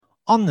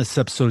On this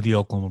episode of the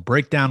Oklahoma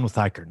Breakdown with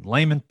Eichert and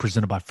Lehman,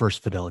 presented by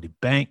First Fidelity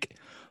Bank,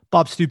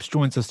 Bob Stoops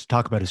joins us to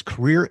talk about his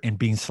career and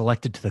being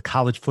selected to the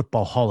College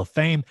Football Hall of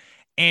Fame,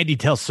 and he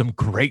tells some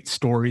great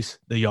stories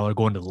that y'all are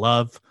going to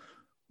love.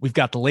 We've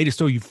got the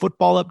latest OU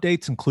football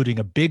updates, including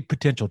a big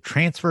potential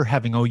transfer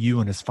having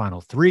OU in his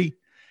final three,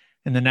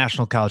 and the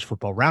National College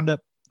Football Roundup,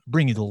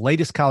 bring you the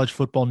latest college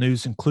football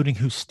news, including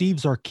who Steve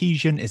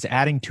Sarkisian is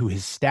adding to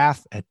his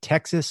staff at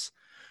Texas.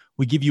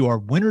 We give you our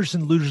winners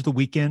and losers of the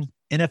weekend,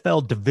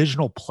 NFL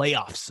Divisional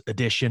Playoffs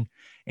edition,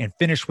 and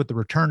finish with the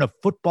return of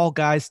Football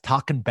Guys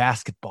Talking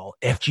Basketball,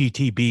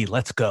 FGTB.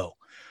 Let's go.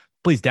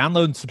 Please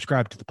download and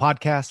subscribe to the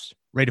podcast,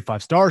 rate it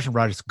 5 stars, and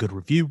write us a good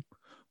review.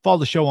 Follow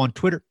the show on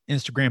Twitter,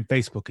 Instagram,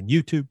 Facebook, and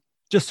YouTube.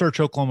 Just search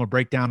Oklahoma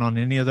Breakdown on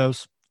any of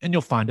those, and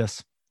you'll find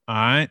us. All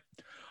right.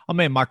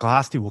 I'm Michael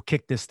Hosty. We'll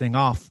kick this thing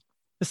off.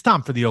 It's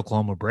time for the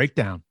Oklahoma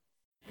Breakdown.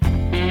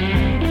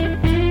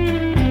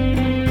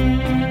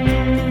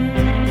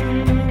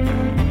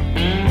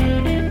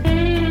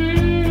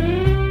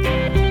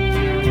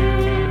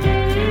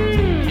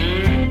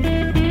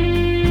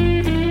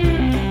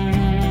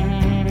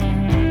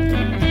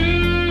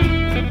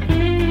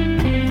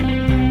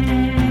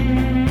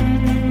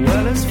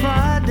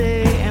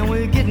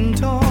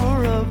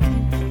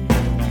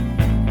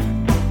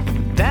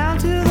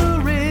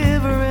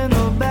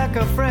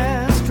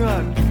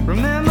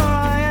 Remember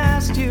I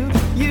asked you,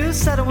 you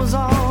said it was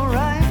all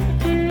right.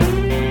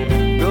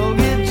 Go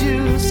get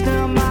juiced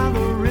down by the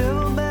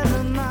riverbed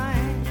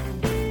tonight.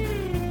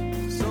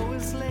 So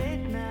it's late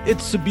now.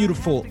 It's a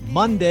beautiful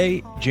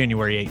Monday,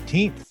 January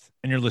 18th,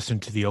 and you're listening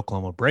to the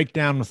Oklahoma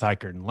Breakdown with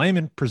Eichert and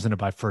Lehman, presented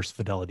by First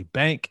Fidelity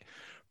Bank.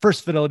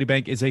 First Fidelity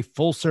Bank is a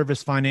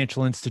full-service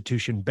financial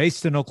institution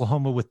based in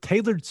Oklahoma with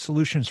tailored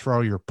solutions for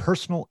all your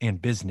personal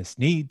and business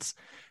needs.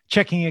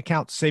 Checking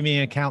accounts, saving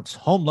accounts,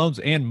 home loans,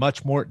 and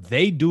much more.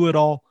 They do it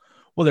all.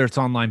 Whether it's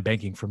online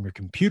banking from your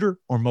computer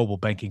or mobile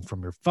banking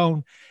from your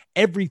phone,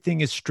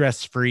 everything is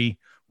stress-free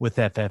with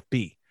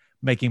FFB.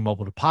 Making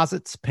mobile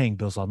deposits, paying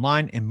bills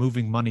online, and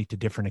moving money to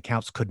different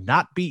accounts could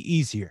not be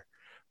easier.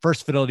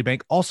 First Fidelity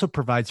Bank also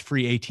provides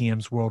free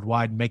ATMs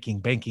worldwide,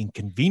 making banking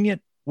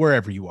convenient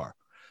wherever you are.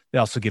 They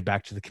also give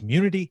back to the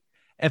community.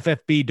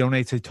 FFB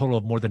donates a total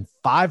of more than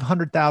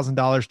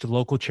 $500,000 to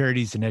local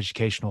charities and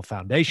educational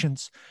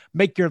foundations.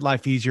 Make your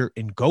life easier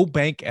and go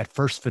bank at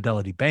First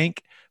Fidelity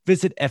Bank.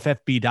 Visit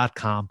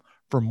ffb.com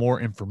for more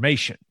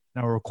information.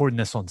 Now we're recording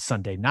this on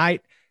Sunday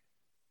night,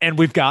 and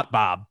we've got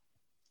Bob.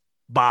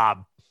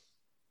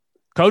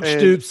 Coach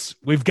Stoops,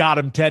 we've got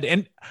him, Ted.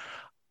 And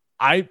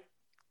I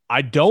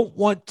don't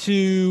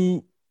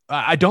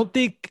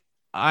think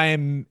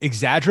I'm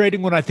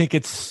exaggerating when I think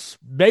it's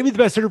maybe the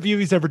best interview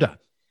he's ever done.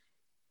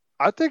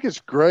 I think it's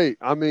great.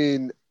 I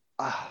mean,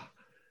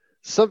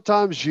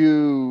 sometimes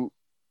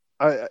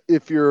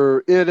if you're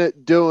in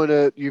it, doing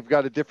it, you've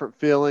got a different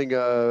feeling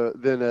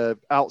than an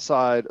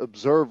outside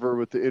observer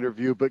with the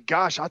interview. But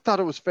gosh, I thought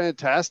it was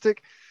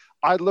fantastic.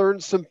 I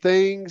learned some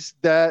things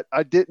that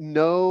I didn't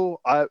know.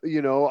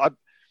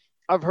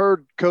 I've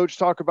heard Coach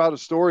talk about a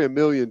story a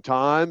million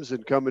times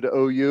and coming to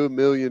OU a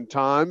million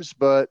times,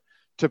 but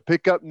to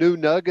pick up new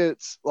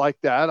nuggets like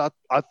that,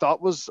 I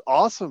thought was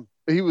awesome.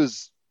 He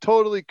was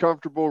totally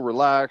comfortable,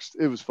 relaxed.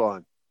 It was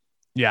fun.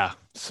 Yeah.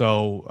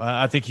 So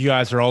I think you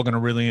guys are all going to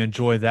really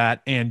enjoy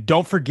that. And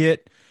don't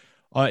forget,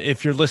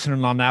 if you're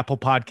listening on Apple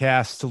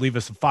Podcasts, to leave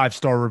us a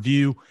 5-star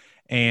review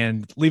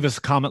and leave us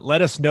a comment.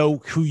 Let us know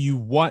who you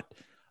want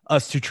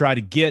us to try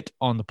to get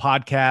on the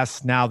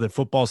podcast now that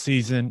football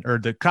season, or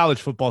the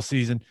college football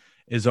season,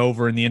 is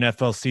over and the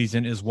NFL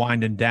season is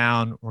winding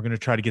down. We're going to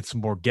try to get some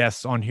more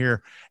guests on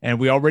here. And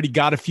we already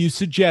got a few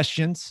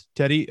suggestions.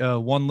 Teddy,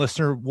 one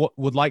listener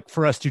would like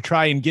for us to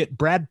try and get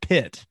Brad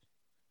Pitt.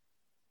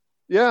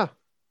 Yeah.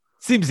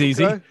 Seems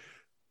easy. Okay.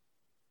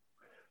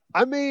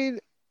 I mean,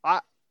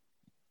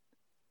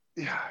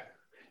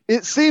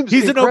 it seems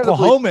he's an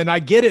Oklahoman. I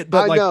get it.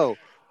 But I know.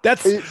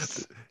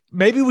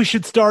 Maybe we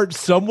should start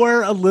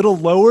somewhere a little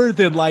lower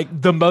than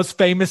like the most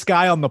famous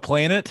guy on the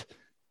planet.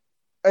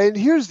 And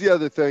here's the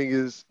other thing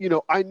is,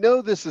 I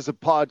know this is a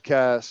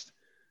podcast,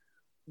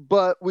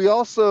 but we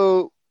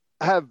also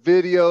have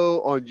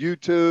video on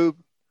YouTube.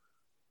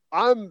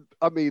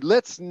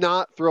 Let's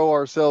not throw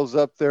ourselves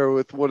up there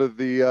with one of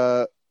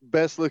the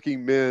best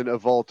looking men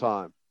of all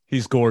time.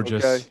 He's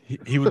gorgeous. Okay?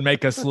 He would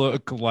make us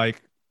look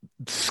like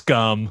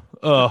scum.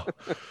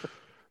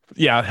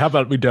 Yeah. How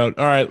about we don't?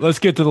 All right, let's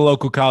get to the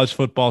local college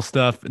football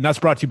stuff. And that's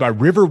brought to you by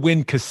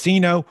Riverwind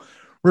Casino.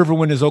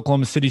 Riverwind is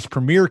Oklahoma City's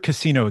premier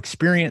casino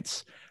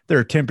experience. There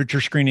are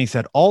temperature screenings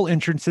at all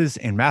entrances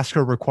and masks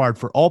are required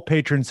for all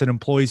patrons and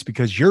employees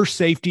because your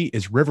safety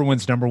is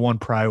Riverwind's #1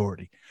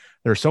 priority.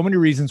 There are so many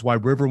reasons why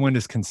Riverwind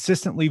is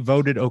consistently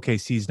voted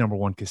OKC's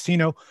 #1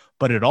 casino,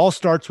 but it all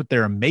starts with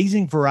their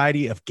amazing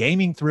variety of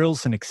gaming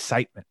thrills and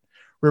excitement.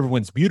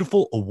 Riverwind's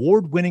beautiful,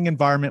 award-winning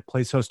environment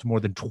plays host to more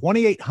than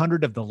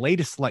 2,800 of the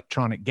latest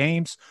electronic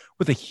games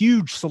with a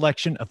huge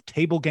selection of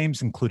table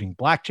games, including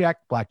blackjack,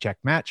 blackjack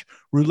match,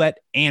 roulette,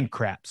 and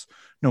craps.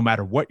 No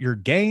matter what your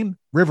game,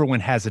 Riverwind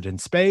has it in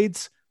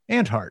spades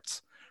and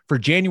hearts. For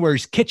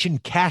January's Kitchen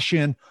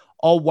Cash-In,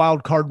 all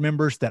wildcard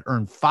members that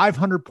earn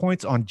 500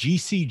 points on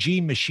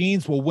GCG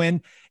machines will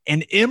win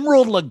an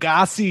Emerald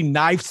Lagasse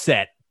knife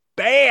set.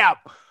 Bam!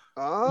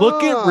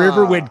 Look at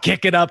Riverwind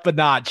kick it up a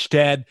notch,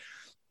 Ted.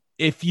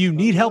 If you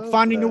need help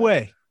finding a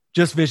way,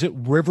 just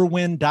visit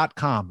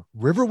riverwind.com.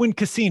 Riverwind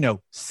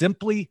Casino,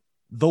 simply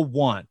the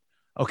one.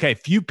 Okay,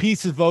 few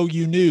pieces of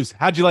OU news.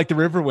 How'd you like the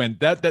Riverwind?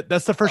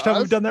 That's the first time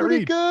we've done that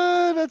read.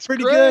 Good. That's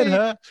pretty great. Good,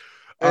 huh?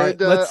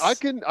 And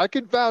I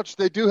can vouch.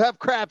 They do have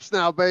craps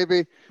now,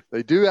 baby.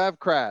 They do have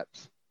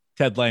craps.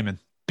 Ted Lehman,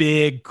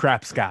 big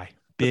craps guy.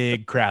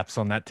 Big craps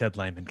on that Ted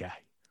Lehman guy.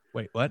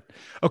 Wait, what?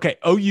 Okay,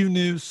 OU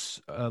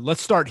news.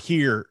 Let's start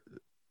here.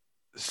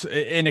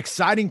 An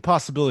exciting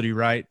possibility,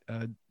 right?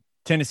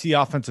 Tennessee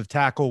offensive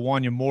tackle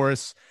Wanya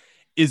Morris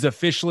is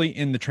officially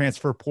in the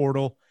transfer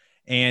portal,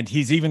 and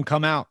he's even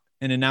come out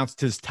and announced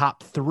his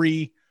top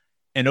 3,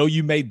 and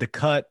OU made the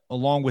cut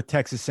along with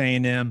Texas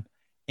A&M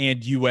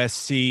and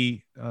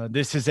USC.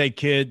 This is a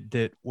kid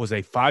that was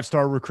a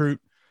 5-star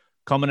recruit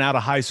coming out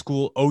of high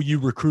school. OU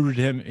recruited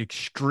him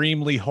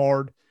extremely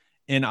hard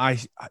in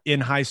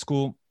high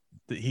school.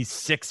 He's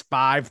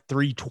 6'5",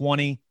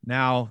 320.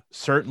 Now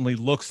certainly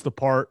looks the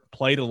part,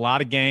 played a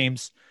lot of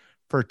games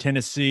for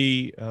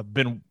Tennessee.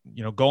 Been,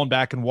 going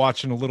back and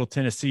watching a little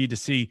Tennessee to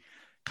see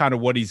kind of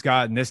what he's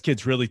got. And this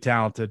kid's really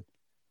talented.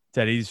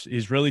 That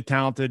he's really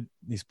talented.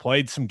 He's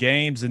played some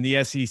games in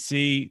the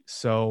SEC.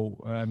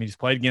 So, he's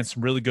played against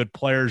some really good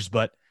players,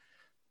 but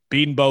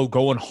Beanbo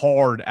going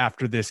hard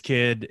after this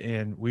kid.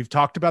 And we've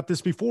talked about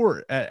this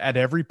before at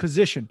every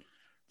position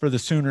for the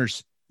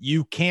Sooners.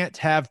 You can't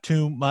have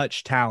too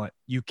much talent.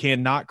 You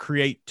cannot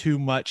create too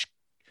much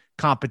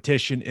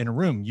competition in a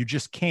room. You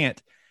just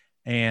can't.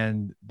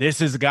 And this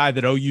is a guy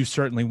that OU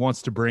certainly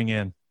wants to bring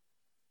in.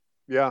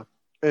 Yeah.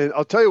 And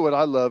I'll tell you what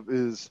I love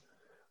is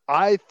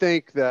I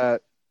think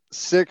that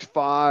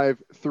 6'5",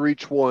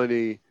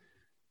 320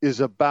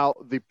 is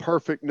about the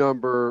perfect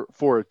number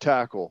for a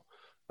tackle.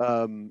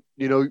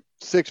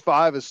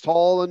 6'5" is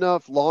tall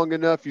enough, long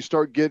enough. You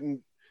start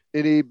getting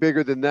any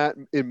bigger than that,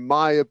 in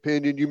my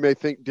opinion, you may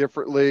think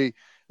differently.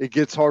 It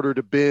gets harder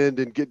to bend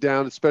and get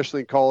down, especially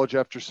in college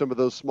after some of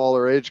those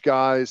smaller edge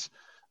guys.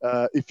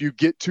 If you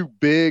get too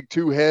big,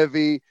 too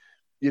heavy,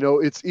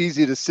 it's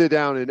easy to sit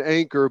down and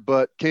anchor,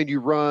 but can you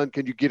run?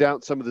 Can you get out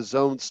in some of the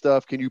zone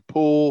stuff? Can you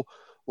pull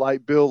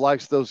like Bill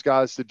likes those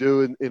guys to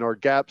do in our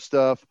gap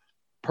stuff?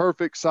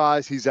 Perfect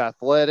size. He's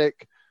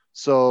athletic.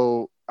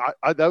 So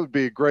I that would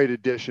be a great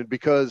addition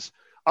because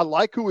I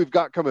like who we've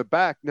got coming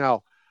back.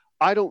 Now,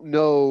 I don't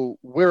know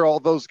where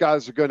all those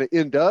guys are going to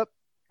end up,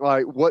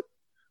 like what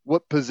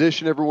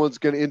position everyone's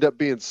going to end up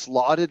being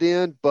slotted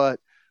in,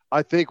 but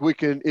I think we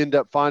can end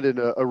up finding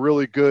a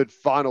really good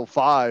final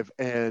 5.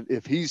 And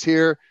if he's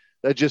here,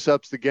 that just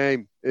ups the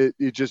game.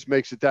 It just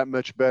makes it that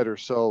much better.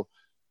 So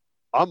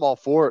I'm all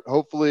for it.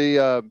 Hopefully,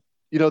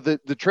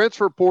 the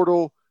transfer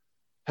portal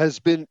has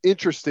been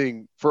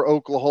interesting for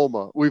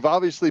Oklahoma. We've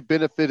obviously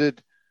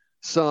benefited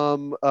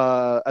some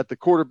at the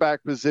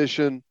quarterback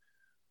position.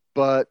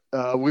 But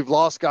we've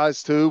lost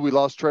guys too. We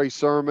lost Trey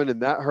Sermon,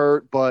 and that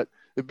hurt. But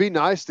it'd be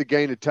nice to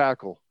gain a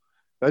tackle.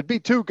 That'd be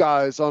 2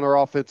 guys on our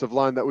offensive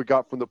line that we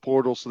got from the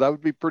portal, so that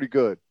would be pretty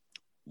good.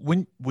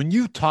 When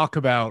you talk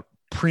about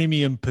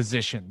premium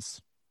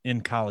positions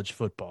in college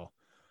football,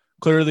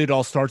 clearly it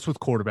all starts with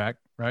quarterback,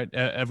 right?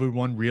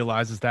 Everyone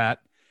realizes that.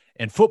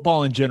 And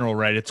football in general,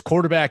 right? It's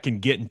quarterback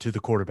and getting to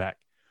the quarterback.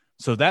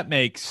 So that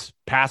makes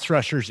pass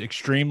rushers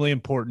extremely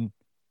important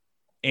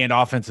and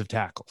offensive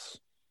tackles.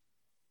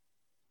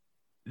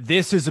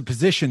 This is a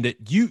position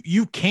that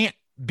you can't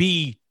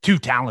be too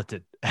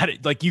talented at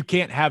it. Like you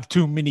can't have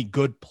too many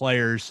good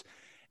players.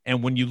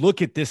 And when you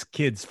look at this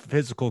kid's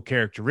physical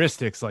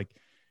characteristics, like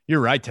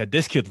you're right, Ted,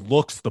 this kid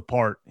looks the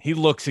part. He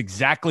looks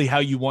exactly how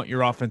you want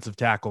your offensive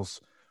tackles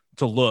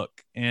to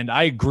look. And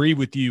I agree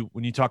with you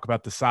when you talk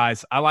about the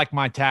size. I like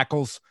my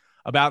tackles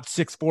about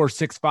 6'4",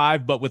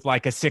 6'5", but with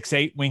like a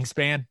 6'8"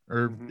 wingspan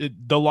or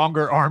the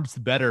longer arms, the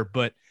better.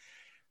 But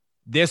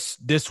this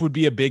would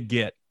be a big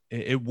get.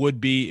 It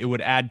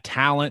would add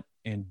talent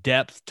and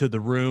depth to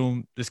the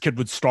room. This kid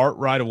would start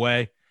right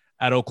away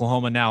at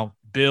Oklahoma. Now,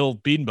 Bill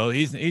Bedenbaugh,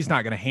 he's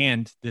not going to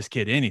hand this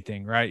kid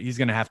anything, right? He's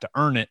going to have to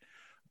earn it.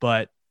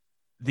 But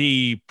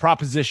the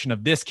proposition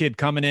of this kid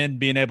coming in,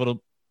 being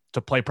able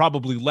to play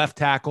probably left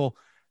tackle,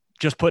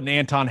 just putting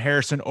Anton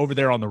Harrison over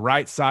there on the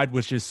right side,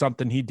 which is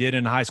something he did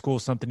in high school,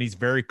 something he's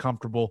very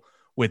comfortable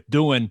with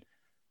doing.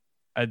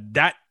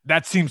 That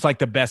seems like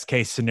the best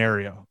case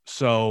scenario.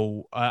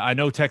 So I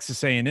know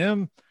Texas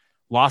A&M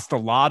lost a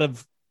lot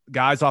of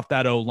guys off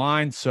that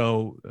O-line,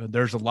 so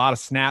there's a lot of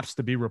snaps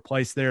to be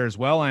replaced there as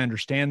well. I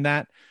understand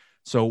that.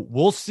 So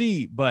we'll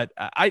see, but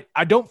I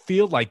don't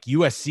feel like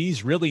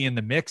USC's really in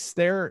the mix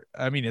there.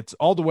 I mean, it's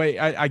all the way.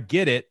 I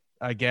get it,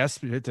 I guess.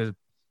 It's a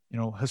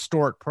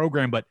historic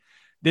program, but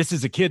this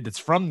is a kid that's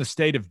from the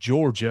state of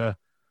Georgia.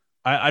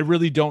 I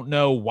really don't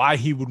know why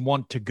he would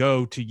want to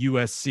go to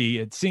USC.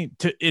 It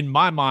seemed in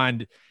my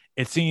mind,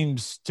 it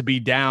seems to be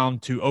down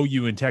to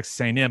OU and Texas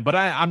A&M. But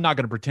I'm not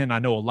going to pretend I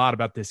know a lot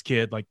about this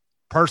kid, like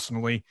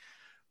personally.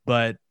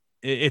 But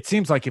it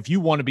seems like if you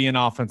want to be an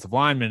offensive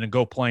lineman and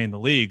go play in the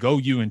league,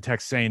 OU and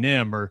Texas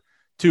A&M are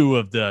two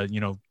of the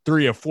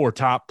 3 or 4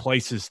 top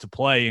places to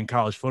play in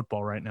college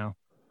football right now.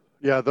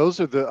 Yeah, those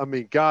are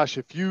gosh,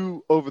 if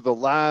you over the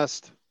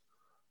last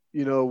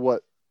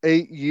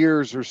 8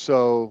 years or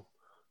so,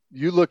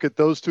 you look at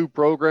those two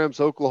programs,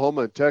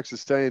 Oklahoma and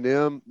Texas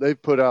A&M,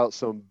 they've put out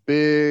some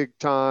big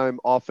time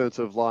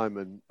offensive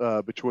linemen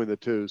between the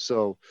two.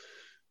 So,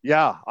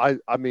 yeah,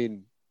 I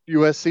mean,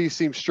 USC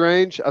seems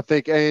strange. I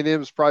think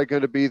A&M is probably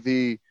going to be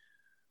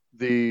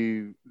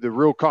the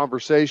real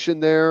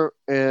conversation there.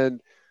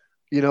 And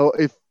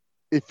if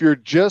you're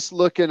just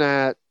looking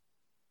at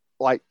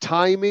like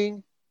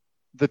timing,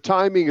 the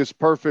timing is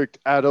perfect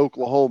at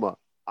Oklahoma.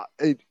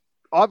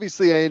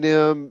 Obviously,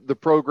 A&M, the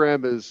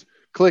program is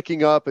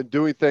clicking up and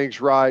doing things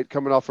right,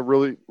 coming off a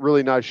really,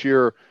 really nice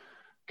year.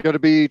 Going to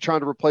be trying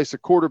to replace a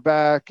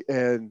quarterback.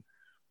 And,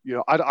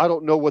 I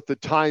don't know what the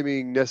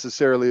timing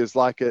necessarily is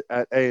like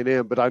at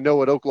A&M, but I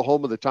know at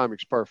Oklahoma, the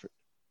timing's perfect.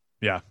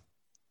 Yeah.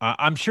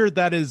 I'm sure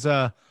that is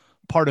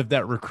part of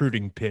that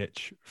recruiting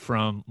pitch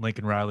from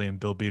Lincoln Riley and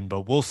Bill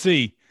Bedenbaugh. We'll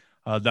see.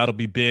 That'll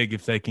be big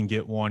if they can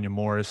get Wanya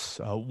Morris.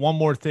 One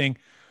more thing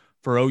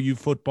for OU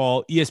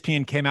football.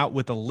 ESPN came out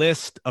with a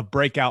list of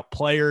breakout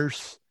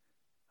players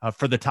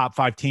for the top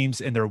 5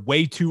 teams, and they're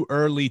way too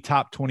early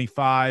top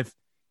 25.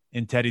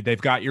 And Teddy,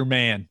 they've got your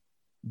man,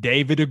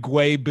 David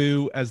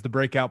Ugwoegbu, as the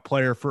breakout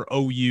player for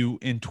OU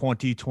in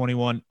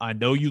 2021. I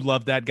know you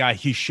love that guy.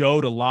 He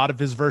showed a lot of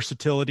his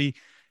versatility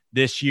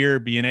this year,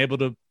 being able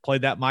to play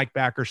that Mike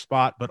Backer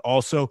spot, but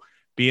also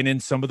being in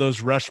some of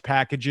those rush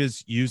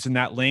packages, using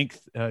that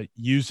length,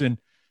 using,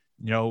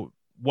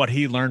 what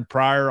he learned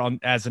prior on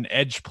as an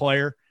edge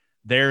player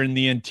there in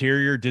the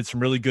interior, did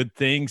some really good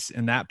things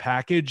in that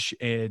package.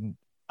 And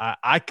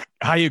I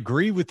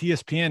agree with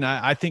ESPN.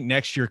 I think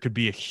next year could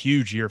be a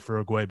huge year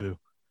for Ugwoegbu.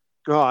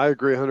 Oh, I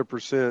agree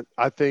 100%.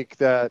 I think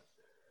that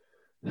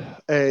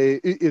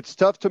it's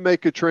tough to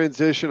make a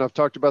transition. I've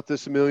talked about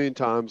this a million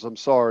times. I'm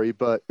sorry,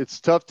 but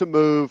it's tough to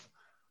move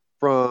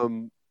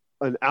from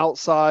an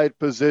outside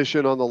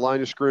position on the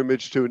line of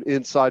scrimmage to an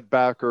inside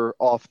backer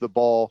off the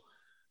ball.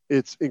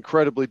 It's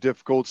incredibly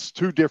difficult. It's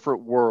 2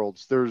 different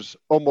worlds. There's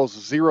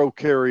almost zero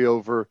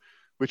carryover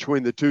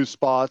between the 2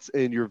 spots,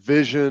 and your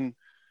vision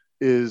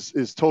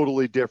is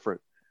totally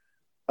different.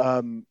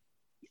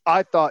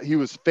 I thought he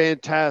was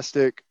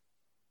fantastic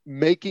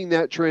making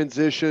that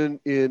transition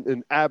in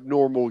an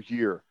abnormal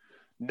year,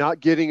 not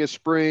getting a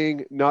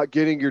spring, not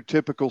getting your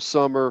typical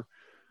summer,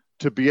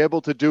 to be able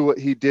to do what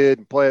he did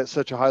and play at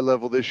such a high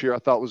level this year, I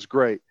thought was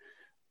great.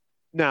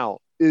 Now,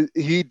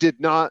 he did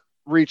not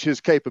reach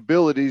his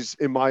capabilities,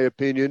 in my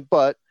opinion,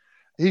 but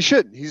he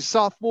shouldn't. He's a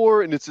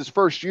sophomore and it's his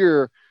first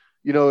year.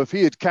 If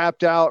he had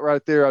capped out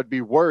right there, I'd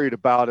be worried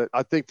about it.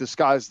 I think the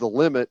sky's the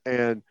limit,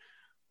 and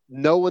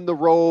knowing the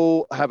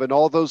role, having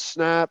all those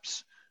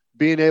snaps,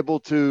 being able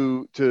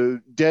to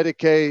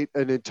dedicate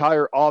an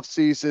entire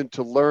offseason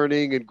to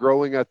learning and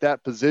growing at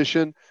that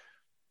position,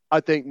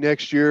 I think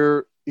next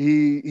year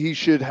he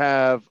should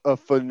have a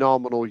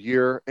phenomenal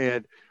year.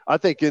 And I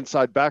think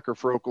inside backer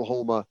for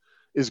Oklahoma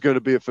is going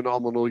to be a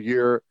phenomenal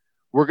year.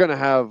 We're going to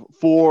have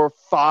 4,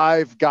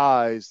 5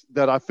 guys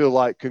that I feel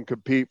like can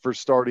compete for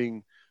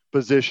starting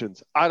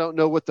positions. I don't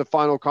know what the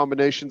final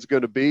combination is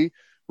going to be.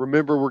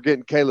 Remember, we're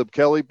getting Caleb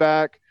Kelly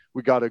back.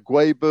 We got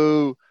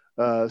Ugwoegbu,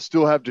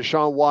 still have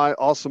Deshaun White,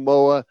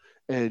 Asamoah,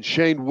 and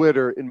Shane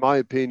Witter, in my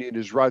opinion,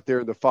 is right there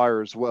in the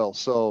fire as well.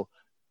 So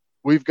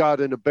we've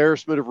got an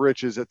embarrassment of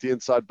riches at the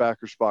inside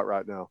backer spot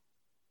right now.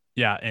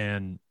 Yeah,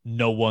 and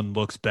no one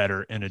looks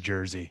better in a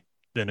jersey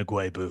than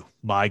Ugwoegbu.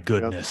 My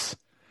goodness.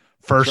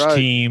 Yep. First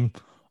team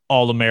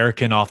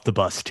All-American off the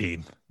bus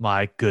team.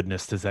 My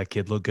goodness, does that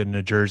kid look good in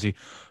a jersey.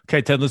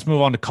 Okay, Ted, let's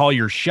move on to Call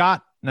Your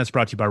Shot, and that's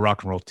brought to you by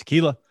Rock and Roll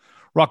Tequila.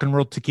 Rock and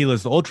Roll Tequila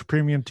is the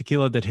ultra-premium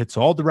tequila that hits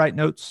all the right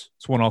notes.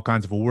 It's won all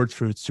kinds of awards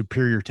for its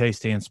superior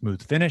taste and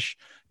smooth finish.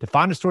 To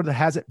find a store that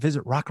has it,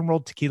 visit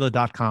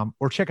rockandrolltequila.com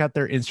or check out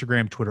their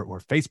Instagram, Twitter, or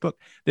Facebook.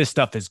 This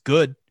stuff is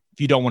good. If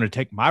you don't want to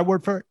take my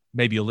word for it,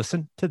 maybe you'll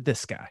listen to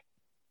this guy.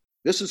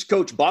 This is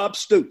Coach Bob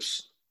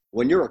Stoops.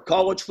 When you're a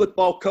college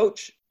football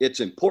coach, it's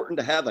important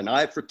to have an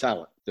eye for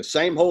talent. The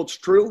same holds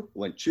true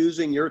when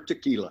choosing your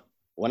tequila.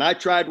 When I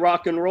tried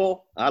Rock and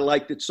Roll, I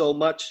liked it so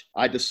much,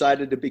 I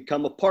decided to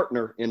become a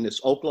partner in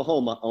this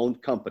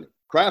Oklahoma-owned company.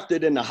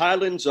 Crafted in the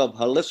highlands of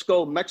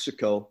Jalisco,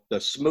 Mexico, the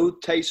smooth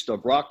taste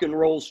of Rock and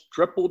Roll's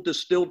triple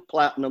distilled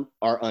platinum,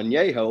 our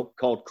añejo,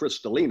 called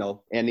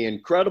Cristalino, and the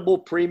incredible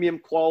premium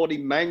quality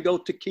mango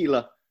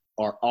tequila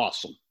are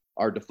awesome.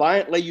 Our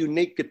defiantly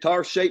unique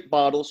guitar-shaped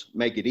bottles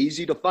make it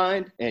easy to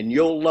find, and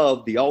you'll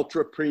love the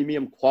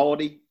ultra-premium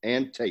quality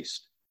and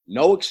taste.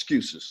 No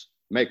excuses.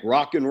 Make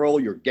Rock and Roll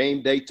your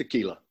game day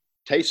tequila.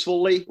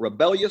 Tastefully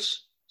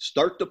rebellious,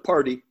 start the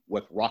party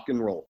with Rock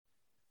and Roll.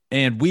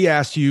 And we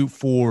asked you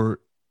for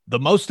the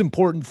most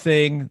important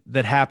thing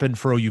that happened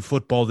for OU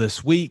football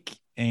this week.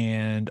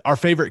 And our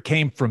favorite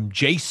came from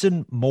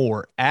Jason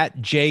Moore at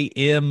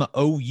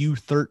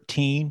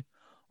JMOU13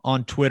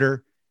 on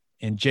Twitter.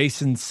 And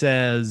Jason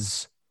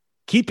says,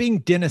 keeping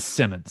Dennis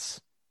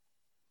Simmons.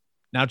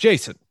 Now,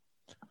 Jason,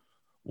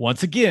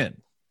 once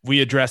again,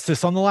 we addressed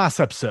this on the last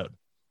episode.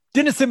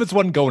 Dennis Simmons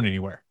wasn't going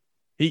anywhere.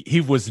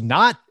 He was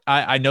not.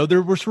 I know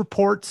there was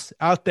reports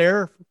out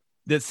there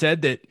that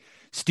said that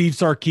Steve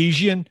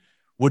Sarkisian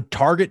would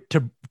target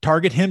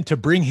him to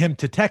bring him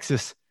to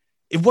Texas.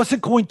 It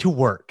wasn't going to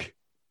work.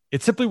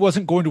 It simply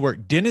wasn't going to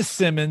work. Dennis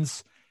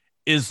Simmons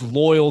is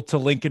loyal to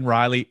Lincoln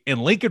Riley,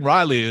 and Lincoln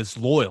Riley is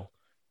loyal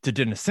to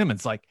Dennis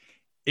Simmons. Like,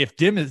 if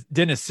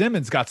Dennis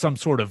Simmons got some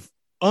sort of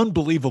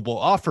unbelievable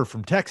offer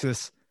from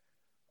Texas,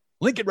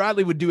 Lincoln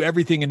Riley would do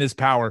everything in his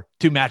power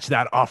to match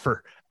that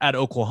offer at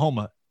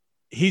Oklahoma.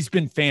 He's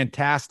been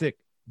fantastic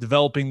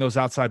developing those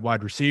outside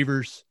wide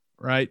receivers,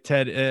 right,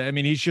 Ted? I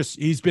mean,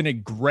 he's been a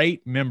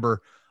great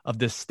member of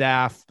this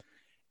staff.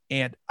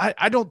 And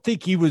I don't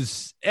think he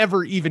was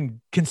ever even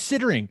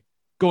considering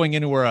going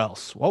anywhere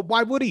else. Well,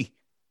 why would he?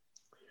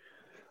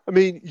 I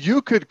mean,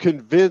 you could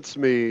convince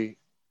me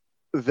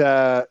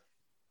that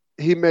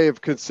he may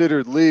have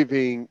considered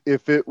leaving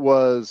if it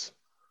was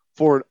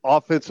for an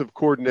offensive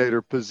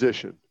coordinator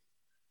position,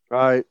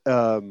 right?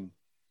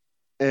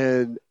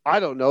 And I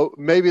don't know,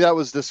 maybe that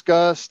was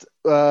discussed.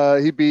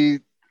 He'd be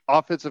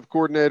offensive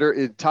coordinator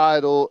in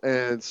title,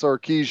 and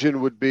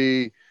Sarkisian would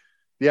be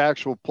the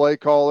actual play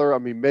caller. I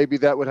mean, maybe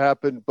that would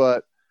happen,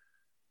 but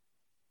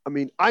I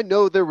mean, I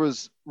know there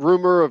was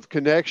rumor of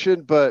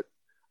connection, but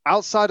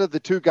outside of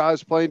the two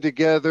guys playing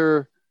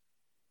together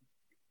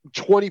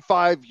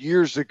 25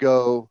 years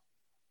ago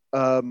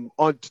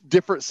on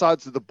different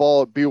sides of the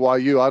ball at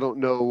BYU, I don't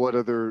know what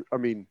other, I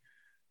mean,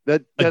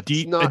 that's a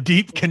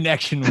deep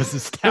connection was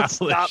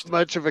established. Not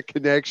much of a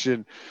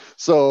connection.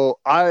 So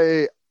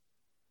I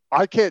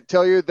can't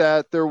tell you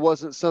that there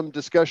wasn't some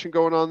discussion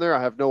going on there.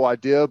 I have no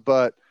idea,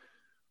 but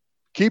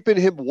keeping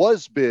him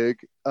was big.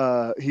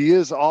 He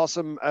is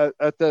awesome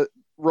at that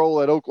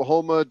role at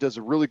Oklahoma, does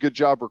a really good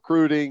job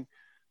recruiting.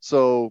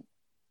 So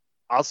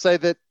I'll say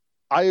that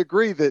I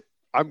agree that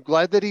I'm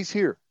glad that he's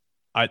here.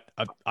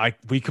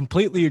 We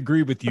completely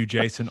agree with you,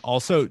 Jason.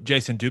 Also,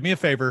 Jason, do me a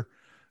favor.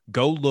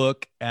 Go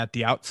look at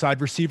the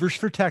outside receivers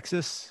for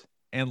Texas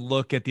and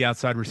look at the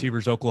outside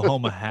receivers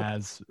Oklahoma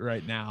has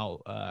right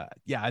now.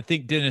 I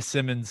think Dennis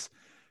Simmons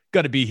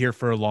got to be here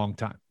for a long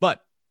time,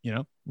 but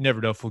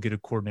never know if we'll get a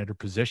coordinator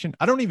position.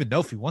 I don't even know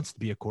if he wants to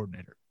be a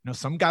coordinator.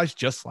 Some guys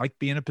just like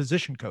being a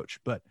position coach,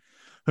 but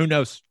who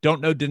knows?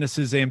 Don't know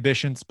Dennis's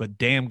ambitions, but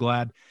damn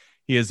glad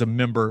he is a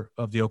member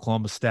of the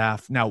Oklahoma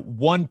staff. Now,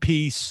 one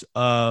piece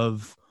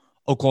of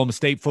Oklahoma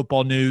State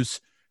football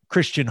news: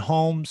 Christian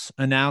Holmes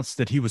announced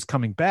that he was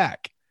coming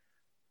back.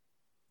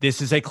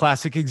 This is a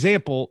classic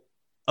example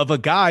of a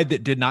guy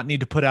that did not need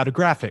to put out a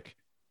graphic,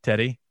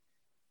 Teddy.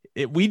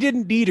 We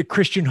didn't need a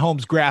Christian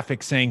Holmes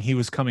graphic saying he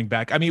was coming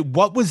back. I mean,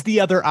 what was the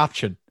other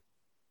option?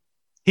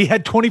 He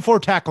had 24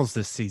 tackles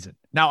this season.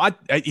 Now,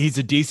 he's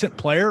a decent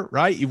player,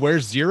 right? He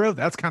wears 0.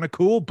 That's kind of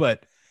cool,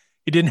 but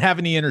he didn't have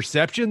any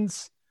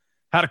interceptions,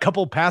 had a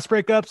couple of pass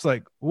breakups.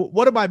 Like,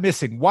 what am I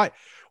missing? Why?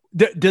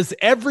 Does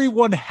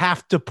everyone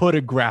have to put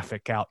a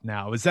graphic out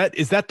now? Is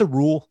that the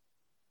rule?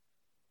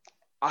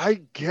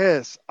 I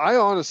guess. I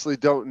honestly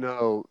don't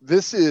know.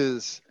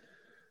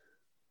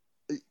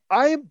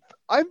 I'm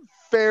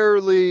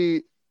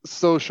fairly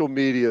social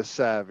media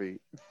savvy.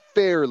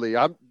 Fairly.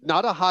 I'm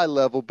not a high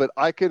level, but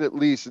I can at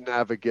least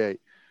navigate.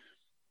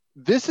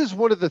 This is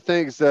one of the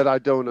things that I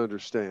don't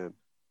understand.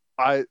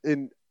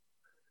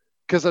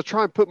 Because I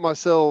try and put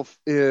myself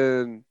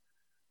in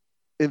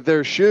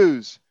their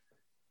shoes.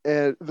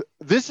 And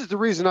this is the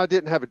reason I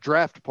didn't have a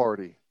draft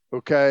party,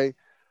 okay?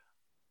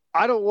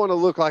 I don't want to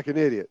look like an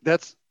idiot.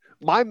 That's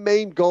my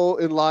main goal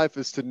in life,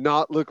 is to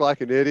not look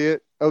like an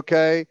idiot,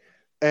 okay?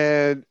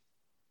 And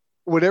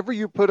whenever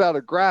you put out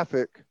a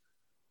graphic,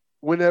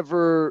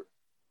 whenever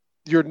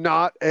you're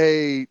not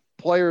a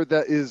player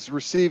that is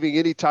receiving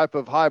any type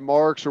of high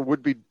marks or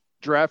would be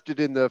drafted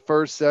in the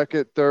first,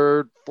 second,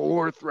 third,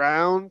 fourth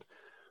round,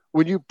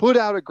 when you put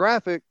out a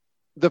graphic,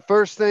 the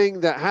first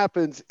thing that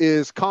happens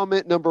is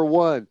comment number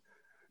 1.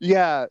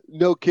 Yeah,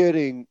 no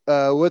kidding.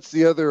 What's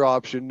the other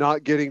option?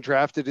 Not getting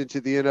drafted into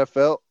the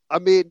NFL? I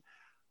mean,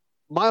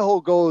 my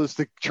whole goal is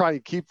to try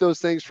and keep those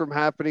things from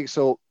happening.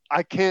 So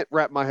I can't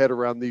wrap my head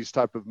around these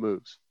type of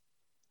moves.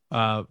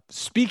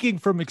 Speaking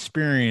from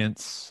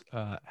experience,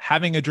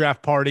 having a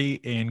draft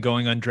party and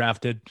going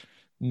undrafted,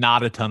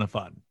 not a ton of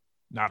fun.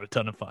 Not a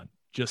ton of fun.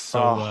 Just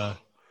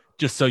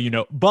so you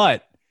know.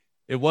 But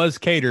it was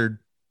catered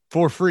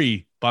for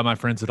free by my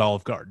friends at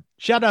Olive Garden.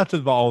 Shout out to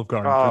the Olive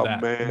Garden for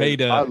that. Man.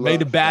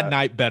 Made a bad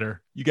night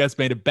better. You guys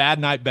made a bad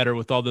night better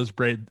with all those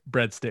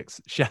breadsticks.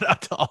 Shout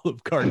out to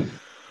Olive Garden.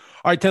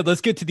 All right, Ted,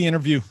 let's get to the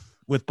interview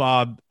with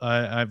Bob.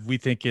 We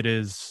think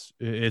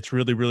it's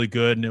really, really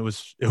good. And it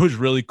was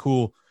really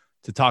cool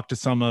to talk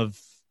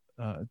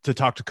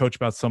to Coach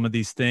about some of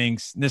these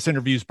things. And this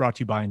interview is brought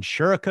to you by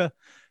Insurica.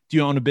 Do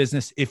you own a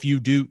business? If you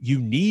do,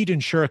 you need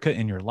Insurica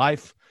in your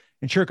life.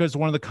 Insurica is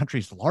one of the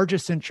country's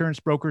largest insurance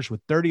brokers with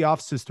 30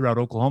 offices throughout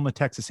Oklahoma,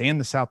 Texas, and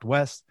the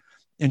Southwest.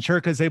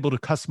 Insurica is able to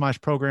customize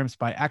programs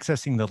by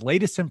accessing the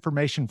latest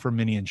information from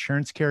many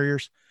insurance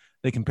carriers.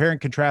 They compare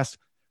and contrast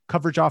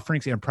coverage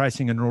offerings and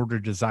pricing in order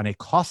to design a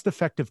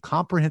cost-effective,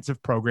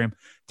 comprehensive program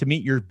to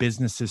meet your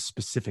business's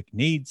specific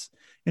needs.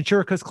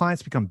 Insurica's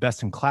clients become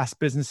best-in-class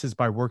businesses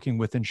by working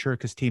with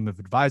Insurica's team of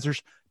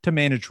advisors to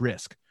manage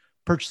risk.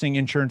 Purchasing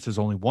insurance is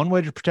only one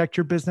way to protect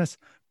your business.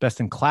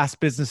 Best-in-class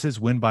businesses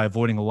win by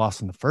avoiding a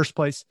loss in the first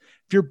place.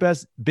 If your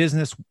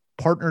business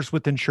partners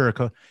with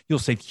Insurica, you'll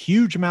save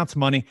huge amounts of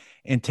money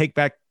and take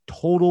back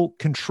total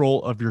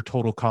control of your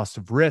total cost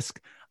of risk.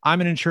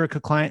 I'm an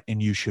Insurica client,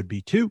 and you should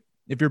be too.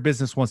 If your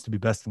business wants to be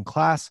best in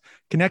class,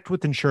 connect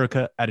with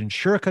Insurica at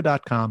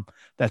insurica.com.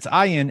 That's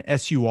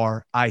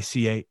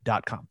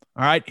INSURICA.com.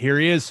 All right, here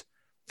he is.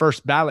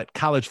 First ballot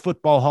College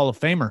Football Hall of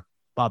Famer,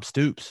 Bob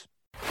Stoops.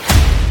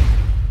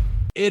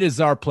 It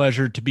is our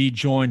pleasure to be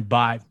joined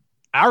by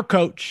our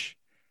coach.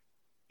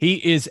 He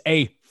is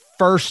a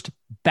first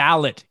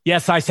ballot.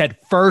 Yes, I said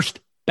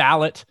first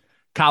ballot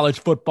College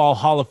Football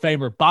Hall of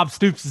Famer. Bob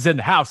Stoops is in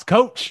the house.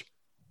 Coach,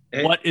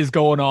 hey. What is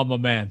going on, my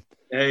man?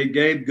 Hey,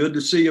 Gabe, good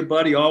to see you,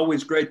 buddy.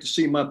 Always great to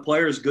see my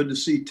players. Good to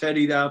see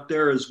Teddy out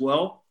there as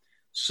well.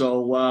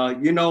 So,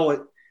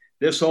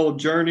 this whole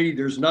journey,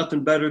 there's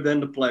nothing better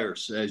than the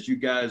players. As you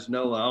guys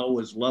know, I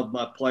always love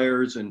my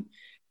players, and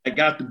I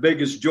got the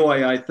biggest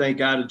joy, I think,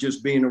 out of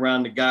just being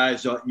around the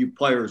guys, you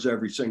players,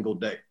 every single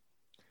day.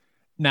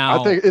 Now,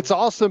 I think it's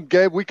awesome,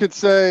 Gabe. We could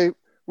say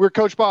we're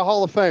coached by a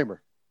Hall of Famer.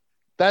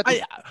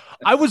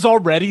 I was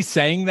already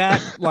saying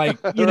that,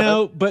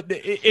 but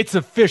it's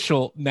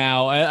official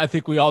now. I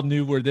think we all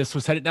knew where this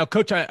was headed. Now,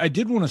 Coach, I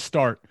did want to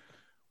start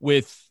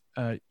with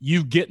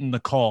you getting the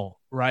call,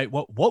 right?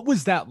 What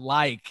was that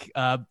like?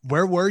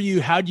 Where were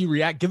you? How'd you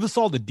react? Give us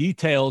all the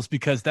details,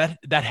 because that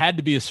had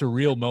to be a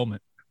surreal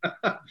moment.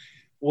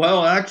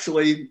 Well,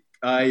 actually,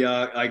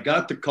 I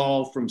got the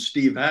call from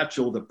Steve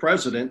Hatchell, the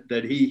president,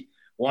 that he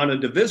wanted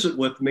to visit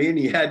with me, and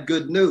he had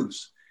good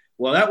news.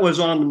 Well, that was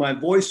on my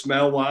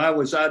voicemail while I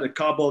was out at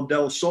Cabo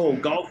del Sol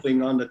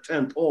golfing on the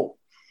 10th hole.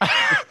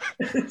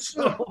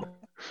 So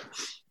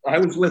I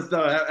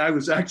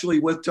was actually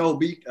with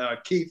Toby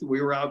Keith.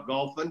 We were out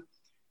golfing.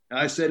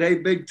 I said, "Hey,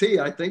 Big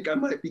T, I think I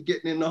might be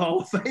getting in the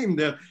Hall of Fame."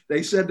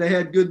 They said they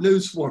had good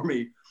news for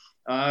me.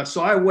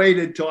 So I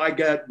waited till I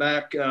got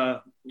back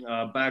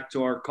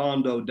to our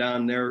condo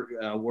down there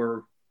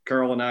where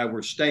Carol and I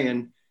were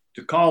staying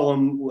to call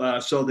him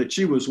so that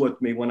she was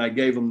with me when I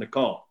gave him the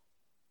call.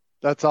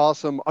 That's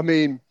awesome. I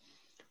mean,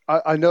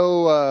 I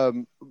know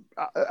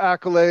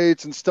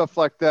accolades and stuff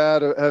like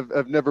that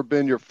have never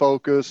been your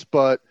focus,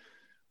 but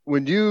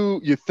when you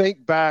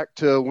think back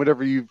to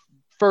whenever you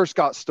first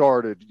got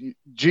started,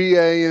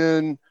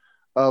 GAing,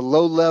 a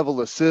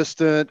low-level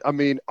assistant, I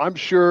mean, I'm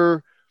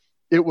sure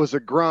it was a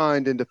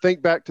grind, and to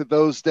think back to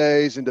those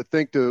days and to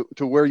think to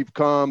where you've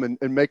come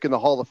and making the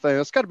Hall of Fame,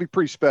 it's got to be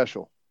pretty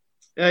special.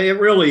 Yeah, it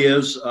really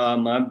is.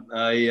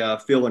 I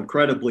feel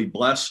incredibly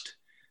blessed.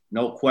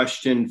 No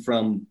question,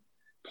 from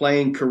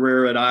playing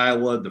career at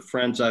Iowa, the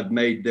friends I've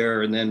made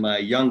there, and then my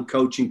young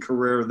coaching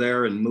career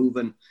there, and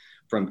moving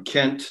from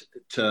Kent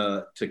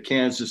to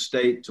Kansas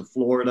State to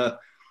Florida.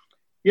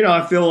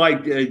 I feel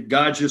like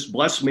God just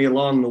blessed me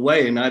along the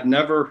way, and I've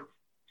never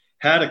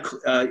had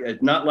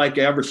not like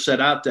I ever set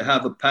out to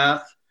have a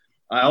path.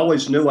 I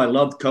always knew I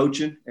loved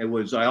coaching. I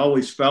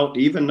always felt,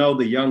 even though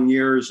the young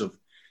years of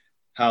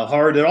how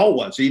hard it all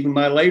was, even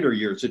my later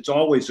years, it's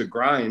always a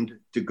grind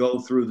to go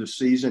through the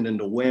season and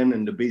to win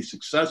and to be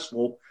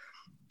successful.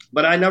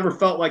 But I never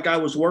felt like I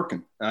was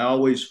working. I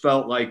always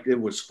felt like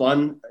it was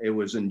fun. It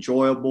was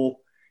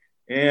enjoyable.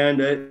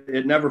 And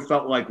it never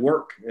felt like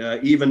work,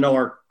 even though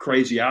our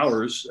crazy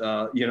hours,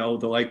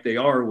 like they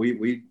are,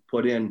 we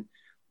put in,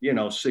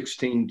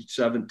 16,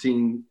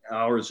 17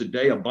 hours a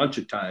day, a bunch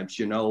of times,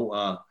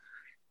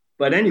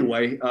 But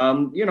anyway,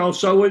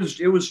 so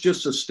it was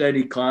just a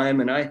steady climb.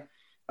 And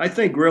I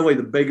think really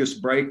the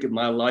biggest break in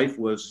my life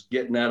was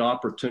getting that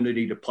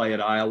opportunity to play at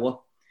Iowa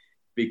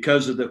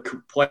because of the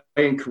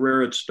playing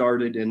career it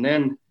started. And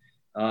then,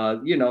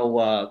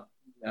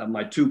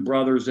 my two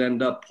brothers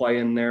end up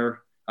playing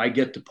there. I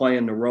get to play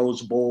in the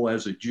Rose Bowl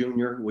as a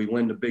junior. We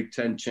win the Big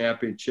Ten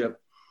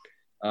championship.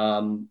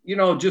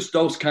 Just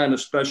those kind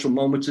of special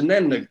moments. And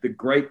then the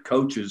great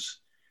coaches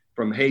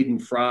from Hayden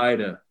Fry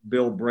to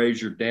Bill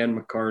Brazier, Dan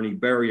McCarney,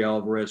 Barry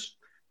Alvarez,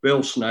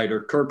 Bill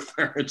Snyder, Kirk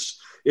Ferentz.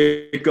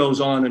 It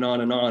goes on and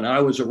on and on.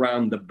 I was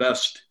around the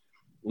best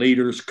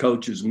leaders,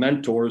 coaches,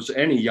 mentors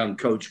any young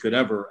coach could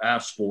ever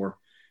ask for.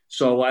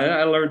 So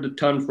I learned a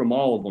ton from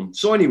all of them.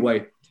 So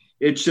anyway,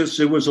 it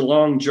was a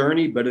long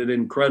journey, but an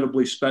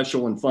incredibly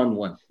special and fun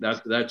one.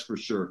 That's for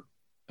sure.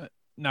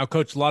 Now,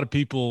 Coach, a lot of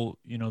people,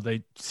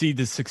 they see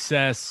the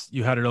success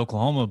you had at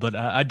Oklahoma, but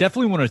I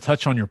definitely want to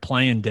touch on your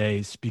playing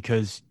days,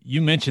 because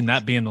you mentioned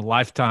that being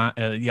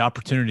the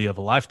opportunity of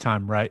a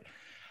lifetime, right?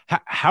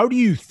 How do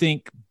you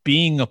think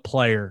being a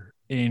player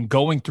and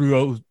going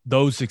through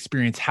those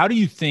experiences, how do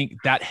you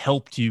think that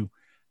helped you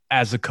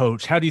as a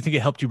coach? How do you think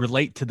it helped you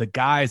relate to the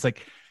guys?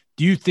 Like,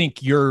 do you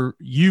think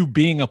you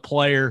being a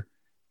player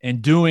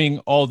and doing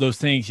all those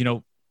things,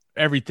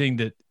 everything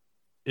that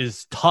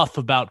is tough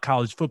about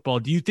college football,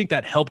 do you think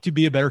that helped you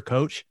be a better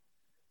coach?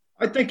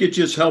 I think it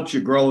just helps you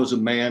grow as a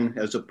man,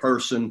 as a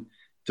person,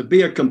 to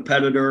be a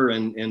competitor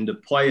and to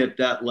play at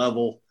that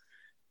level.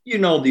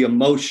 The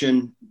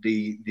emotion,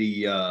 the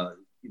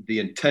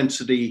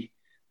intensity,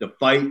 the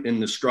fight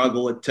and the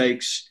struggle it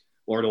takes,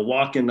 or to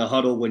walk in the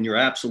huddle when you're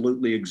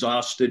absolutely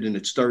exhausted and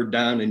it's third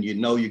down and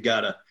you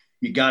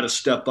gotta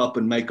step up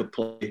and make a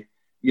play.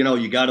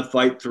 You got to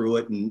fight through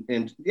it.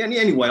 And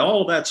anyway,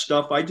 all that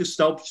stuff, I just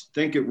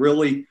think it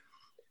really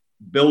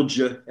builds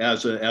you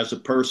as a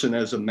person,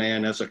 as a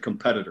man, as a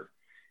competitor.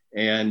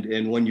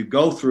 And when you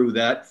go through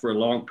that for a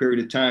long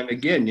period of time,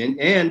 again,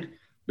 and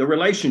the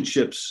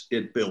relationships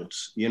it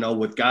builds,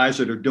 with guys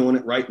that are doing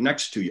it right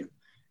next to you.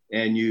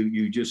 And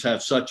you just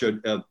have such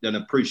an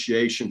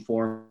appreciation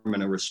for them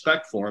and a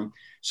respect for them.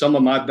 Some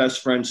of my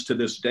best friends to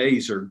this day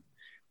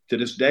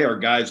are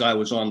guys I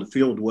was on the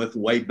field with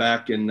way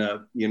back in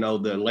the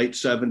late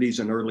 70s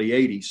and early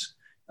 80s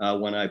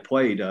when I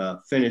played,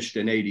 finished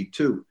in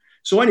 82.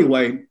 So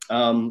anyway,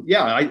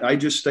 I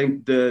just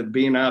think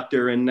being out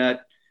there in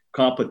that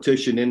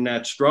competition, in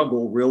that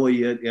struggle,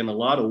 really in a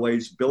lot of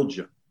ways builds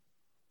you.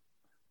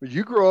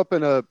 You grew up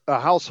in a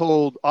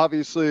household,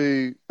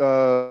 obviously,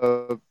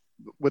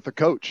 with a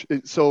coach.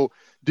 So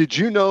did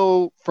you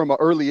know from an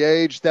early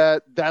age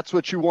that that's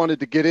what you wanted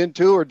to get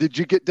into, or did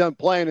you get done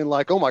playing and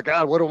like, oh my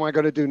God, what am I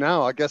going to do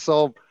now? I guess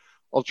I'll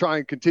try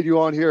and continue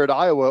on here at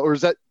Iowa. Or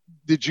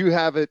did you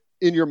have it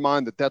in your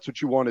mind that that's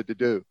what you wanted to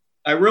do?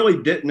 I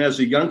really didn't as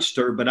a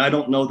youngster, but I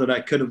don't know that I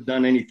could have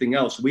done anything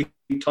else.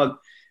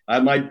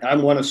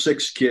 I'm one of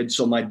 6 kids.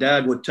 So my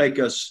dad would take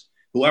us,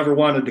 whoever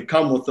wanted to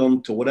come with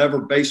him, to whatever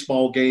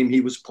baseball game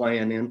he was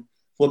playing in,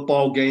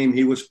 football game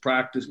he was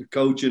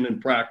coaching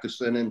and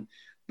practicing, and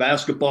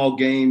basketball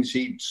games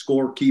he'd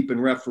score, keep,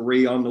 and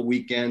referee on the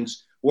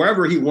weekends.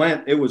 Wherever he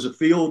went, it was a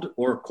field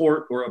or a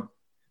court or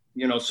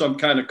some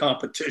kind of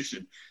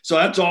competition. So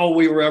that's all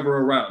we were ever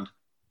around.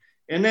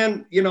 And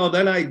then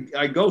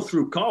I go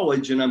through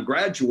college and I'm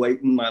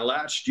graduating my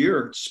last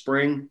year,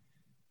 spring.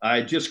 I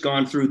had just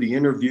gone through the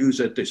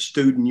interviews at the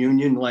student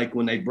union, like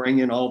when they bring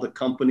in all the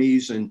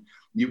companies and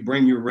you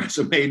bring your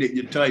resume that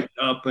you typed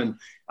up, and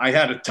I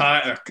had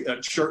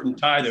a shirt and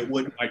tie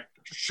my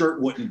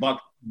shirt wouldn't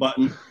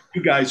button.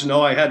 You guys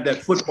know I had that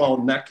football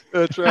neck.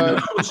 That's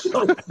right.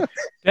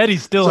 Eddie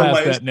still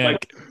has that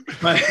neck.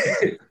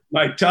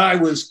 My tie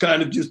was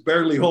kind of just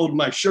barely holding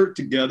my shirt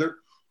together.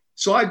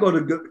 So I go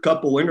to a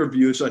couple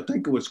interviews. I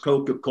think it was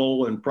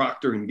Coca-Cola and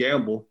Procter and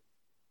Gamble,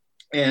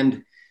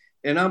 and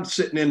I'm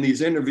sitting in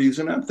these interviews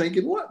and I'm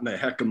thinking, what in the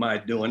heck am I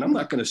doing? I'm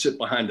not going to sit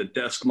behind a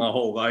desk my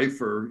whole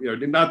life, or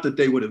not that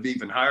they would have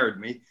even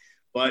hired me.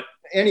 But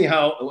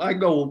anyhow, I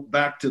go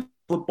back to the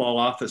football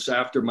office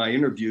after my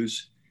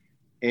interviews,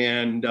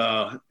 and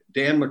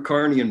Dan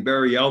McCarney and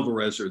Barry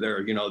Alvarez are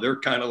there. They're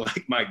kind of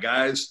like my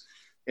guys,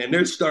 and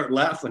they start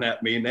laughing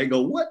at me and they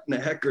go, what in the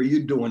heck are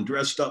you doing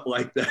dressed up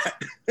like that?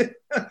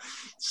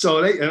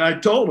 So I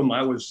told them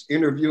I was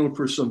interviewing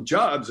for some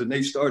jobs, and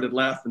they started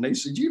laughing. They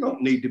said, you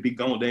don't need to be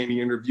going to any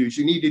interviews.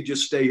 You need to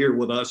just stay here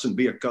with us and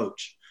be a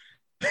coach.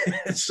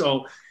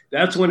 So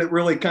that's when it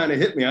really kind of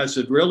hit me. I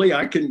said, really,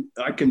 I can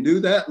do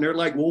that? And they're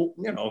like, well,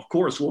 of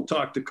course we'll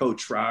talk to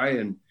Coach Fry.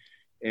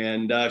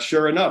 And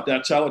sure enough,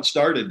 that's how it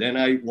started.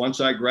 Then once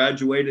I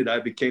graduated, I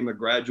became a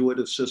graduate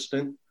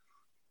assistant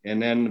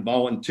and then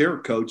volunteer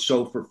coach.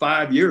 So for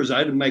 5 years,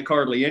 I didn't make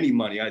hardly any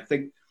money. I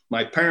think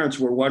my parents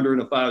were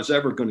wondering if I was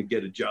ever going to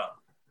get a job.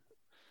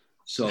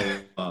 So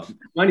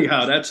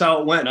anyhow, that's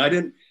how it went. I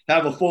didn't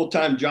have a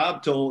full-time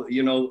job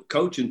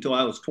coach until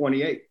I was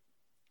 28.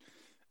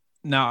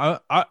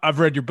 Now, I've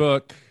read your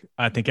book.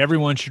 I think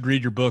everyone should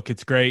read your book.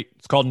 It's great.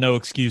 It's called No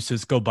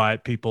Excuses. Go buy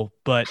it, people.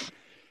 But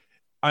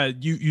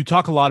you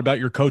talk a lot about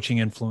your coaching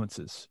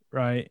influences,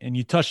 right? And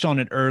you touched on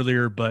it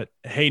earlier, but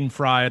Hayden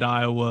Fry at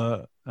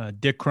Iowa,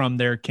 Dick Crum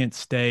there at Kent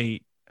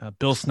State,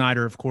 Bill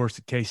Snyder, of course,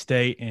 at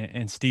K-State,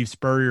 and Steve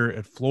Spurrier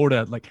at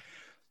Florida. Like,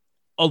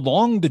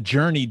 along the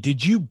journey,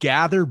 did you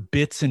gather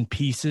bits and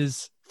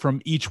pieces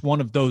from each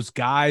one of those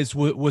guys?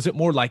 Was it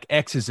more like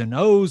X's and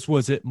O's?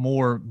 Was it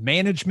more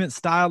management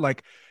style?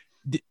 Like,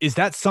 is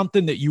that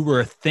something that you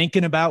were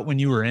thinking about when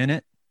you were in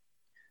it?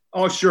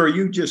 Oh, sure.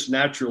 You just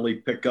naturally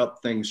pick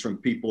up things from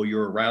people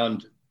you're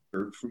around,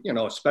 or,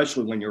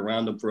 especially when you're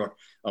around them for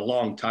a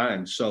long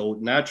time. So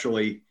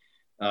naturally,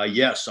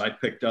 yes, I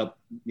picked up,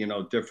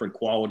 different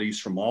qualities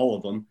from all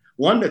of them.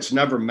 One that's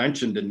never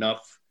mentioned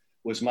enough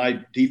was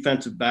my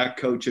defensive back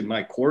coach and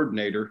my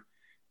coordinator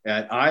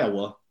at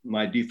Iowa.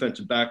 My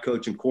defensive back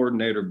coach and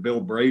coordinator, Bill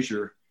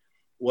Brazier,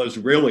 was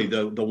really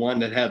the one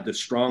that had the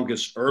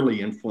strongest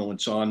early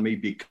influence on me,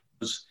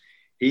 because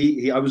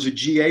I was a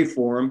GA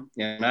for him,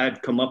 and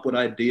I'd come up with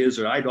ideas,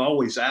 or I'd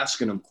always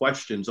asking him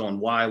questions on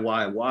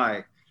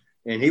why.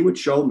 And he would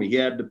show me. He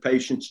had the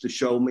patience to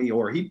show me,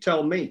 or he'd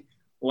tell me,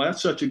 well,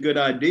 that's such a good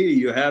idea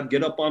you have.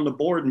 Get up on the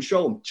board and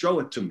show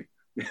it to me.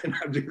 And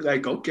I'd be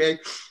like, okay,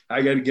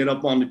 I got to get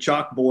up on the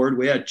chalkboard.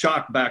 We had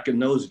chalk back in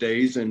those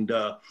days, and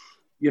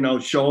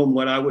show him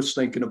what I was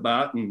thinking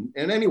about. And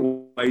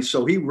anyway,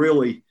 so he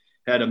really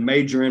had a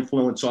major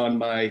influence on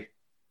my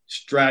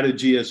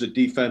strategy as a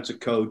defensive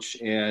coach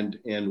and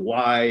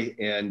why,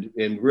 and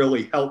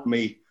really helped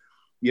me,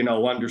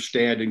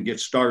 understand and get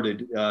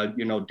started,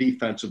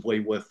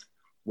 defensively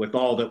with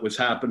all that was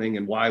happening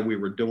and why we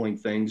were doing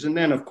things. And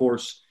then, of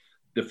course,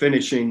 the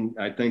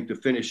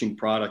finishing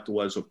product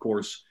was, of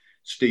course,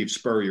 Steve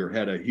Spurrier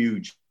had a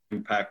huge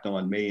impact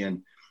on me.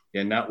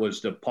 And that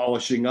was the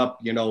polishing up,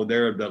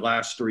 the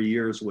last 3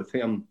 years with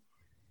him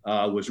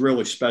was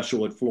really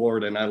special at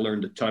Florida. And I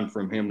learned a ton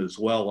from him as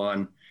well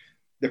on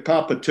the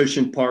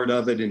competition part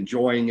of it,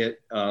 enjoying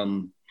it.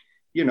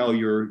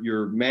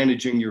 You're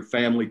managing your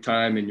family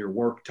time and your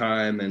work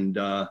time and,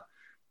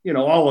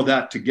 all of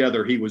that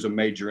together. He was a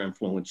major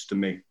influence to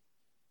me.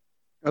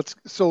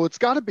 So it's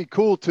got to be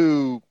cool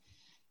to,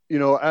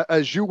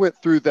 as you went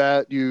through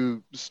that,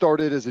 you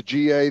started as a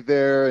GA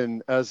there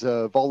and as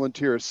a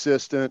volunteer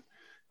assistant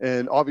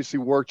and obviously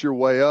worked your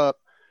way up.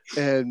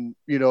 And,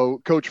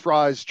 Coach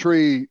Fry's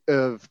tree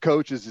of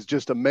coaches is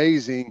just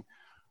amazing.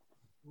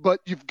 But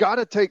you've got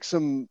to take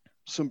some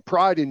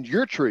pride in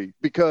your tree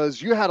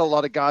because you had a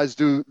lot of guys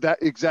do that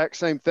exact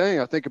same thing.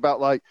 I think about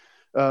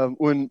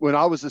when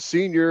I was a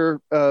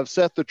senior,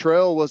 Seth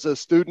Luttrell was a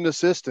student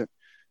assistant,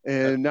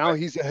 and now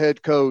he's a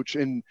head coach,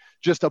 and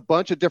just a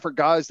bunch of different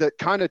guys that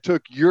kind of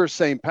took your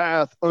same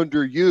path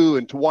under you,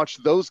 and to watch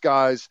those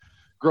guys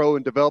grow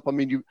and develop. I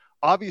mean,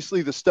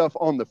 obviously the stuff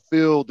on the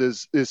field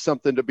is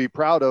something to be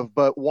proud of,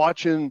 but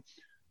watching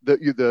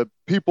the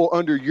people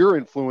under your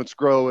influence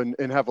grow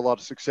and have a lot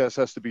of success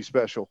has to be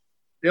special.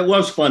 It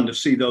was fun to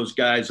see those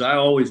guys. I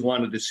always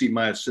wanted to see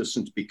my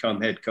assistants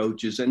become head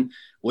coaches, and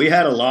we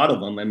had a lot of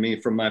them. I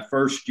mean, from my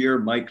first year,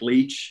 Mike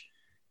Leach,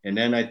 and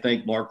then I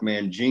think Mark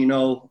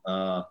Mangino,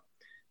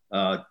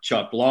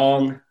 Chuck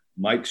Long,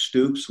 Mike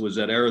Stoops was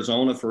at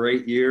Arizona for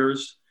 8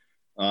 years.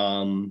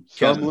 Kevin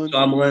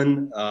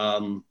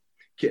Sumlin,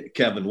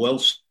 Kevin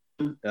Wilson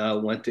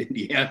went to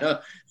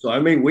Indiana. So, I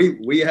mean,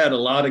 we had a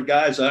lot of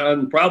guys.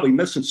 I'm probably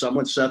missing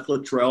someone, Seth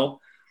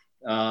Luttrell.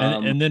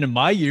 And then in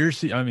my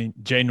years, I mean,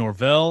 Jay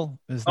Norvell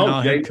is now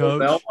a head coach.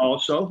 Norvell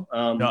also.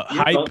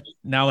 Hype,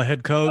 now a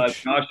head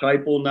coach. Josh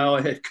Heupel, now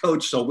a head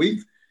coach. So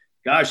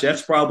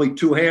that's probably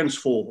two hands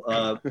full,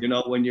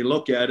 when you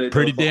look at it.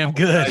 Pretty damn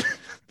good.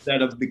 That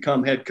have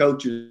become head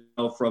coaches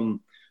from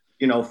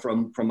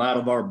out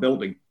of our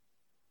building.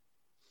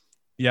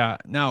 Yeah.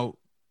 Now,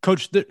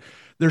 Coach,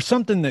 there's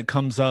something that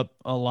comes up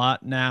a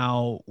lot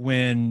now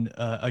when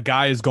a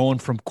guy is going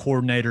from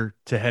coordinator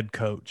to head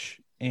coach.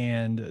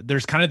 And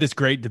there's kind of this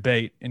great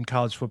debate in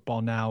college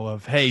football now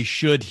of, hey,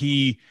 should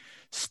he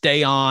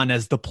stay on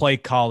as the play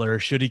caller?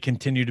 Should he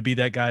continue to be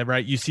that guy,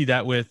 right? You see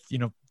that with,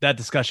 that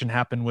discussion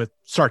happened with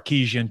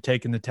Sarkisian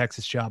taking the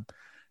Texas job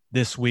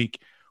this week.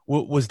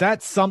 Was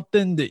that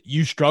something that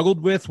you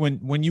struggled with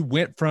when you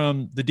went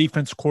from the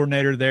defense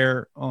coordinator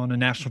there on a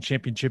national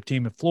championship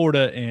team in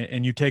Florida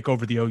and you take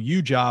over the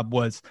OU job?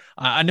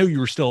 I know you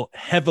were still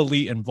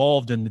heavily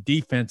involved in the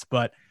defense,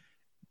 but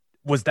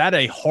was that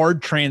a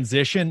hard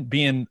transition,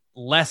 being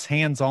less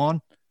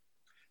hands-on?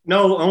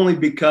 No, only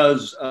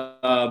because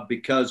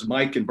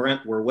Mike and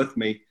Brent were with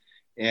me,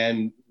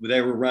 and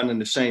they were running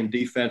the same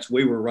defense.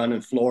 We were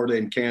running Florida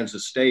and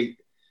Kansas State,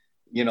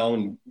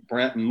 and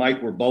Brent and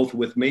Mike were both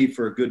with me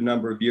for a good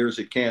number of years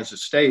at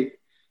Kansas State.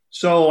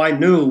 So I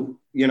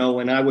knew,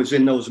 and I was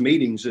in those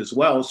meetings as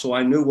well, so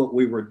I knew what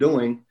we were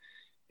doing.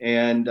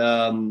 And,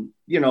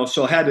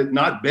 so had it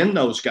not been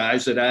those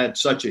guys that I had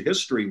such a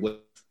history with,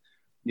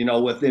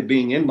 with it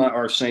being in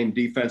our same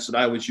defense that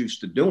I was used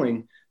to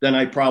doing, then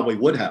I probably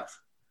would have.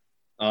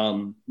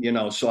 So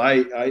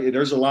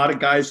there's a lot of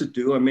guys that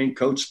do. I mean,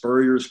 Coach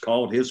Spurrier's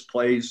called his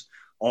plays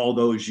all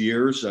those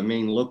years. I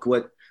mean, look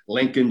what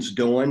Lincoln's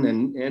doing.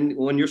 And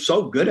when you're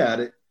so good at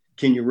it,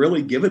 can you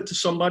really give it to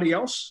somebody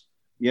else?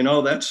 And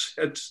I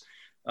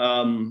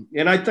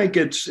think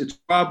it's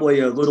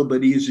probably a little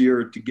bit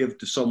easier to give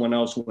to someone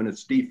else when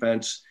it's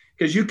defense,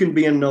 because you can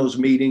be in those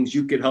meetings.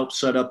 You could help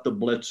set up the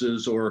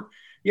blitzes or,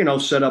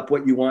 set up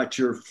what you want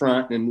your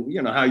front and,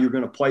 how you're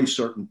going to play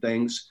certain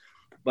things.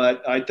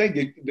 But I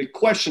think the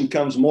question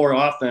comes more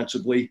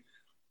offensively.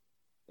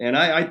 And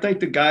I think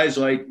the guys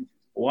like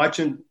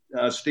watching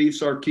Steve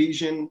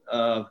Sarkisian,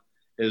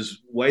 his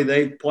way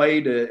they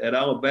played at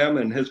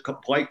Alabama and his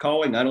play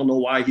calling, I don't know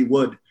why he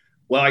would.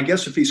 Well, I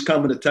guess if he's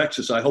coming to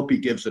Texas, I hope he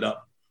gives it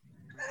up.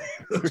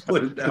 Let's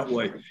put it that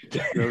way.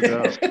 No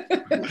doubt.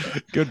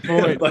 Good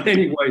point. But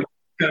anyway,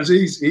 because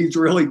he's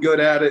really good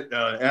at it,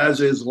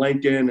 as is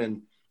Lincoln.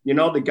 And,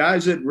 the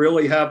guys that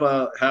really have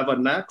a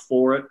knack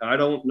for it, I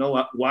don't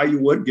know why you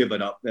would give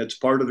it up. That's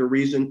part of the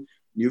reason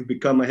you've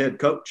become a head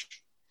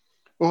coach.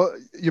 Well,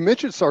 you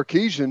mentioned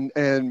Sarkisian,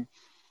 and,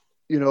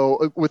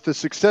 with the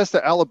success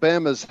that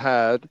Alabama's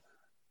had,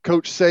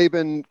 Coach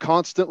Saban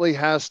constantly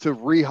has to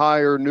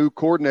rehire new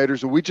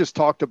coordinators. And we just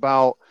talked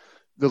about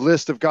the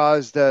list of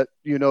guys that,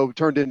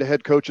 turned into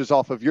head coaches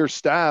off of your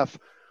staff.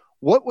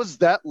 What was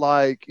that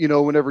like?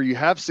 Whenever you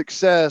have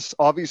success,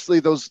 obviously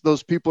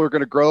those people are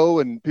going to grow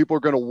and people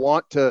are going to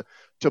want to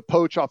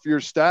poach off your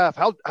staff.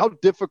 How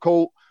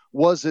difficult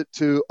was it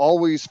to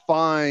always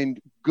find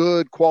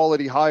good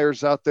quality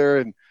hires out there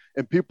and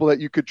people that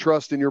you could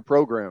trust in your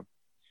program?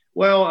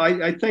 Well,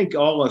 I think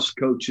all us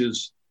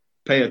coaches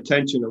pay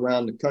attention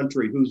around the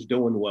country who's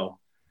doing well.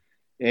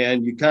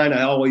 And you kind of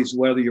always,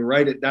 whether you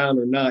write it down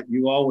or not,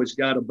 you always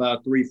got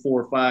about 3,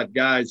 4, 5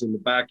 guys in the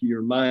back of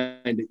your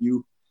mind that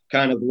you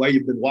kind of, the way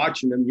you've been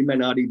watching them, you may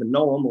not even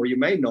know them, or you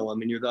may know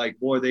them. And you're like,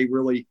 boy, they've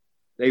really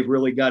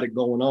got it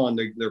going on.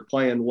 They're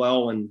playing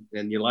well, and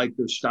you like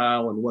their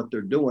style and what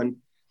they're doing.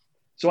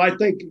 So I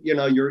think,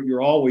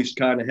 you're always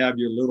kind of have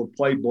your little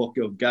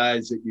playbook of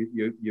guys that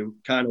you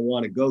kind of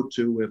want to go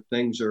to if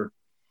things are,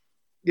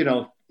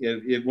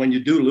 if when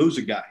you do lose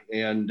a guy.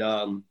 And,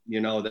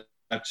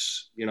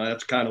 that's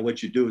kind of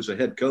what you do as a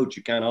head coach.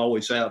 You kind of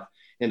always have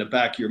in the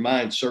back of your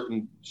mind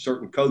certain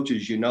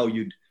coaches, you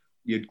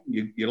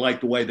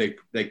like the way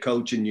they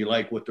coach, and you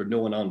like what they're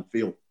doing on the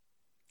field.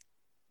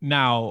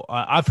 Now,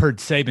 I've heard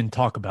Saban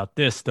talk about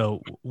this,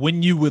 though.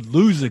 When you would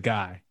lose a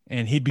guy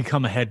and he'd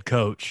become a head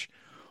coach,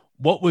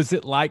 what was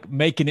it like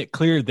making it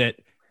clear that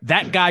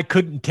guy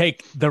couldn't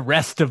take the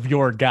rest of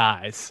your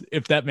guys,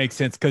 if that makes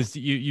sense? Because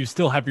you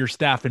still have your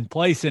staff in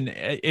place, and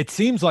it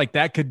seems like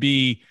that could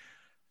be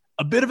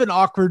a bit of an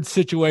awkward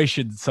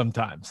situation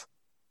sometimes.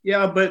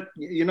 Yeah, but,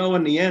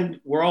 in the end,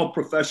 we're all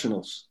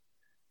professionals.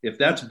 If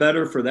that's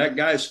better for that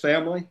guy's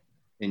family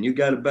and you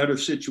got a better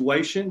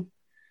situation,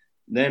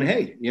 then,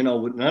 hey,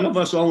 none of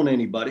us own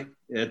anybody.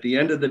 At the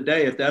end of the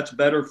day, if that's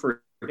better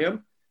for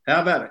him,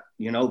 have at it.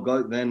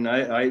 Go, then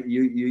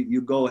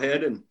you go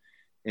ahead,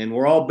 and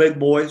we're all big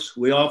boys.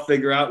 We all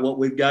figure out what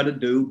we've got to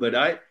do. But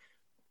I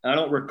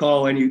don't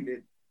recall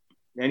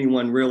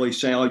anyone really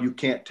saying, oh, you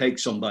can't take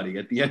somebody.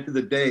 At the end of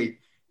the day,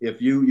 if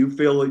you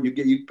feel that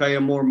you pay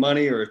them more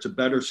money, or it's a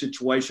better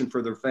situation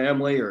for their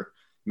family, or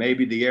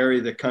maybe the area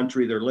of the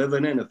country they're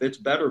living in, if it's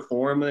better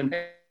for them, then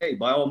hey,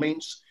 by all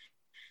means,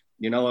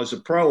 as a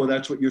pro,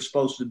 that's what you're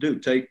supposed to do.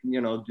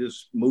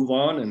 Just move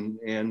on,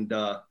 and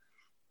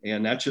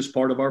that's just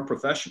part of our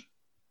profession.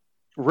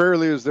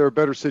 Rarely is there a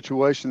better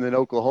situation than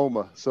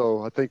Oklahoma.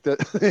 So I think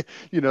that,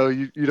 you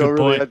don't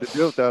really have to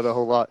deal with that a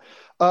whole lot.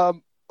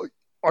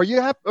 Are you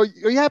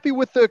happy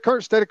with the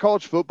current state of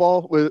college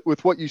football,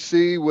 with what you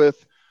see,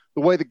 with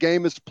the way the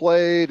game is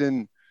played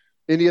and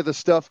any of the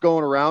stuff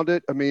going around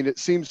it? I mean, it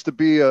seems to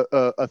be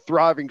a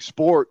thriving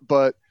sport,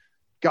 but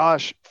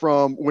gosh,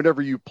 from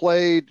whenever you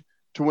played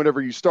to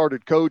whenever you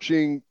started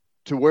coaching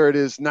to where it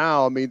is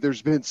now, I mean,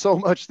 there's been so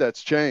much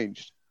that's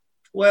changed.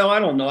 Well, I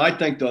don't know. I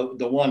think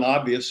the one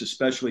obvious,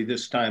 especially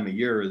this time of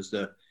year, is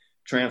the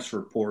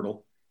transfer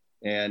portal.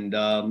 And,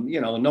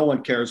 no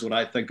one cares what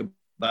I think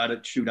about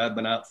it. Shoot, I've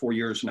been out 4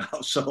 years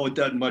now, so it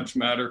doesn't much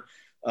matter.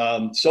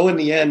 So in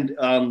the end,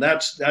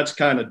 that's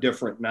kind of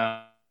different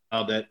now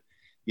that,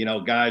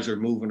 guys are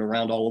moving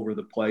around all over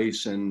the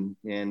place. And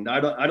I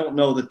don't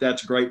know that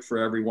that's great for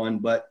everyone,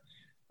 but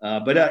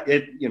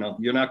you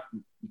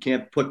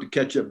can't put the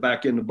ketchup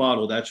back in the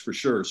bottle. That's for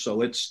sure. So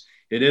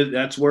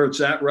that's where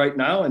it's at right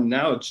now. And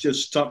now it's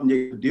just something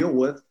you deal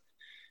with.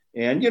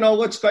 And,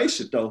 let's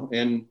face it, though,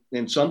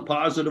 in some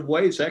positive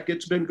ways, heck,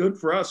 it's been good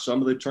for us.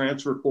 Some of the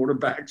transfer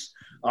quarterbacks,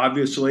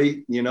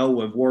 obviously,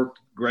 have worked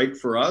great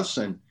for us.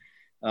 And,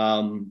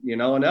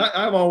 and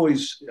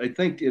I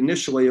think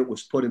initially it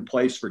was put in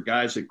place for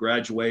guys that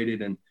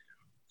graduated and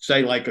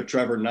say like a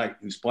Trevor Knight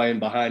who's playing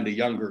behind a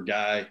younger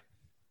guy,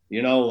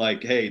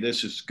 like, hey,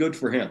 this is good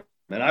for him.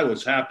 And I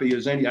was happy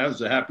as any. I was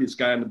the happiest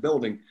guy in the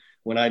building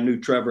when I knew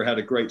Trevor had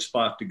a great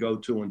spot to go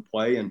to and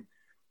play.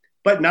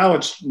 But now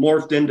it's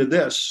morphed into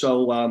this.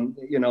 So,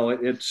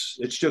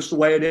 it's just the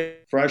way it is.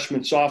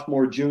 Freshman,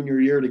 sophomore, junior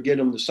year, to get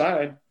them to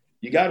sign,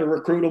 you got to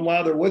recruit them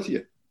while they're with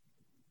you,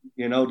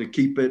 to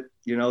keep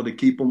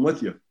them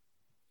with you.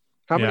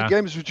 How many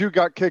games would you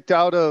got kicked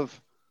out of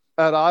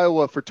at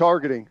Iowa for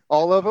targeting?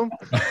 All of them?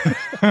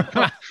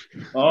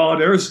 Oh,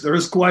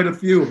 there's quite a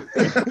few.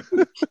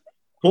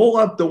 Pull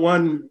up the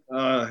one,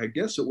 I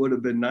guess it would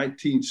have been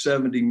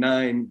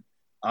 1979,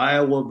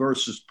 Iowa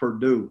versus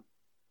Purdue.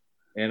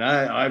 And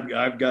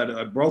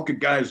I broke a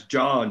guy's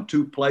jaw in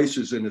 2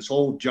 places, and his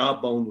whole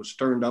jawbone was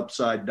turned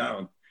upside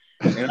down.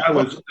 And I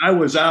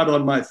was out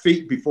on my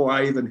feet before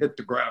I even hit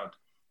the ground.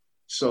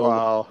 So,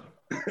 wow.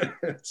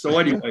 So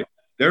anyway,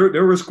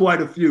 there was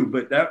quite a few,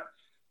 but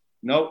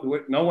no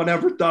one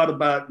ever thought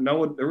about,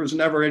 there was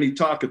never any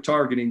talk of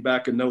targeting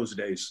back in those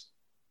days.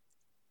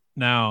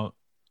 Now,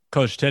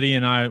 Coach Teddy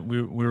and I,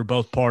 we were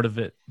both part of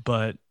it,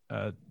 but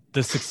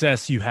the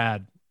success you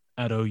had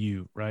at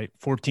OU, right?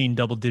 14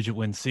 double-digit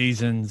win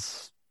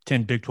seasons,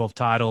 10 Big 12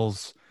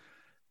 titles,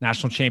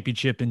 national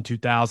championship in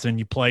 2000.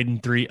 You played in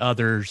 3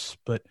 others.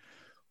 But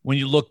when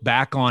you look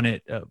back on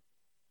it,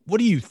 what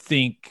do you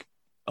think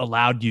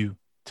allowed you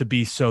to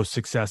be so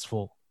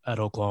successful at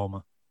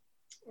Oklahoma?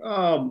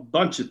 A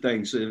bunch of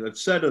things. I've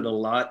said it a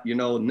lot.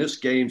 In this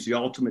game's the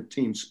ultimate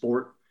team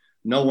sport.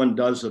 No one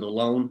does it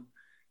alone.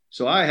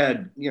 So I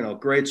had,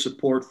 great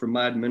support from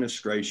my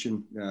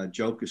administration,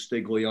 Joe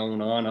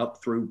Castiglione on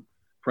up through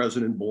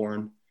President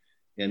Bourne.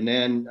 And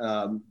then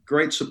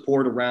great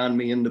support around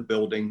me in the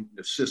building,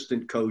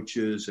 assistant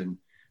coaches and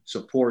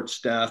support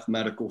staff,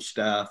 medical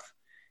staff,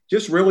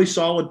 just really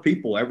solid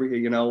people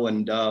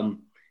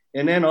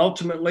and then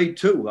ultimately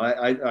too,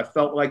 I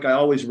felt like I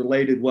always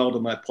related well to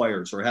my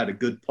players or had a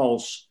good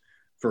pulse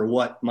for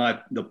what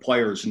the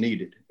players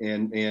needed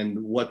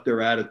and what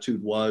their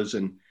attitude was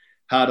and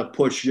how to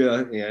push you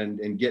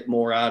and get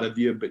more out of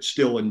you, but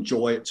still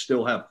enjoy it,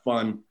 still have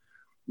fun.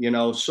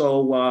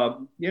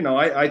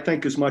 I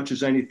think as much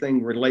as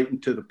anything relating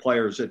to the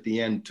players at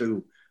the end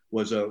too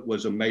was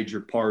a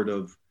major part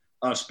of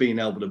us being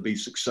able to be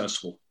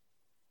successful.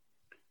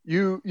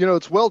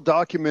 It's well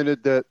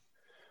documented that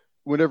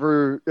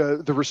whenever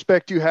the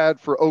respect you had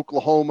for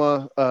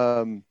Oklahoma,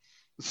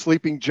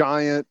 sleeping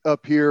giant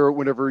up here,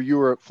 whenever you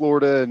were at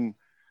Florida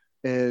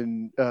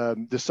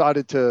and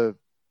decided to,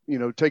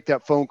 take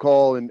that phone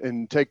call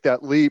and take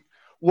that leap.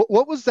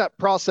 What was that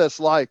process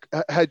like?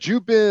 Had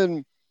you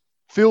been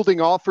fielding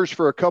offers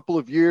for a couple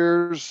of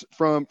years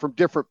from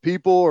different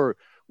people, or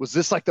was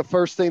this like the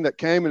first thing that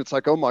came and it's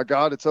like, oh my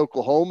God, it's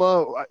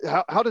Oklahoma?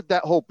 How did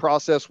that whole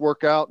process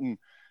work out and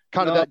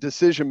kind of that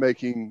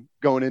decision-making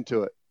going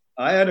into it?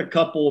 I had a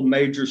couple of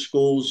major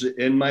schools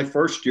in my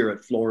first year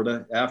at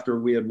Florida after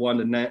we had won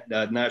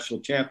the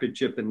national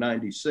championship in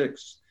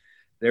 '96.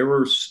 There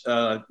were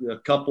a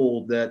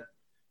couple that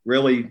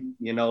really,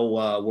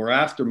 were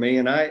after me.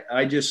 And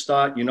I just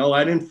thought,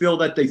 I didn't feel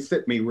that they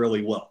fit me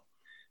really well.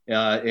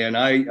 And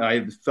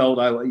I felt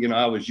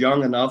I was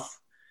young enough.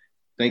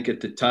 I think at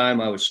the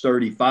time I was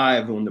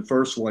 35 when the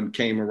first one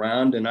came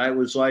around, and I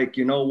was like,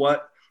 you know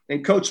what?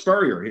 And Coach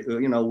Spurrier,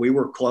 we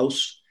were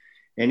close,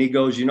 and he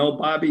goes,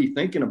 Bobby,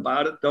 thinking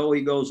about it though,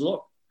 he goes,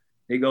 look,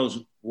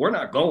 we're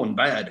not going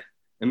bad.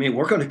 I mean,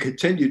 we're going to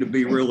continue to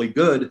be really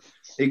good.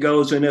 He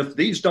goes, and if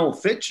these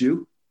don't fit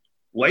you,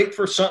 wait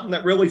for something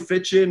that really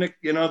fits you and,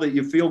 that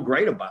you feel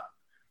great about.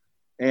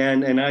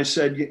 And I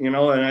said, and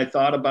I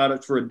thought about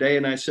it for a day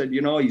and I said,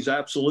 he's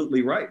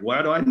absolutely right.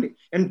 Why do I need?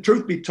 And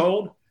truth be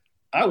told,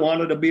 I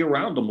wanted to be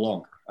around him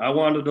longer. I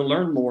wanted to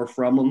learn more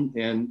from him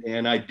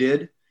and I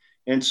did.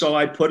 And so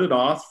I put it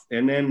off.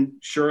 And then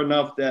sure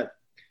enough that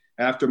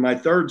after my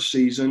third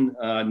season,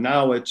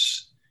 now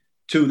it's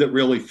two that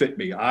really fit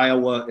me.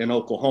 Iowa and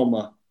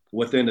Oklahoma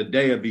within a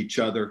day of each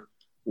other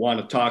want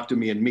to talk to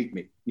me and meet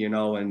me,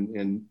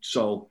 and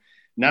so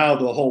now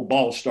the whole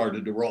ball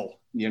started to roll,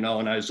 and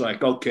I was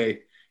like, okay,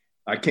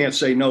 I can't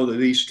say no to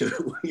these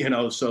two,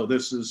 so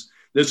this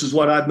is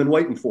what I've been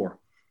waiting for.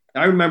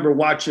 I remember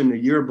watching the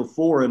year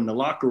before in the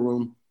locker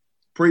room,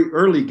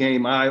 early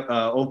game,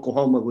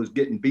 Oklahoma was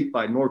getting beat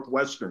by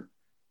Northwestern,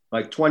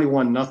 like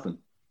 21-0.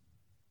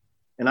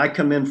 And I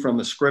come in from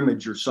a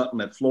scrimmage or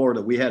something at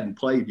Florida. We hadn't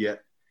played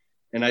yet.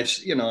 And I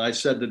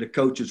said to the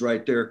coaches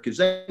right there, because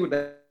they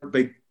were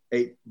big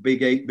 8,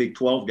 Big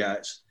 12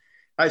 guys.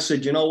 I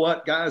said, you know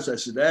what, guys? I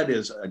said, that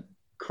is a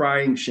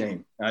crying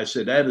shame. I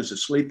said, that is a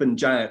sleeping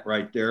giant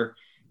right there.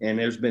 And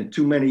there's been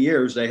too many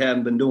years they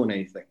haven't been doing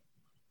anything.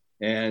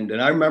 And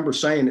I remember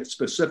saying it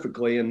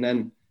specifically. And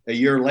then a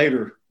year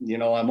later,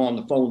 I'm on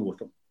the phone with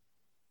them.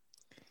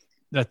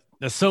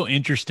 That's so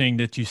interesting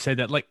that you say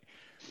that. Like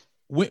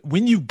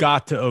when you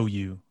got to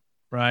OU,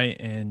 right,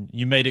 and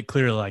you made it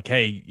clear, like,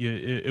 hey,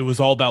 it was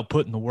all about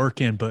putting the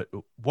work in. But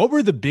what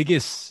were the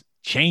biggest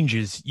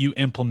changes you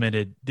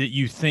implemented that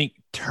you think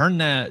turned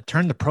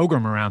the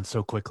program around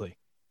so quickly?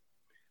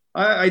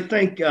 I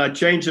think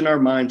changing our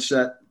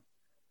mindset.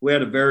 We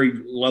had a very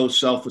low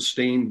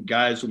self-esteem.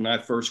 Guys, when I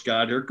first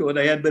got here,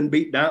 they had been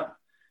beat down.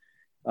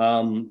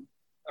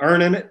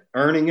 Earning it,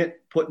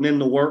 putting in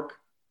the work,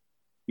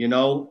 it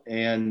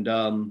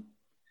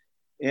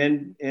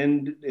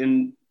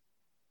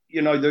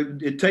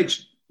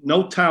takes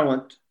no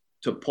talent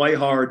to play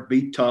hard,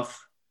 be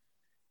tough,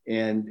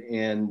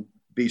 and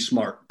be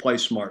smart, play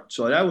smart.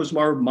 So that was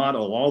our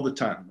motto all the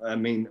time. I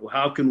mean,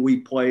 how can we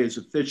play as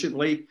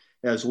efficiently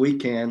as we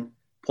can,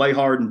 play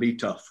hard and be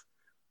tough?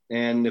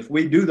 And if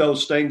we do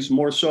those things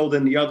more so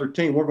than the other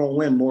team, we're going to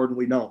win more than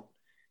we don't.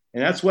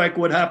 And that's like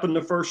what happened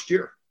the first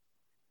year.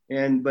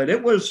 But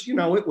it was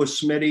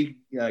Smitty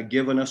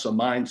giving us a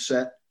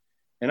mindset.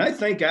 And I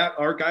think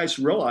our guys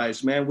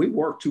realized, man, we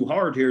worked too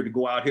hard here to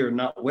go out here and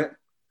not win.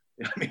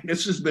 I mean,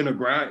 this has been a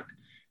grind.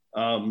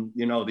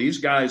 These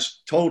guys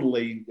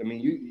totally,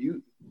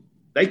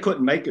 they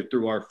couldn't make it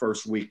through our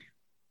first week,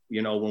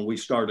 when we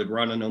started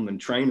running them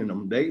and training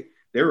them.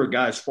 There were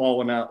guys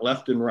falling out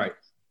left and right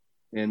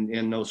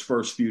in those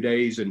first few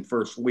days and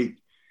first week.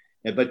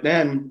 But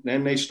then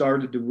they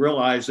started to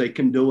realize they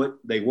can do it.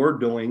 They were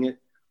doing it.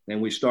 And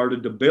we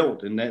started to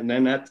build. And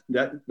then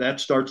that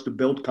starts to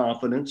build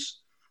confidence.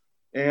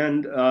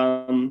 And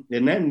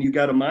then you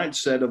got a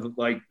mindset of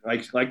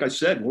like I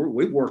said,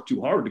 we worked too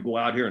hard to go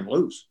out here and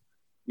lose.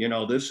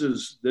 This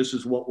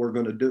is what we're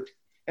going to do.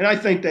 And I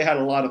think they had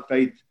a lot of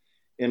faith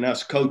in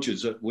us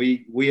coaches that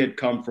we had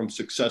come from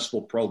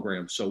successful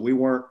programs. So we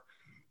weren't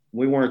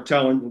We weren't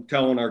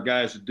telling our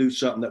guys to do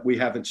something that we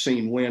haven't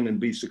seen win and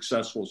be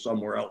successful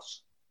somewhere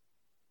else.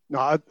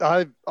 No,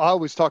 I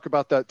always talk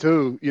about that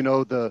too. You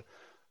know, the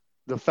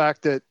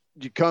fact that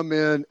you come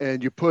in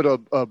and you put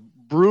a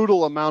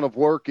brutal amount of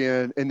work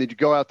in, and then you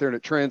go out there and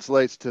it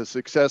translates to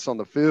success on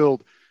the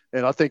field.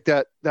 And I think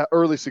that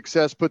early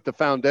success put the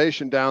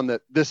foundation down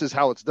that this is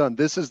how it's done.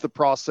 This is the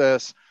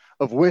process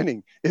of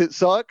winning. It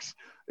sucks.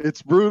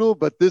 It's brutal,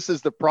 but this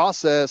is the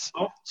process.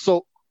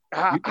 So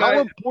how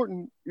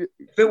important?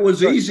 If it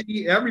was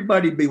easy,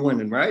 everybody'd be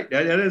winning, right?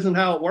 That isn't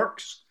how it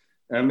works.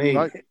 I mean,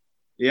 right.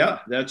 Yeah,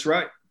 that's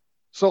right.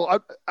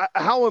 So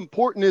how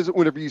important is it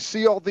whenever you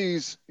see all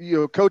these,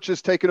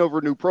 coaches taking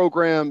over new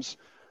programs,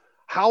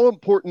 how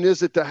important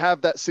is it to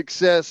have that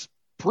success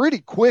pretty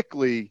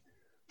quickly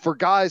for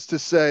guys to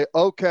say,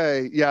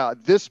 okay, yeah,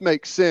 this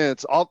makes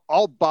sense.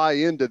 I'll buy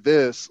into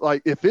this.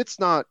 Like if it's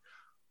not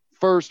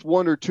first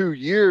 1 or 2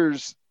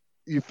 years,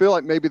 you feel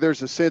like maybe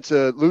there's a sense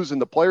of losing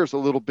the players a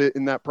little bit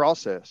in that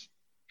process.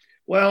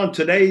 Well, in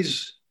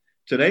today's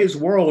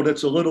world,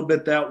 it's a little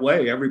bit that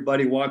way.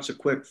 Everybody wants a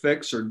quick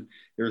fix, or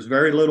there's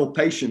very little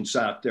patience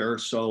out there.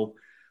 So,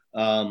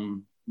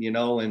 and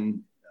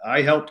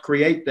I helped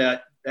create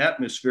that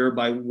atmosphere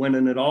by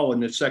winning it all in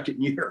the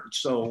second year.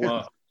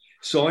 So,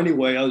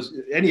 anyway,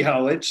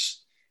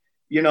 it's,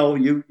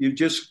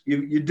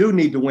 you do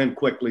need to win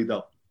quickly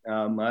though.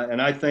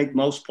 And I think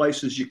most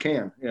places you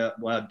can,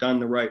 done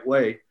the right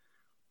way.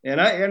 And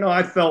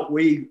I felt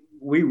we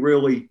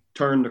really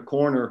turned the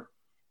corner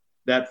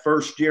that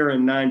first year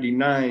in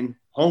 '99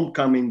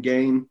 homecoming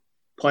game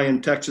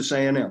playing Texas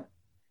A&M.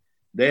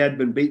 They had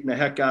been beating the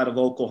heck out of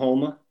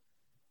Oklahoma.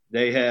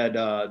 They had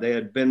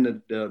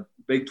been the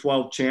Big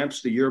 12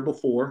 champs the year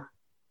before,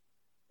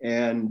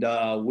 and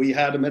we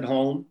had them at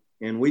home,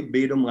 and we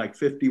beat them like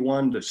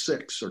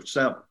 51-6 or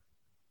 7.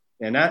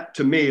 And that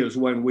to me is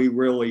when we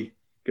really,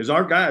 because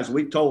our guys,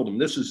 we told them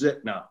this is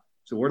it now.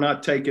 So we're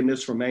not taking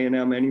this from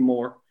A&M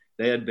anymore.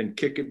 They had been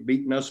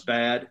beating us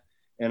bad.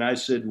 And I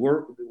said,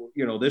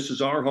 this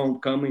is our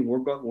homecoming.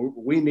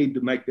 We need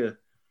to make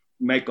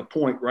a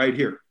point right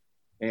here.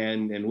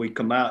 And we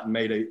come out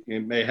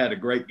and had a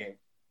great game.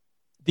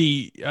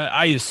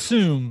 I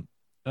assume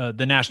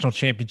the national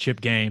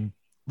championship game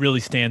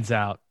really stands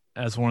out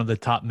as one of the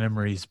top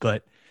memories,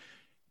 but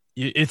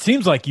it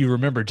seems like you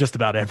remember just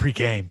about every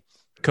game,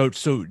 Coach.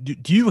 So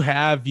do you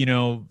have,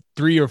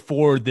 3 or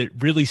 4 that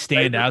really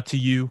stand out to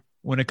you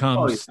when it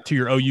comes to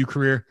your OU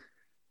career?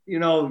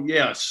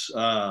 Yes.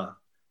 The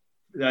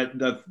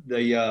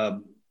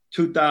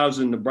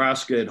 2000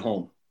 Nebraska at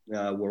home,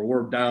 where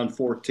we're down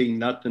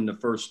 14-0 the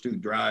first 2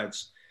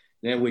 drives.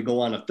 Then we go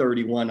on a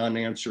 31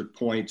 unanswered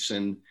points,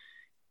 and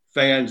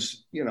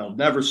fans,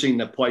 never seen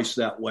the place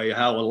that way,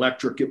 how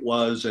electric it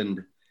was.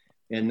 And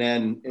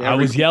then I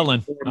was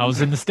yelling. I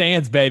was in the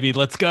stands, baby.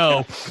 Let's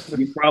go.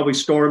 You probably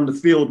stormed the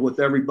field with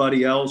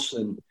everybody else.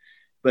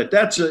 But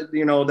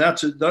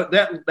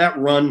that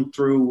run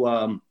through,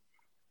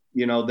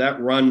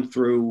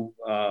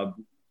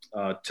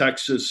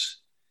 Texas,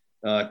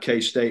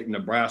 K-State, and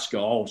Nebraska,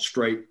 all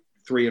straight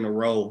 3 in a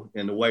row.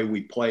 And the way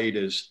we played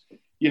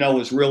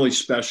was really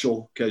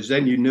special, because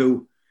then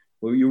you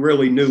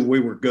really knew we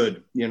were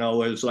good. It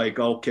was like,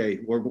 okay,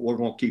 we're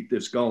going to keep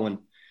this going.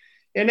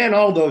 And then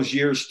all those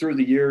years, through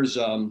the years,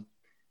 a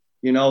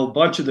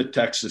bunch of the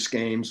Texas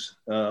games,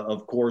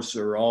 of course,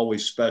 are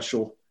always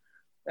special.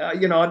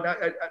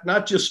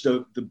 Not just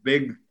the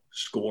big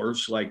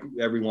scores like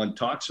everyone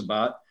talks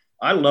about.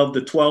 I love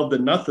the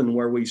 12-0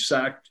 where we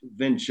sacked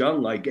Vince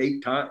Young like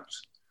 8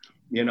 times.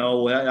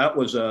 That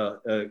was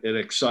an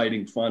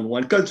exciting, fun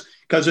one, because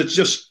it's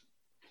just,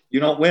 you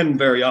don't win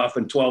very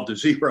often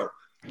 12-0.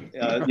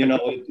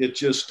 It's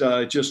just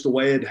the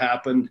way it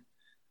happened.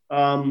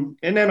 And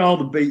then all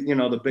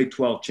the Big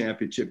 12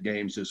 championship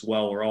games as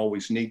well are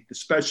always neat,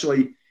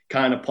 especially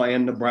kind of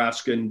playing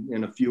Nebraska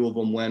in a few of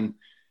them when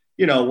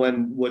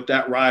with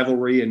that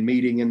rivalry and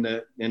meeting in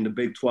the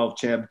Big 12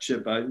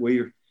 championship.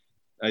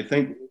 I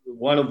think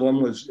one of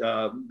them was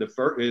the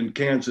first in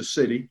Kansas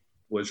City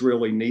was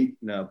really neat.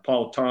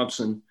 Paul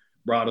Thompson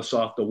brought us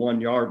off the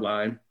 1-yard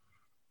line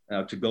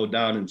to go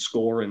down and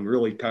score and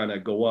really kind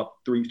of go up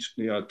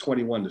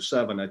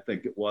 21-7, I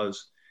think it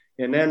was.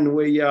 And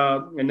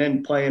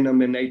then playing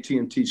them in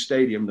AT&T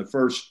Stadium, the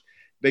first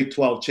Big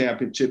 12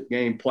 championship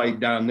game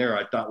played down there,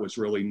 I thought was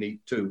really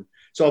neat too.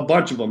 So a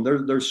bunch of them.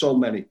 There's so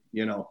many.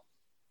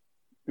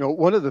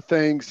 One of the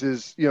things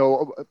is,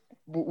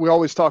 we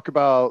always talk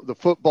about the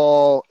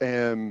football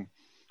and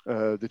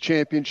the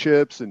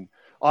championships, and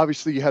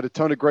obviously you had a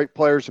ton of great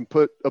players and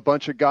put a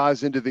bunch of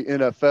guys into the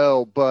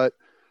NFL, but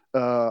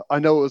I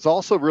know it was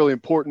also really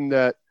important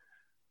that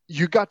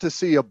you got to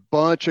see a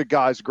bunch of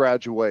guys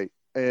graduate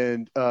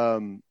and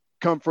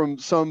come from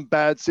some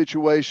bad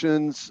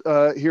situations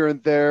here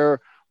and there,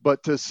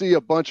 but to see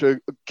a bunch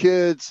of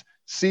kids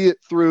see it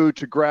through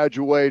to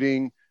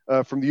graduating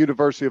from the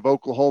University of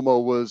Oklahoma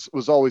was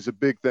always a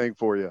big thing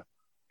for you.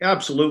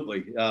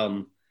 Absolutely.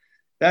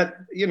 That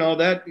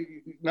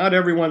not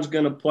everyone's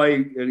going to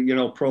play,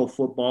 pro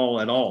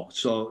football at all.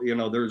 So,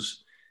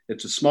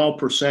 It's a small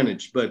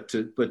percentage, but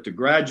to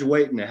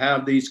graduate and to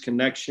have these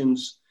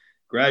connections,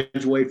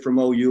 graduate from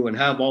OU and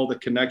have all the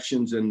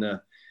connections and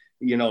the,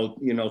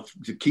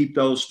 to keep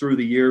those through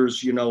the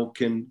years,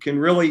 can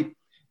really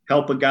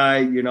help a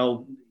guy,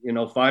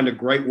 find a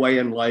great way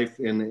in life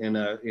in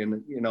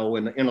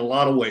a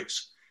lot of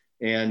ways.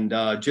 And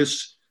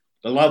just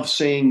I love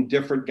seeing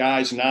different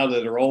guys now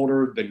that are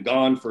older, been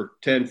gone for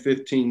 10,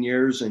 15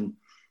 years, and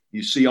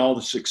you see all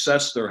the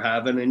success they're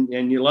having,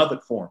 and you love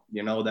it for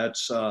them.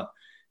 That's,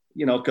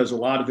 because a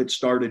lot of it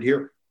started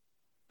here.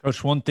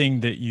 Coach, one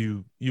thing that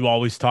you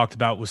always talked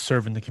about was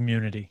serving the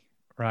community,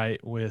 right?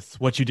 With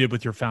what you did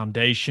with your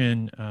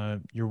foundation,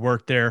 your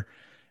work there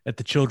at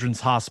the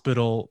Children's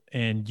Hospital,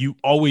 and you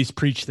always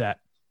preach that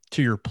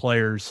to your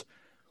players.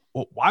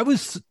 Well, why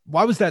was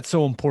that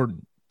so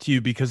important to you?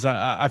 Because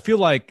I feel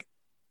like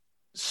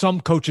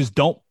some coaches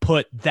don't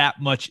put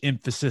that much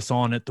emphasis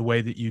on it the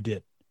way that you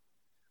did.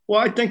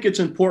 Well, I think it's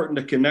important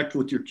to connect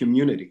with your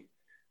community.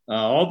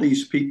 All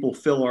these people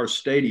fill our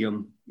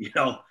stadium,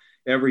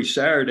 every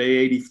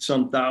Saturday,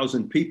 80-some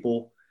thousand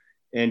people,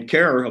 and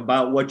care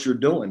about what you're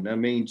doing. I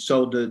mean,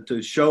 so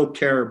to show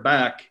care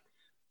back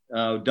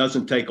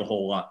doesn't take a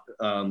whole lot,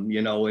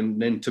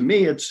 and then to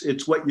me,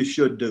 it's what you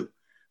should do,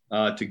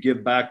 to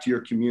give back to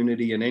your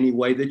community in any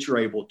way that you're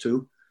able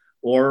to,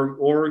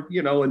 or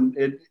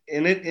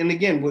and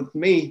again, with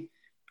me,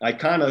 I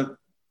kind of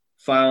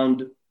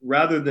found,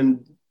 rather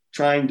than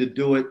trying to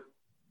do it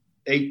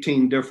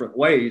 18 different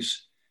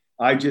ways,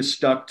 I just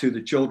stuck to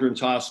the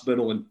Children's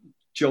Hospital and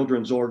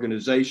children's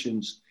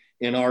organizations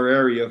in our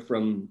area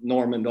from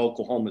Norman to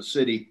Oklahoma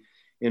City,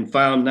 and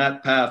found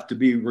that path to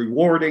be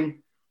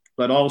rewarding,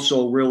 but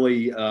also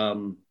really,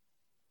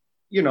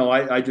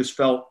 I just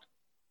felt,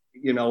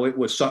 it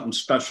was something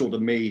special to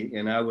me.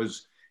 And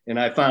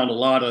I found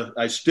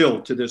I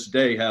still to this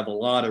day have a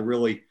lot of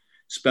really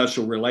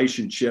special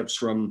relationships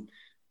from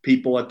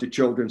people at the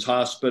Children's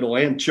Hospital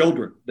and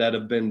children that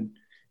have been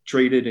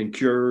treated and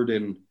cured.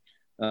 And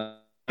I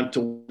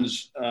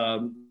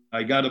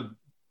got a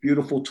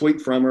beautiful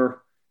tweet from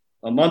her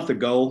a month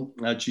ago.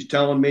 She's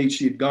telling me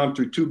she had gone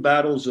through 2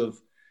 battles of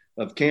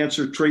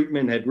cancer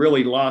treatment, had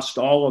really lost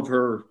all of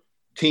her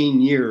teen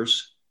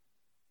years.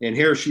 And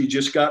here she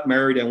just got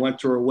married and went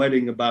to her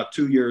wedding about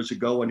 2 years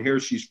ago. And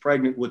here she's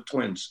pregnant with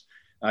twins.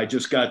 I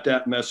just got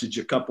that message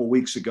a couple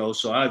weeks ago.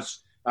 So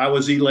I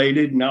was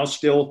elated, and I'll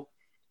still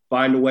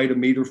find a way to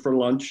meet her for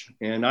lunch.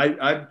 And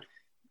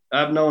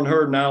I've known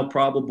her now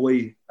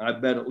probably, I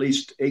bet, at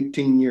least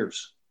 18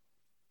 years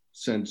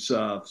since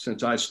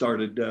I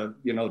started, to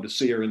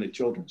see her in the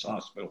Children's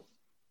Hospital.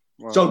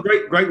 Wow. So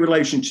great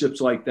relationships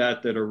like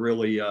that are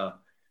really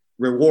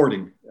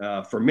rewarding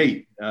for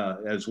me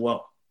as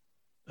well.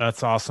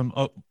 That's awesome.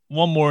 Oh,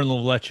 one more and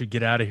we'll let you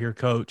get out of here,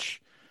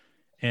 Coach.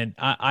 And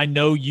I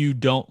know you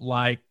don't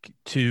like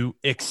to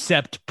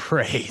accept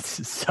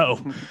praise. So,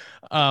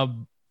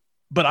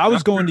 but I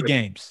was going to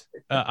games.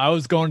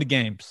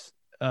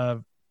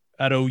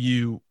 At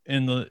OU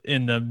in the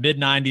mid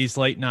 90s,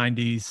 late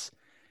 90s.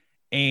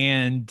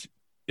 And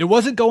it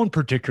wasn't going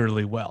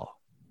particularly well.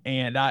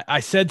 And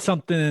I said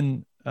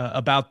something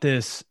about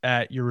this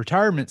at your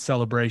retirement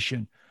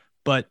celebration,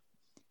 but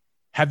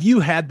have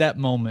you had that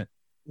moment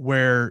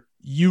where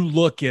you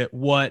look at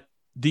what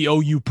the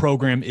OU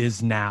program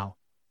is now,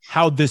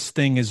 how this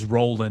thing is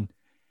rolling,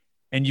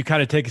 and you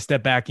kind of take a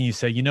step back and you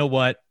say, you know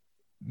what,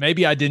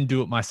 maybe I didn't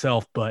do it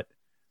myself, but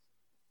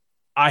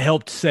I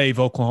helped save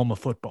Oklahoma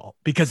football?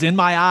 Because in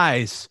my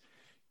eyes,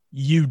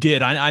 you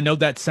did. I know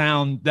that's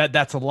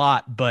a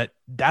lot, but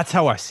that's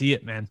how I see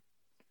it, man.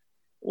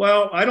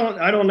 Well, I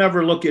don't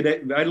ever look at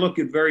it. I look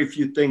at very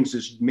few things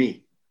as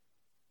me.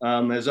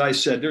 As I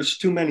said, there's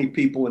too many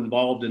people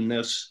involved in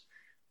this.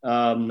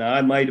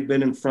 I might have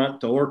been in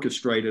front to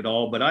orchestrate it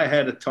all, but I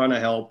had a ton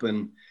of help.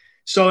 And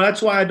so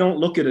that's why I don't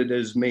look at it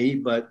as me,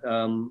 but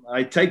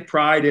I take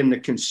pride in the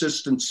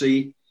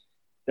consistency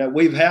that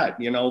we've had,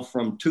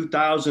 from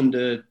 2000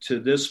 to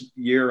this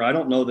year. I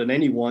don't know that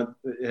anyone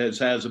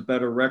has a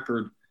better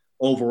record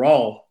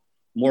overall,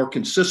 more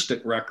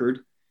consistent record,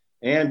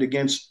 and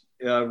against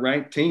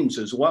ranked teams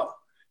as well.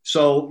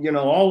 So,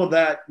 all of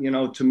that,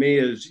 to me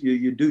is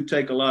you do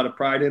take a lot of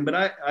pride in, but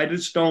I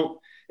just don't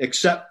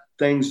accept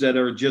things that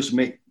are just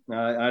me.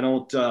 I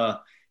don't,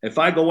 if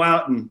I go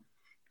out and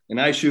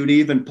I shoot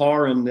even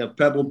par in the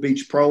Pebble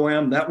Beach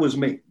Pro-Am, that was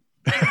me.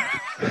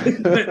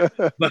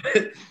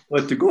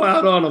 but to go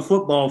out on a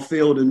football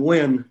field and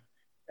win,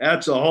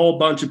 that's a whole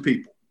bunch of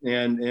people.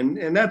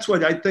 And that's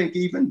what I think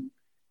even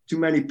too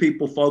many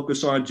people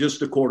focus on,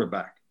 just the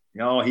quarterback.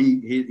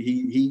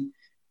 He's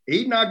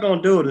not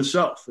going to do it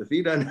himself. If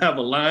he doesn't have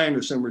a line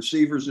or some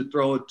receivers to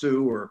throw it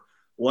to or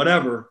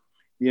whatever,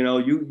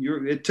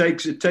 it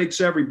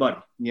takes everybody,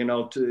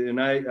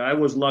 and I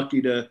was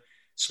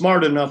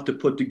smart enough to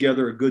put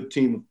together a good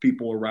team of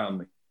people around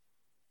me.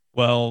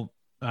 Well,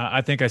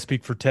 I think I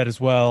speak for Ted as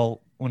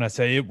well when I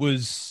say it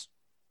was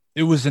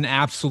an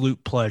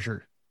absolute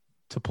pleasure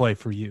to play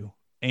for you.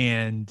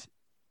 And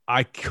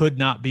I could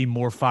not be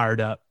more fired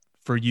up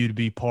for you to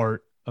be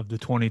part of the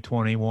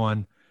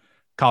 2021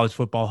 College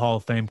Football Hall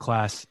of Fame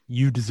class.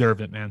 You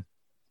deserve it, man.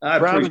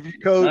 Proud of you,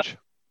 Coach.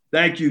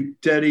 Thank you,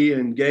 Teddy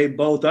and Gabe,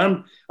 both.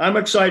 I'm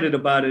excited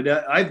about it.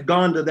 I've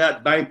gone to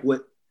that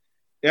banquet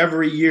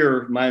every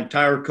year my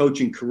entire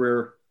coaching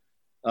career.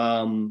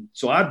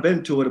 So I've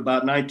been to it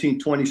about 19,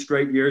 20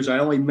 straight years. I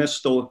only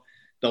missed the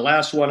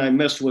last one I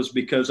missed was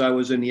because I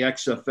was in the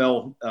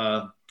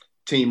XFL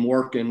team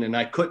working and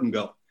I couldn't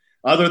go.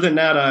 Other than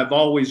that, I've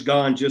always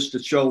gone just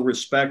to show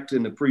respect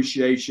and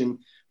appreciation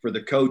for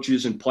the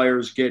coaches and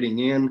players getting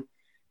in.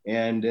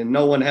 And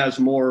no one has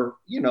more,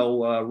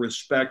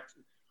 respect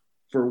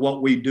for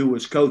what we do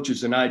as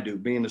coaches than I do.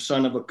 Being the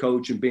son of a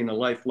coach and being a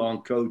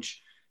lifelong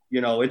coach,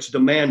 it's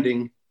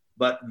demanding,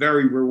 but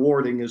very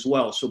rewarding as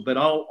well. So, but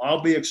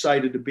I'll be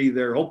excited to be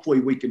there. Hopefully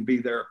we can be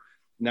there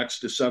next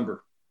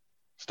December.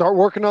 Start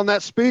working on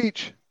that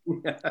speech.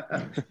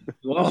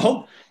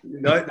 Well,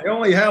 they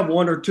only have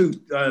one or two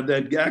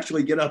that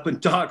actually get up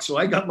and talk. So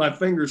I got my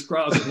fingers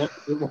crossed. What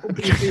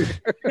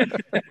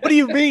do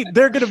you mean?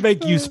 They're going to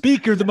make you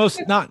speak. You're the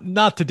most,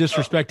 not to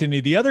disrespect any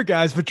of the other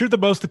guys, but you're the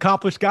most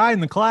accomplished guy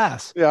in the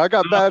class. Yeah, I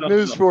got bad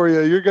news for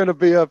you. You're going to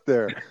be up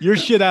there. You're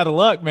shit out of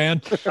luck,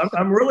 man.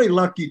 I'm really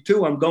lucky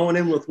too. I'm going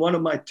in with one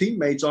of my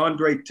teammates,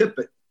 Andre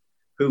Tippett,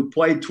 who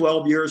played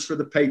 12 years for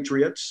the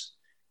Patriots.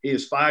 He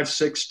is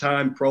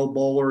 5-6-time Pro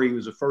Bowler. He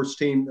was a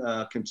first-team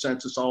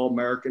consensus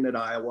All-American at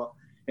Iowa.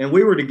 And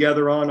we were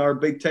together on our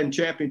Big Ten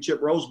championship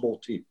Rose Bowl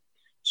team.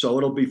 So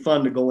it'll be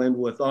fun to go in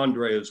with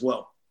Andre as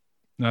well.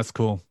 That's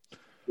cool.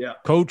 Yeah.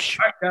 Coach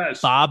right,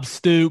 Bob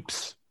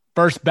Stoops,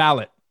 first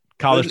ballot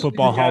College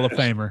Football Hall of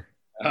Famer.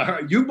 All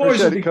right. You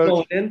boys will be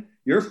going in.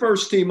 You're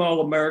first-team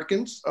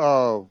All-Americans.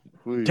 Oh,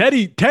 please.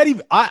 Teddy,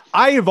 I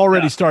have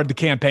already started the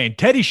campaign.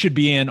 Teddy should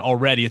be in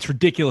already. It's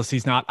ridiculous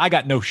he's not. I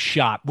got no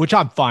shot, which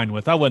I'm fine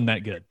with. I wasn't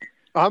that good.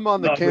 I'm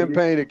on the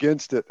campaign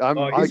against it.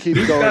 I keep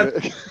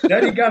going.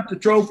 Teddy got the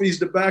trophies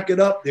to back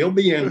it up. He'll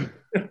be in.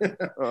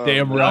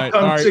 Damn right.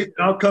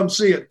 I'll come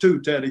see it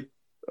too, Teddy.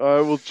 All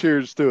right, well,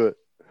 cheers to it.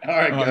 All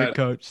right,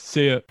 Coach.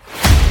 See ya.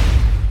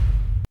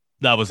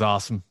 That was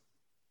awesome.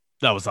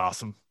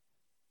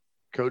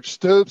 Coach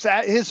Stoops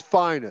at his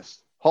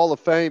finest. Hall of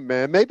Fame,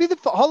 man. Maybe the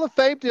Hall of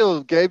Fame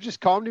deal, Gabe, just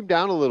calmed him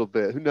down a little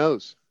bit. Who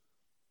knows?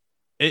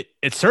 It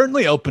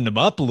certainly opened him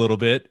up a little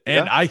bit.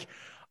 And yeah.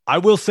 I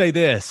will say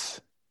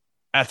this.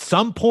 At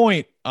some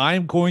point,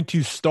 I'm going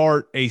to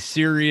start a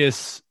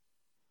serious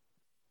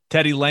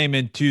Teddy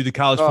Lehman to the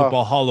College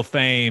Football Hall of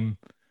Fame.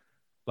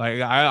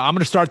 Like I'm going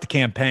to start the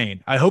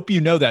campaign. I hope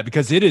you know that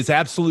because it is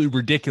absolutely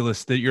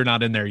ridiculous that you're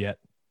not in there yet.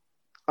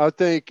 I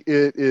think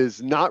it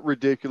is not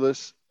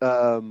ridiculous.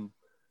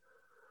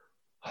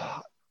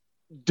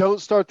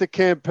 Don't start the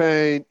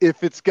campaign.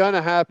 If it's going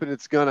to happen,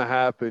 it's going to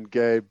happen,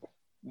 Gabe.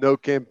 No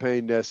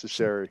campaign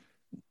necessary.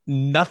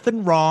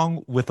 Nothing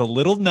wrong with a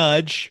little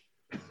nudge,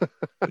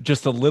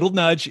 just a little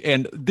nudge.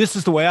 And this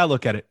is the way I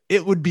look at it.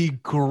 It would be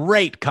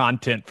great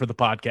content for the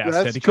podcast.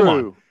 That's Teddy. true.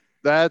 Come on.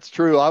 That's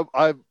true.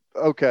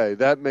 Okay.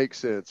 That makes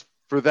sense.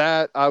 For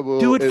that, I will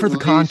do it for the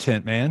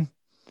content, man.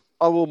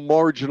 I will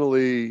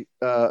marginally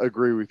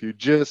agree with you.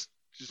 Just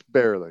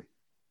barely.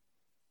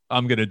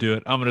 I'm going to do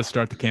it. I'm going to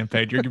start the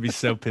campaign. You're going to be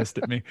so pissed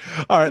at me.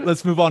 All right,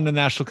 let's move on to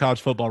National College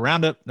Football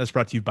Roundup. That's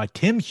brought to you by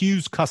Tim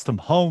Hughes Custom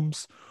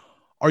Homes.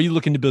 Are you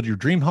looking to build your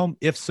dream home?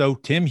 If so,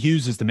 Tim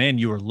Hughes is the man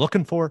you are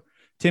looking for.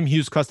 Tim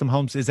Hughes Custom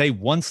Homes is a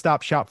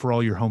one-stop shop for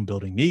all your home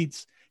building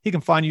needs. He can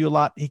find you a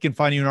lot. He can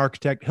find you an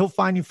architect. He'll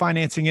find you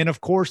financing. And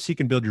of course, he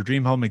can build your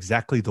dream home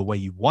exactly the way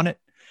you want it.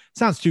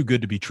 Sounds too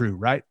good to be true,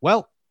 right?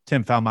 Well,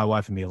 Tim found my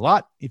wife and me a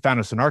lot. He found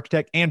us an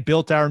architect and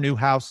built our new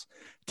house.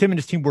 Tim and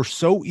his team were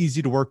so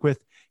easy to work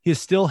with. He is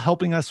still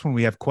helping us when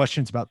we have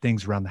questions about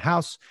things around the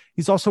house.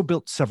 He's also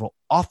built several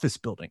office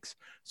buildings.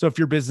 So if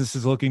your business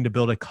is looking to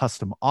build a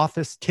custom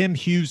office, Tim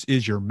Hughes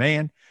is your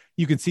man.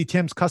 You can see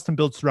Tim's custom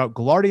builds throughout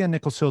Gaillardia,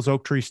 Nichols Hills,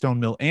 Oak Tree,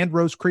 Stone Mill, and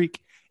Rose Creek.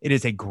 It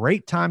is a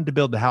great time to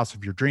build the house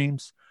of your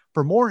dreams.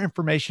 For more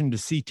information to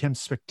see Tim's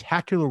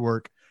spectacular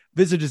work,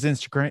 visit his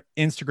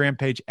Instagram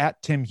page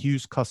at Tim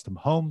Hughes Custom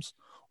Homes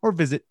or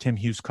visit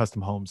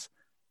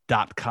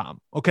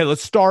timhughescustomhomes.com. Okay,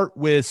 let's start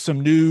with some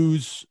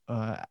news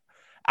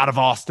out of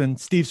Austin.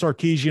 Steve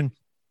Sarkisian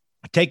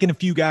taking a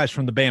few guys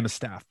from the Bama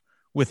staff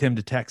with him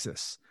to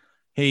Texas.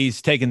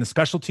 He's taken the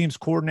special teams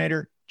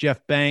coordinator,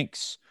 Jeff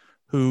Banks,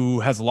 who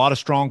has a lot of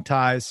strong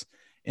ties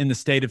in the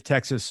state of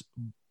Texas.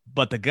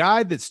 But the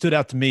guy that stood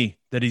out to me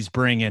that he's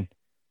bringing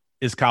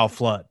is Kyle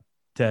Flood.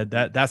 Ted,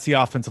 that's the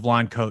offensive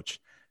line coach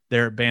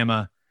there at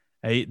Bama.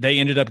 They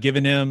ended up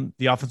giving him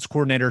the offensive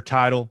coordinator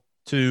title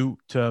to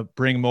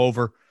bring him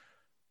over.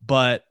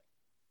 But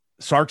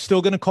Sark's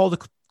still going to call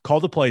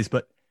the plays,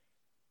 but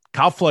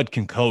Kyle Flood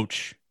can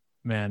coach,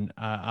 man.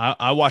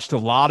 I watched a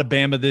lot of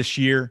Bama this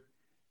year.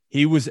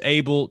 He was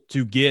able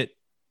to get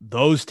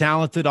those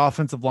talented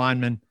offensive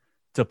linemen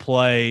to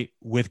play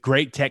with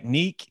great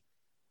technique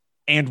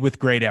and with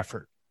great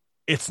effort.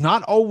 It's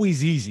not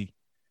always easy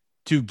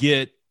to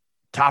get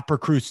top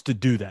recruits to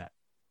do that.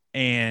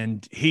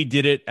 And he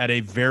did it at a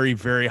very,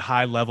 very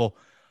high level.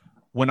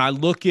 When I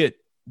look at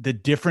the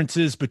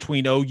differences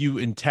between OU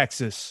and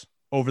Texas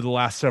over the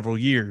last several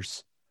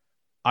years.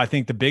 I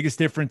think the biggest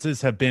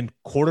differences have been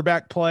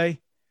quarterback play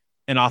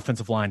and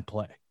offensive line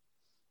play.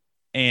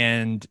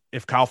 And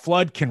if Kyle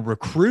Flood can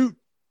recruit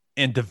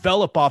and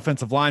develop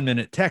offensive linemen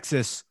at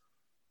Texas,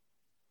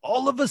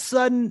 all of a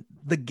sudden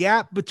the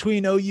gap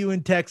between OU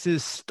and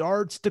Texas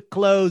starts to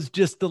close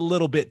just a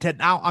little bit. Ted,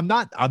 now I'm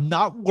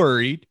not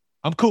worried.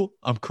 I'm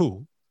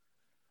cool.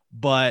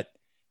 But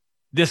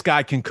this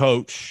guy can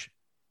coach,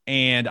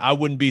 and I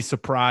wouldn't be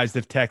surprised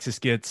if Texas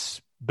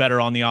gets better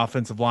on the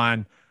offensive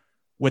line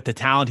with the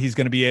talent he's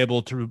going to be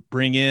able to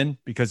bring in,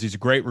 because he's a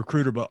great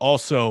recruiter, but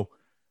also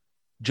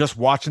just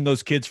watching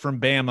those kids from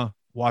Bama,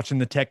 watching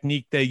the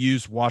technique they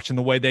use, watching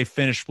the way they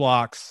finish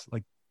blocks.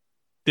 Like,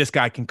 this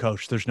guy can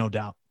coach. There's no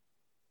doubt.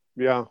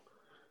 Yeah.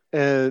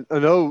 And I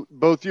know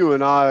both you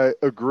and I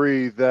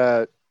agree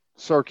that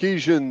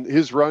Sarkisian,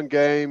 his run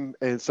game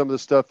and some of the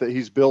stuff that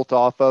he's built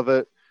off of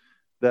it,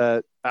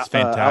 that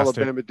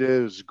Alabama did,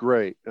 is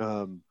great.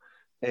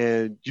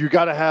 And you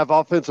got to have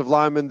offensive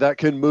linemen that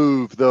can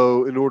move,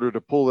 though, in order to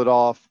pull it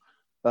off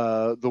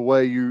the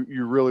way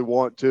you really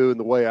want to and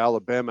the way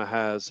Alabama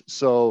has.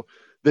 So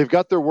they've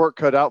got their work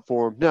cut out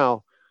for them.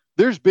 Now,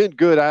 there's been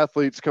good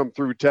athletes come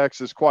through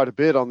Texas quite a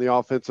bit on the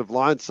offensive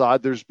line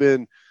side. There's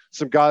been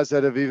some guys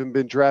that have even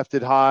been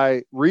drafted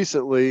high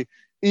recently,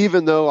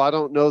 even though I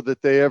don't know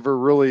that they ever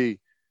really,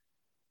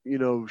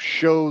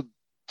 showed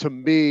to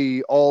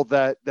me all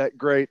that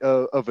great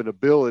of an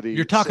ability.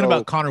 You're talking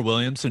about Connor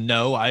Williams, and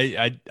no,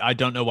 I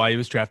don't know why he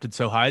was drafted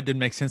so high. It didn't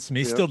make sense to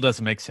me. Yep. Still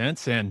doesn't make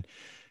sense, and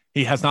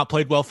he has not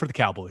played well for the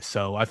Cowboys,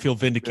 so I feel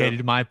vindicated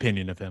in my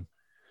opinion of him.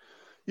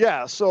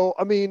 Yeah, so,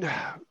 I mean,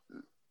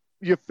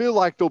 you feel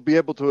like they'll be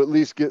able to at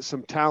least get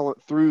some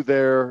talent through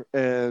there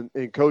and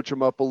coach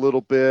him up a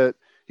little bit.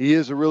 He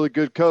is a really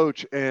good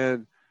coach,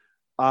 and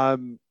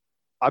I'm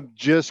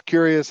just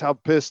curious how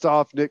pissed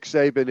off Nick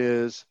Saban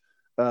is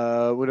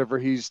whenever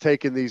he's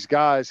taking these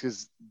guys,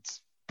 because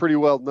it's pretty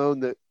well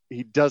known that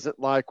he doesn't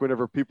like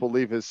whenever people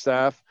leave his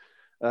staff.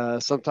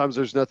 Sometimes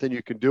there's nothing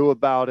you can do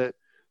about it.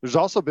 There's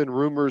also been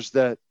rumors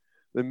that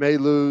they may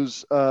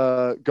lose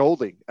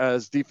Golding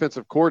as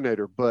defensive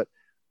coordinator, but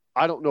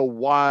I don't know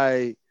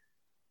why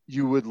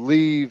you would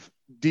leave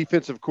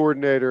defensive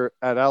coordinator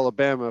at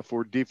Alabama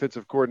for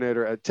defensive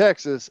coordinator at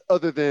Texas,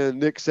 other than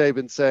Nick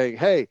Saban saying,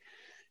 hey,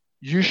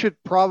 you should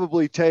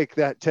probably take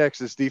that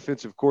Texas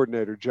defensive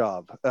coordinator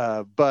job.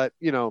 But,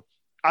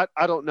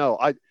 I don't know.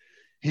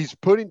 He's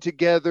putting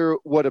together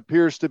what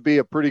appears to be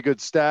a pretty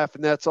good staff,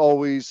 and that's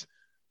always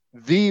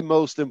the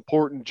most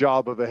important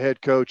job of a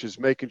head coach, is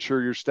making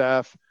sure your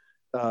staff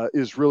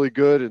is really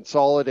good and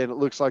solid, and it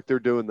looks like they're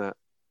doing that.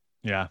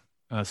 Yeah.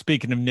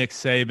 Speaking of Nick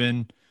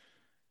Saban,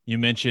 you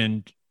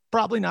mentioned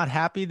probably not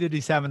happy that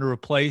he's having to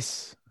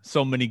replace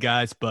so many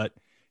guys, but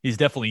he's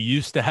definitely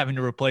used to having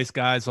to replace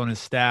guys on his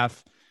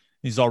staff.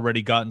 He's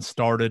already gotten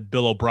started.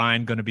 Bill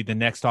O'Brien going to be the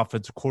next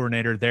offensive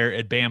coordinator there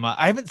at Bama.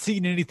 I haven't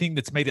seen anything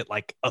that's made it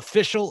like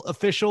official,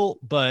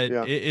 but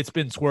it's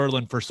been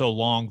swirling for so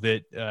long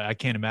that I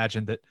can't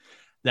imagine that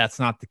that's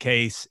not the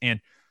case. And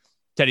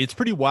Teddy, it's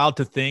pretty wild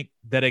to think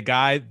that a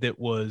guy that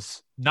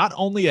was not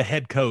only a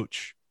head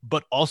coach,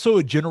 but also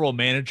a general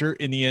manager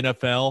in the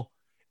NFL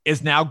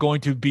is now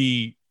going to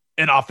be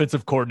an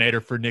offensive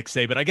coordinator for Nick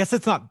Saban. I guess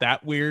it's not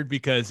that weird,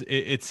 because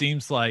it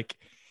seems like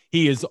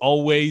he is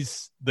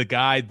always the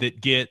guy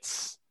that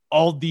gets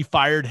all the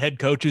fired head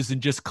coaches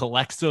and just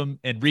collects them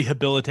and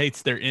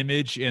rehabilitates their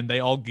image, and they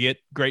all get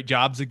great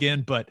jobs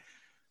again. But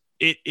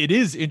it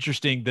is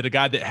interesting that a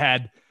guy that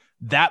had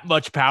that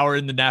much power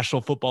in the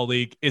National Football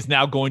League is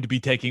now going to be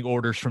taking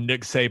orders from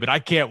Nick Saban. I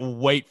can't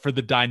wait for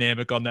the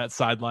dynamic on that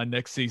sideline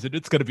next season.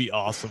 It's going to be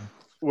awesome.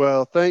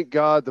 Well, thank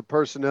God the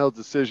personnel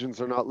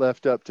decisions are not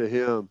left up to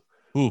him.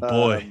 Oh,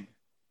 boy.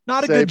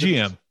 Not a good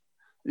GM.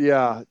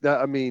 Yeah.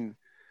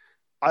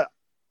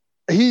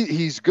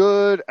 He's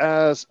good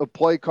as a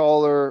play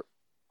caller.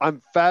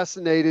 I'm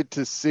fascinated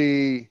to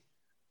see,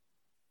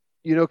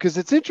 because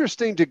it's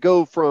interesting to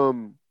go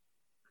from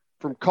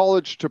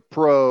college to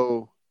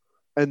pro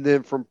and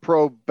then from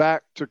pro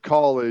back to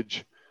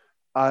college.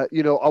 I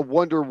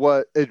wonder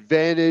what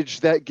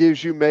advantage that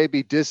gives you,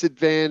 maybe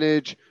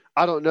disadvantage.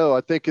 I don't know.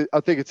 I think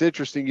it's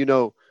interesting.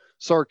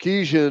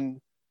 Sarkisian,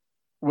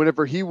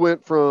 whenever he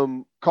went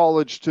from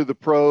college to the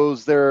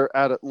pros there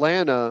at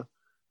Atlanta,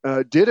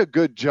 did a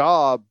good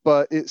job,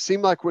 but it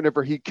seemed like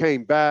whenever he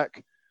came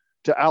back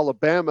to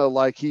Alabama,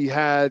 like he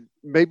had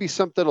maybe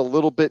something a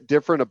little bit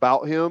different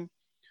about him.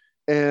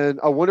 And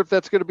I wonder if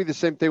that's going to be the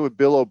same thing with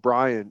Bill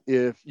O'Brien.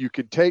 If you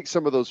could take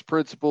some of those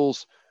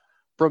principles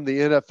from the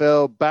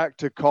NFL back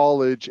to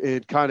college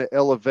and kind of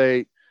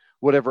elevate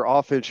whatever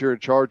offense you're in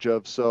charge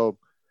of. So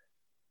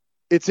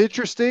it's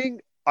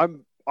interesting.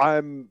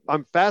 I'm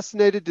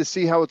fascinated to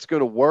see how it's going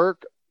to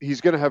work.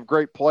 He's going to have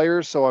great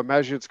players, so I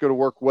imagine it's going to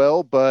work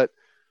well, but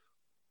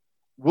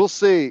we'll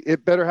see.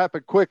 It better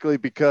happen quickly,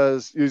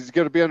 because he's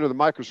going to be under the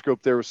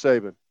microscope there with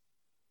Saban.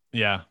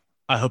 Yeah.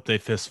 I hope they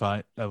fist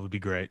fight. That would be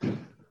great.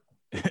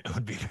 It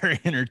would be very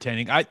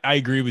entertaining. I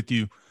agree with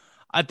you.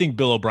 I think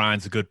Bill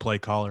O'Brien's a good play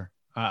caller.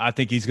 I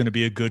think he's going to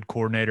be a good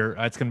coordinator.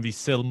 It's going to be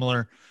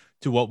similar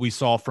to what we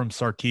saw from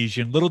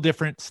Sarkisian. Little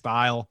different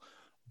style,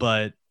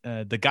 but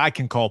the guy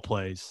can call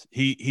plays.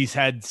 He's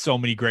had so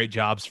many great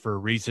jobs for a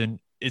reason.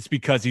 It's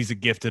because he's a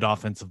gifted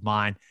offensive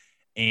mind.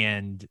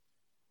 And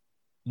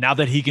now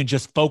that he can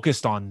just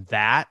focus on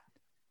that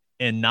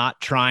and not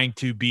trying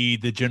to be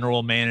the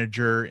general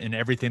manager and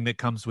everything that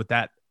comes with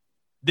that,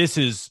 this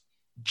is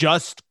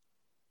just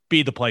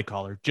be the play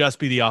caller, just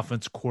be the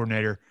offense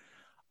coordinator.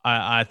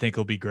 I think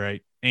he'll be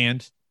great.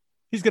 And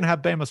he's going to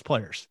have Bama's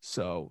players.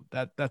 So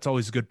that's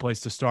always a good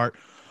place to start.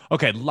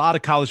 Okay, a lot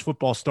of college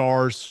football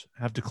stars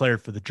have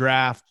declared for the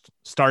draft.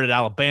 Started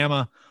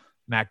Alabama,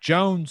 Mac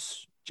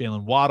Jones,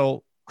 Jalen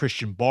Waddle,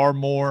 Christian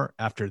Barmore.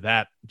 After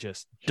that,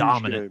 just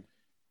dominant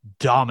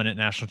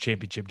national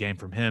championship game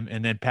from him.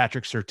 And then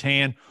Patrick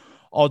Surtain,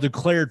 all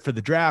declared for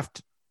the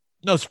draft.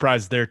 No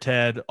surprise there,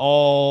 Ted.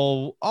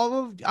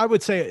 I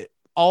would say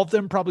all of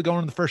them probably going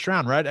in the first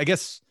round, right? I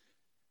guess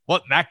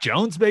Mac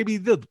Jones, maybe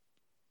the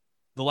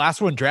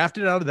last one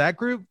drafted out of that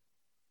group?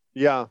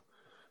 Yeah.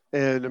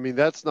 And I mean,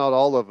 that's not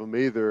all of them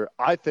either.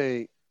 I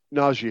think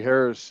Najee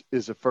Harris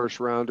is a first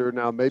rounder.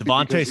 Now, maybe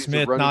Devontae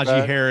Smith,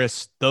 Najee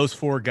Harris, those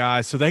four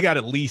guys. So they got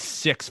at least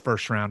 6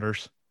 first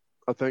rounders.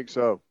 I think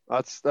so.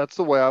 That's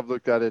the way I've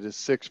looked at it, is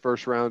 6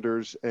 first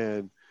rounders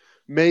and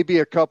maybe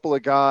a couple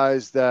of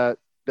guys that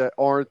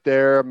aren't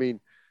there. I mean,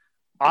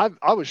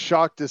 I was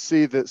shocked to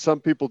see that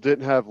some people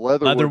didn't have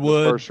Leatherwood in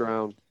the first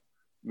round.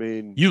 I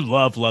mean, you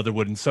love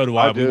Leatherwood, and so do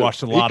I. We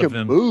watched a lot of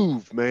him. He can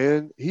move,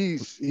 man. He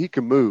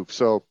can move.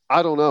 So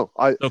I don't know.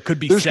 So it could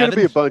be there's going to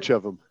be a bunch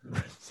of them.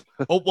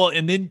 Oh, well,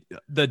 and then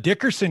the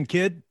Dickerson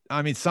kid.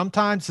 I mean,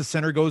 sometimes the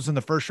center goes in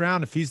the first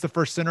round. If he's the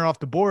first center off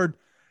the board,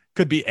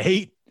 could be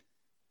 8.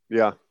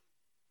 Yeah.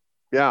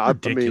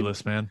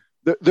 Ridiculous, man.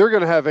 They're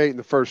going to have 8 in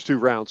the first 2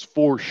 rounds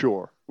for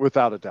sure,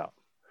 without a doubt.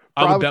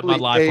 I would bet my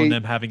life on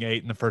them having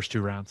 8 in the first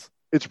 2 rounds.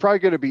 It's probably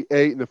going to be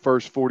 8 in the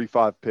first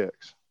 45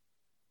 picks.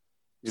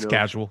 It's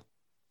casual.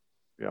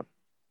 Yeah.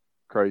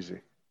 Crazy.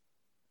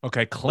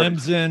 Okay.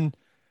 Clemson.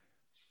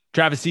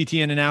 Travis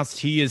Etienne announced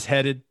he is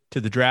headed to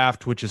the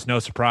draft, which is no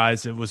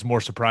surprise. It was more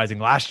surprising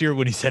last year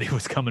when he said he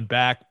was coming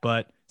back,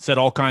 but set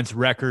all kinds of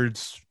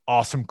records.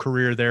 Awesome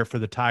career there for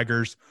the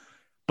Tigers.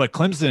 But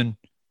Clemson,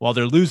 while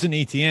they're losing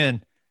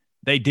Etienne,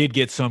 they did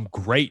get some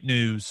great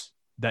news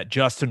that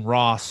Justin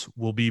Ross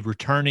will be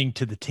returning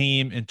to the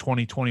team in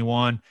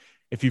 2021.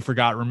 If you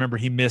forgot, remember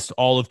he missed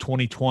all of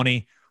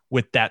 2020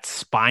 with that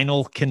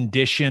spinal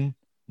condition.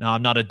 Now,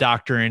 I'm not a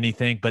doctor or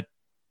anything, but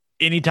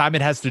anytime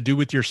it has to do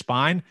with your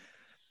spine,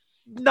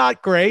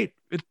 not great.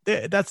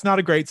 That's not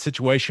a great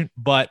situation,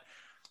 but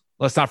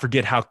let's not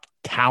forget how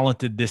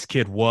talented this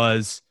kid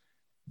was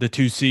the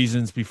 2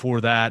 seasons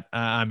before that.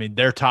 I mean,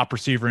 their top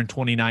receiver in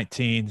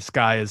 2019, this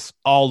guy is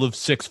all of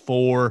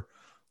 6'4",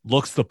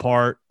 looks the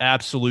part,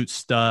 absolute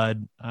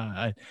stud.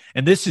 And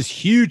this is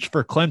huge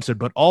for Clemson,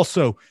 but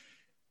also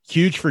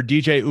huge for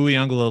DJ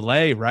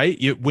Uiagalelei,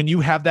 right? When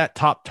you have that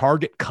top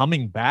target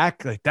coming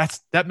back, like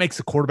that makes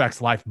the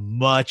quarterback's life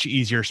much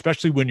easier,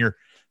 especially when you're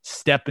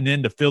stepping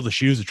in to fill the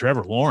shoes of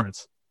Trevor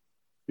Lawrence.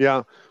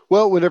 Yeah.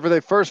 Well, whenever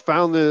they first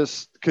found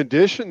this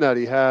condition that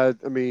he had,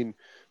 I mean,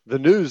 the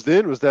news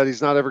then was that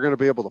he's not ever going to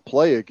be able to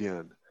play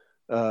again.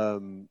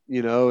 And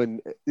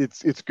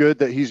it's good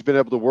that he's been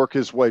able to work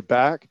his way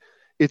back.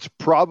 It's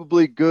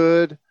probably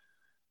good,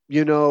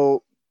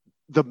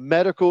 the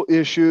medical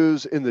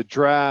issues in the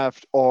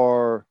draft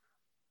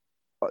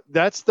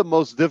that's the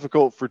most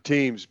difficult for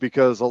teams,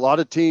 because a lot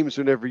of teams,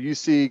 whenever you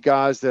see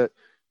guys that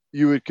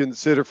you would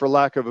consider, for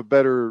lack of a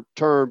better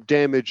term,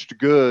 damaged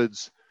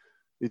goods,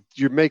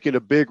 you're making a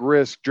big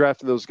risk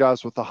drafting those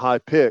guys with a high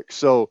pick.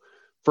 So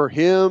for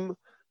him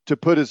to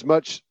put as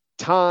much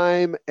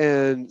time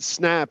and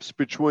snaps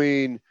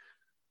between,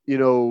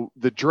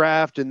 the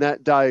draft and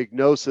that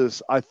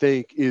diagnosis, I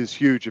think is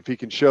huge. If he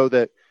can show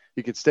that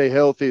he can stay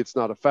healthy, it's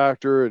not a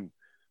factor, and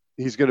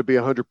he's going to be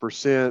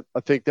 100%. I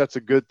think that's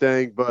a good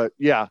thing. But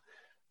yeah,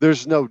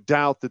 there's no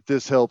doubt that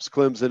this helps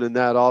Clemson in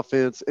that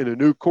offense, and a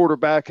new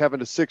quarterback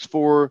having a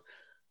 6'4",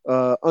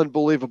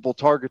 unbelievable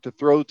target to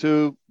throw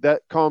to,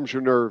 that calms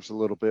your nerves a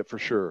little bit for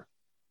sure.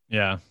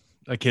 Yeah,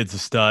 that kid's a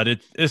stud.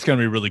 It's going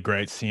to be really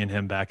great seeing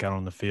him back out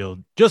on the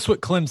field. Just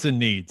what Clemson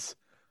needs.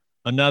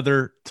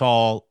 Another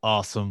tall,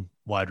 awesome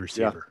wide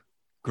receiver. Yeah.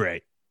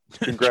 Great.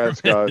 Congrats,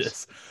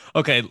 guys.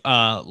 Okay,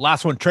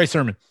 last one, Trey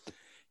Sermon.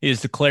 He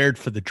is declared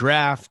for the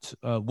draft.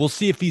 We'll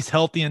see if he's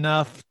healthy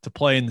enough to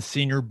play in the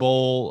Senior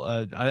Bowl.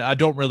 I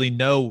don't really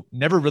know.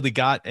 Never really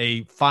got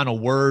a final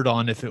word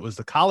on if it was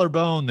the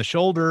collarbone, the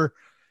shoulder,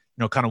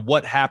 kind of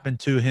what happened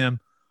to him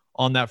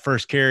on that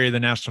first carry of the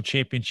national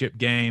championship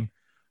game.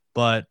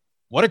 But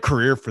what a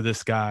career for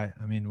this guy.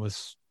 I mean,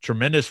 was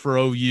tremendous for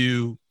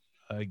OU,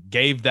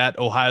 gave that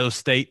Ohio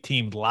State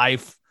team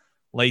life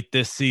late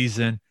this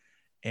season.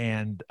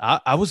 And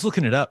I was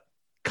looking it up.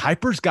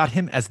 Kuiper's got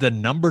him as the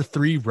number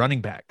 3 running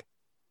back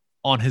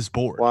on his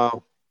board.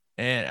 Wow.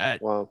 And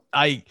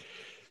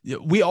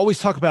we always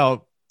talk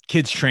about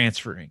kids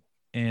transferring,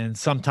 and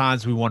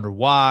sometimes we wonder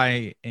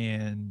why.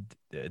 And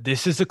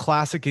this is a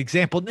classic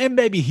example. And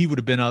maybe he would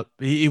have been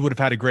he would have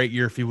had a great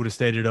year if he would have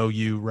stayed at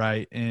OU,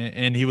 right?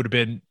 And he would have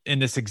been in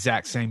this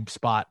exact same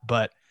spot.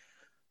 But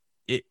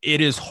it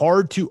is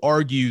hard to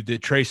argue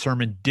that Trey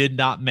Sermon did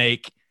not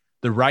make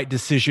the right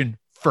decision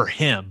for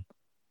him,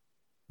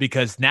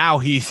 because now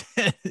he's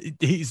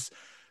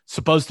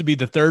supposed to be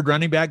the third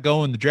running back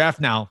going in the draft.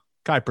 Now,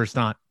 Kuiper's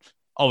not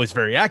always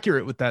very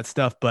accurate with that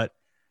stuff, but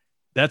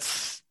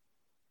that's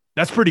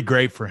pretty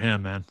great for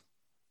him, man.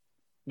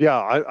 Yeah,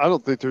 I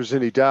don't think there's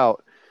any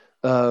doubt.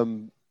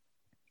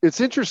 It's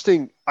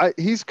interesting.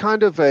 He's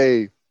kind of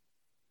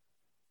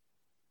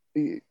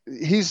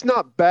he's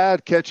not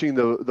bad catching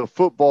the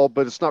football,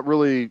 but it's not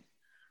really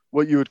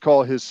what you would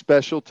call his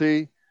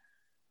specialty.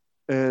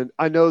 And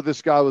I know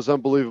this guy was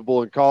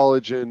unbelievable in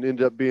college and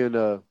ended up being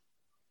a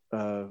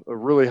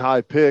really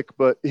high pick,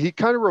 but he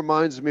kind of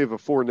reminds me of a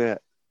Fournette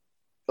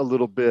a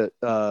little bit.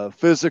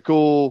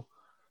 Physical,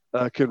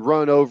 can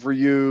run over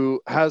you,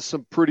 has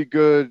some pretty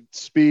good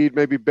speed,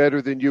 maybe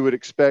better than you would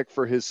expect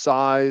for his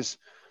size,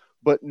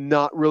 but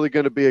not really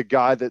going to be a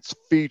guy that's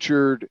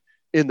featured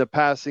in the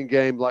passing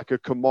game like a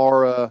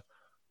Kamara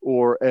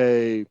or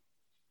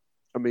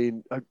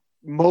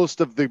most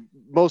of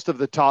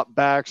the top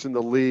backs in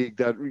the league,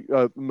 that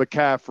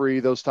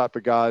McCaffrey, those type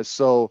of guys.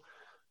 So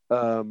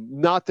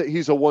not that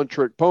he's a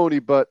one-trick pony,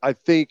 but I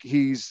think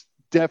he's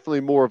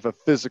definitely more of a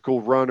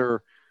physical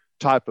runner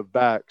type of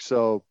back.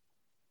 So,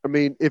 I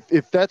mean,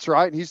 if that's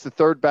right, and he's the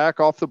third back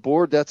off the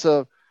board, that's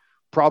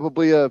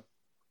probably a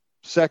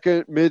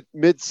second,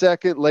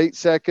 mid-second, late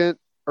second,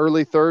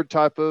 early third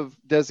type of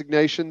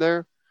designation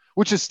there,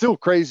 which is still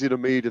crazy to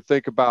me to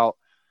think about.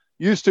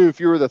 Used to, if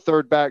you were the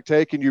third back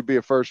taken, you'd be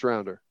a first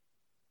rounder.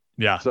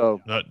 Yeah,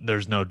 so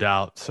there's no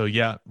doubt. So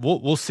yeah,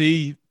 we'll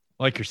see.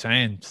 Like you're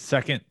saying,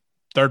 second,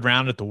 third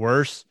round at the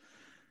worst.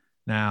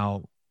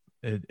 Now,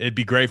 it'd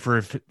be great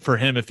for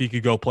him if he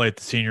could go play at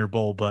the Senior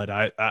Bowl, but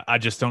I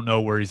just don't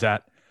know where he's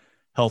at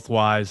health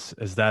wise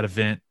as that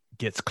event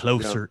gets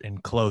closer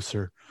and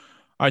closer.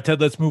 All right,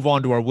 Ted, let's move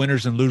on to our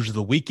winners and losers of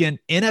the weekend.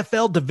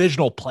 NFL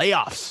Divisional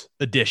Playoffs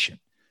edition.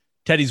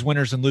 Teddy's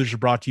winners and losers are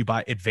brought to you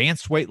by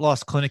Advanced Weight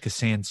Loss Clinic of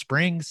Sand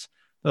Springs.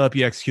 They'll help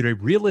you execute a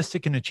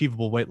realistic and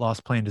achievable weight loss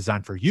plan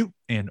designed for you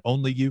and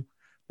only you.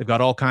 They've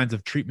got all kinds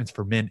of treatments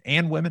for men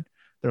and women.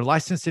 Their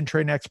licensed and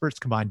trained experts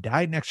combine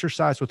diet and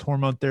exercise with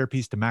hormone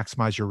therapies to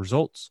maximize your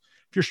results.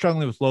 If you're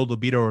struggling with low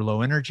libido or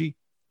low energy,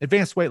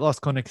 Advanced Weight Loss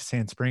Clinic of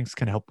Sand Springs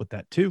can help with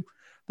that too.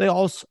 They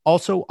also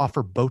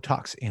offer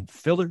Botox and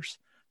fillers.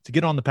 To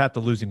get on the path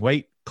to losing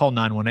weight, call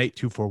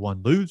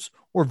 918-241-LOSE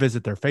or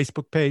visit their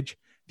Facebook page.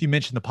 If you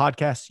mention the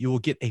podcast, you will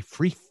get a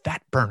free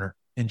fat burner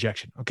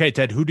injection. Okay,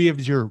 Ted, who do you have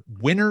as your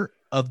winner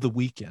of the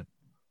weekend?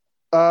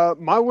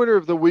 My winner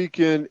of the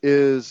weekend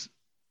is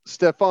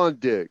Stephon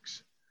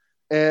Diggs.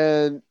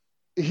 And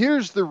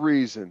here's the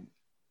reason.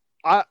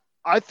 I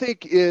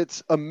think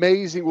it's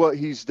amazing what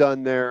he's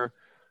done there.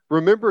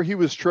 Remember, he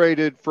was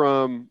traded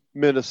from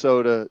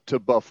Minnesota to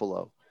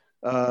Buffalo.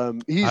 I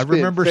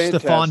remember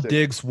Stephon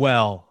Diggs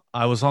well.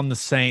 I was on the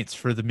Saints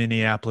for the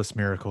Minneapolis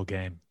Miracle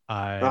game.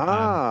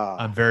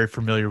 I'm very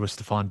familiar with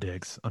Stephon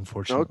Diggs,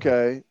 unfortunately.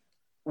 Okay.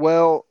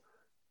 Well,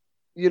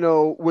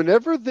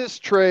 whenever this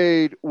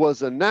trade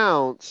was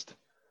announced,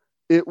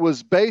 it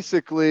was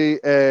basically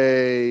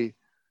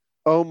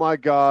oh my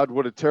God,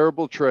 what a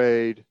terrible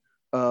trade.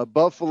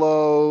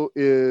 Buffalo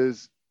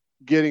is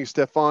getting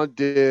Stephon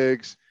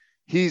Diggs.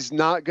 He's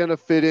not going to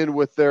fit in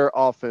with their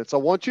offense. I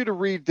want you to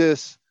read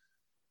this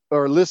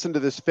or listen to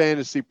this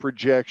fantasy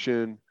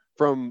projection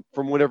from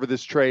whenever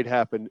this trade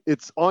happened.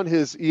 It's on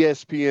his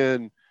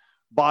ESPN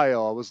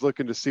bio. I was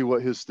looking to see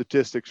what his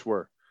statistics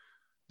were.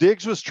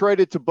 Diggs was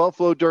traded to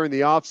Buffalo during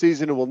the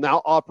offseason and will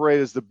now operate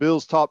as the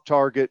Bills' top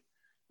target.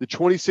 The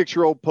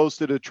 26-year-old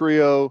posted a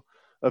trio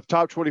of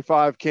top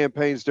 25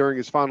 campaigns during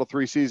his final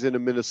 3 seasons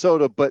in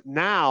Minnesota, but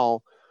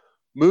now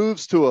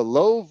moves to a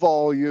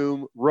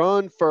low-volume,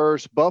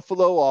 run-first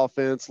Buffalo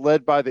offense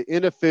led by the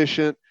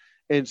inefficient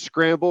and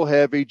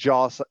scramble-heavy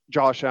Josh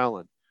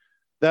Allen.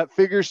 That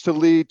figures to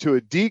lead to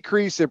a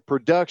decrease in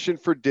production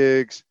for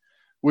Diggs,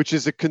 which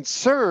is a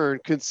concern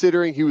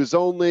considering he was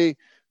only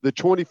the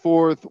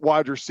 24th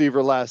wide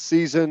receiver last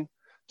season.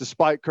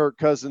 Despite Kirk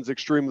Cousins'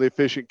 extremely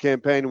efficient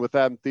campaign with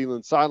Adam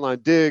Thielen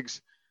sidelined,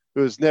 Diggs,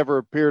 who has never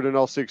appeared in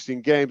all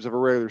 16 games of a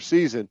regular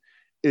season,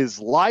 is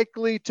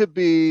likely to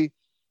be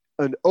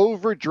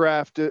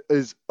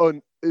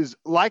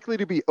likely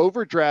to be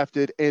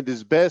overdrafted and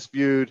is best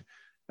viewed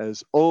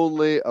as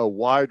only a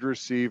wide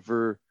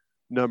receiver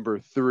number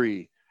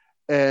 3.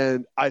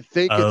 And I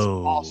think it's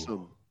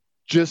awesome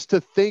just to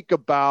think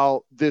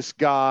about this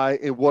guy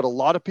and what a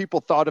lot of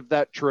people thought of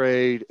that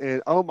trade.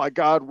 And, oh my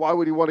God, why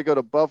would he want to go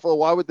to Buffalo?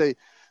 Why would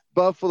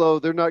Buffalo,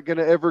 they're not going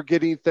to ever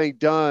get anything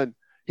done.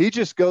 He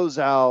just goes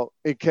out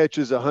and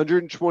catches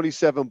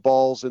 127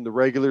 balls in the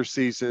regular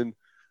season,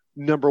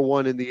 number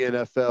 1 in the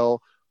NFL,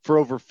 for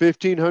over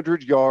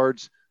 1,500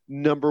 yards,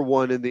 number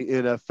 1 in the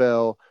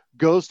NFL,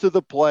 goes to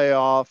the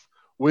playoff,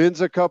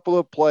 wins a couple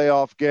of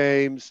playoff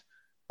games,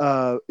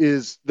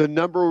 is the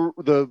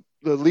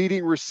the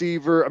leading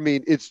receiver. I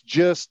mean, it's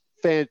just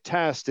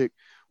fantastic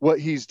what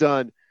he's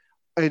done.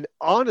 And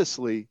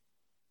honestly,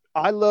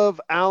 I love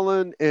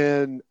Allen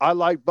and I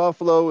like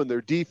Buffalo and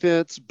their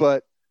defense,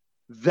 but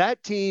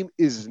that team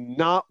is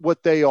not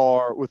what they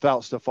are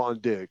without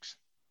Stephon Diggs.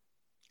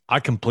 I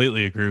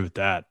completely agree with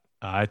that.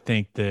 I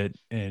think that,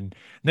 and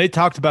they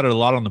talked about it a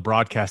lot on the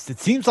broadcast. It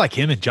seems like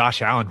him and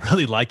Josh Allen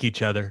really like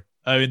each other.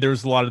 I mean, there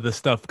was a lot of this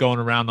stuff going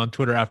around on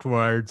Twitter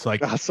afterwards.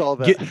 Like, I saw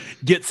that.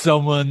 Get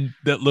someone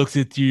that looks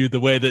at you the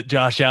way that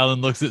Josh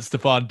Allen looks at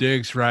Stephon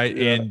Diggs, right?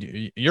 Yeah.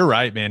 And you're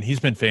right, man. He's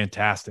been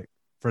fantastic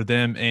for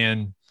them.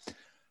 And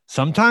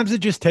sometimes it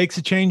just takes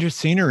a change of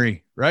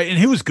scenery, right? And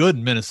he was good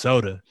in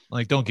Minnesota.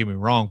 Like, don't get me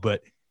wrong,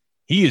 but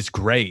he is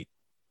great.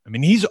 I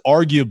mean, he's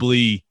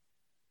arguably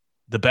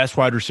the best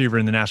wide receiver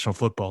in the National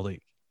Football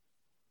League.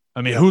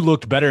 I mean, who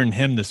looked better than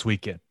him this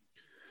weekend?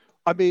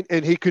 I mean,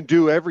 and he can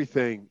do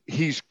everything.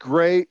 He's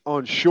great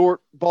on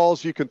short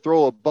balls. You can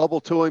throw a bubble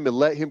to him and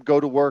let him go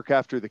to work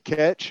after the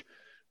catch.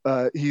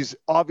 He's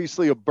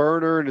obviously a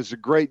burner and is a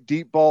great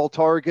deep ball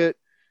target.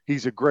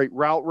 He's a great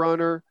route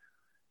runner.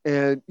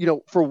 And, you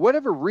know, for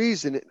whatever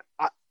reason,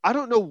 I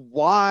don't know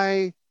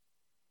why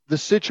the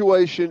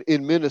situation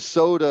in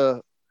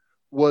Minnesota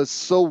was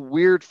so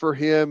weird for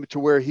him to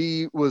where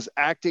he was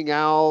acting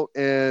out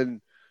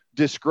and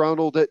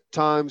disgruntled at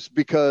times,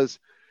 because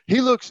he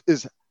looks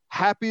as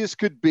happy as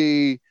could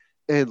be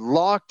and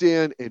locked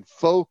in and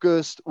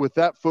focused with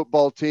that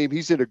football team.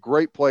 He's in a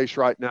great place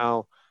right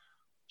now.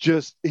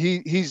 Just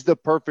he's the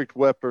perfect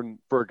weapon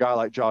for a guy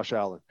like Josh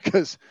Allen,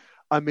 because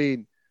I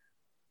mean,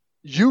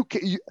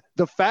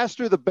 the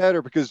faster the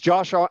better, because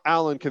Josh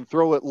Allen can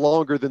throw it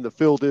longer than the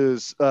field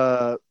is,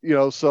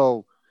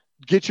 so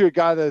get you a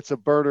guy that's a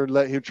burner and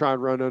let him try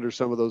and run under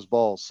some of those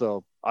balls.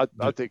 So I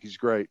think he's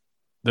great.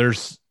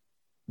 There's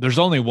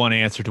only one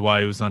answer to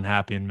why he was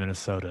unhappy in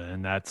Minnesota,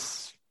 and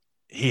that's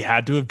he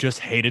had to have just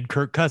hated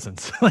Kirk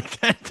Cousins like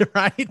that,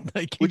 right?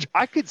 Like, which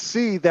I could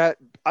see that.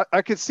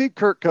 I could see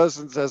Kirk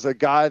Cousins as a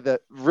guy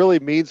that really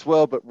means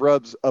well, but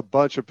rubs a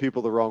bunch of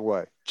people the wrong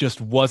way. Just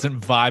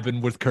wasn't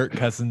vibing with Kirk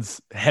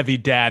Cousins' heavy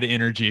dad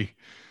energy.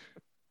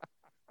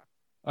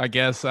 I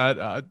guess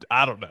I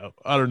don't know.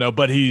 I don't know,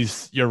 but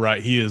you're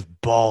right. He is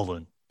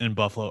balling in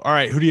Buffalo. All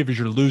right. Who do you have as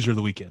your loser of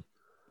the weekend?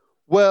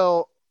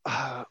 Well,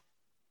 I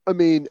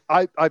mean,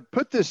 I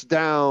put this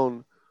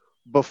down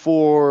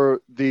before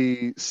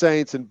the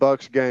Saints and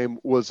Bucks game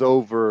was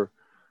over,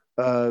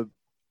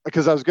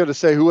 because I was going to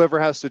say whoever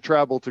has to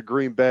travel to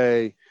Green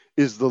Bay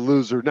is the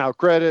loser. Now,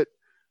 credit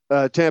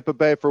Tampa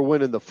Bay for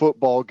winning the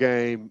football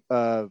game.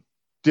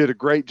 Did a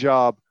great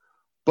job.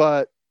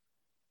 But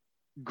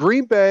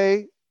Green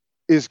Bay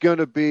is going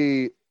to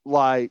be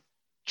like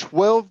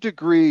 12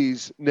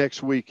 degrees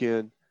next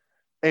weekend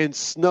and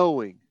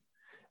snowing.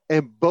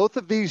 And both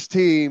of these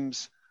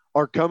teams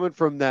are coming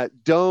from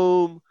that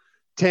dome.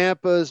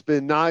 Tampa's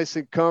been nice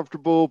and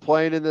comfortable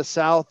playing in the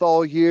South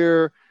all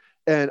year.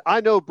 And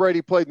I know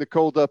Brady played in the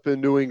cold up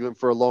in New England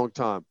for a long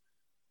time.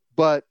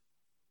 But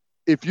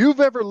if you've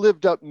ever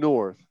lived up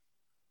north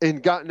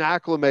and gotten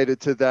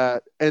acclimated to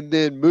that and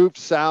then moved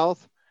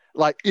south,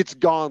 like, it's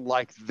gone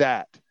like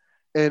that.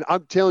 And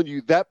I'm telling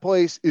you, that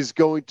place is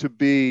going to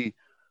be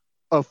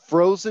a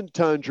frozen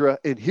tundra.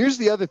 And here's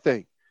the other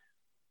thing.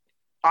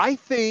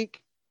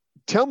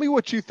 Tell me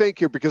what you think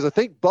here, because I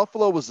think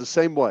Buffalo was the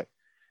same way.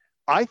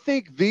 I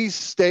think these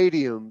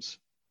stadiums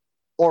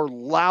are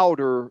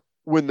louder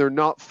when they're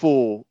not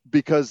full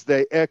because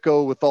they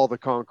echo with all the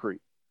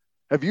concrete.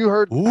 Have you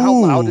heard how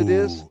loud it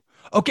is?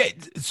 Okay,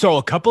 so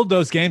a couple of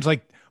those games,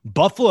 like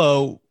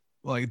Buffalo,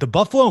 like the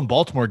Buffalo and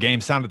Baltimore game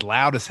sounded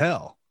loud as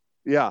hell.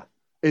 Yeah,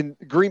 and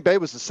Green Bay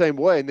was the same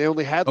way, and they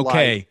only had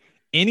light.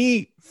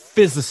 Any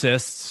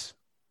physicists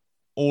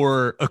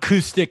or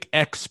acoustic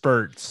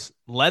experts,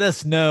 let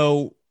us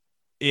know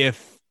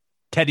if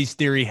Teddy's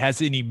theory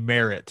has any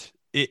merit.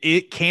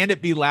 Can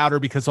it be louder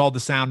because all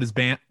the sound is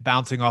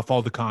bouncing off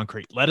all the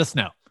concrete? Let us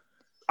know.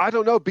 I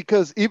don't know,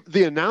 because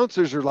the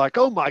announcers are like,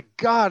 oh my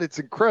God, it's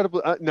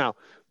incredible. Now,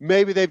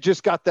 maybe they've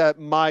just got that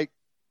mic,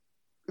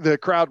 the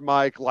crowd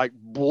mic, like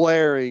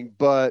blaring,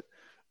 but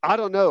I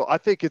don't know. I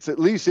think it's at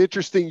least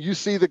interesting. You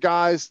see the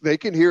guys, they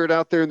can hear it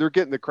out there and they're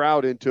getting the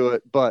crowd into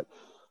it, but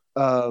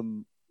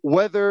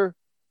weather,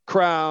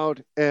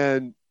 crowd,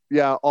 and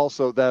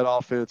also that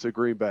offense of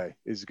Green Bay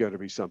is going to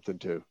be something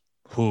too.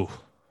 Whew,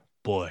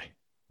 boy.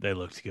 They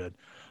looked good.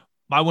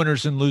 My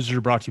winners and losers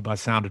are brought to you by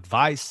Sound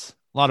Advice.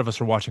 A lot of us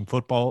are watching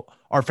football,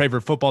 our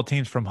favorite football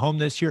teams from home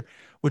this year,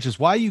 which is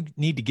why you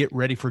need to get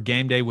ready for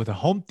game day with a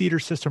home theater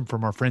system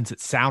from our friends at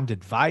Sound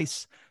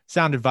Advice.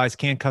 Sound Advice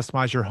can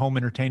customize your home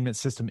entertainment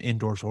system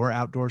indoors or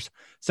outdoors.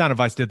 Sound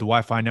Advice did the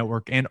Wi-Fi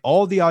network and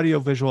all the audio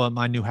visual at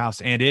my new house,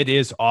 and it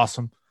is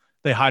awesome.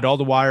 They hide all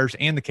the wires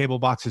and the cable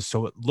boxes,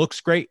 so it looks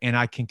great, and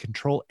I can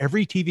control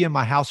every TV in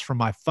my house from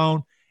my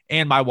phone,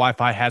 and my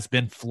Wi-Fi has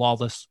been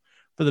flawless.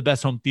 For the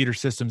best home theater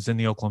systems in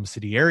the Oklahoma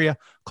City area,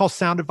 call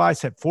Sound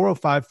Advice at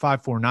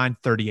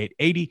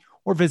 405-549-3880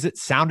 or visit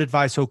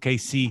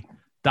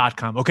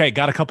soundadviceokc.com. Okay,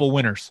 got a couple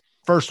winners.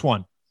 First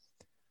one,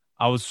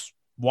 I was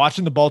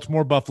watching the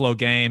Baltimore Buffalo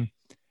game,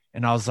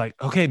 and I was like,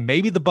 okay,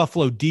 maybe the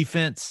Buffalo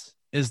defense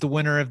is the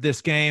winner of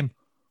this game,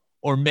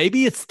 or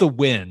maybe it's the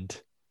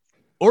wind,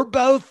 or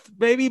both,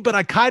 maybe. But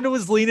I kind of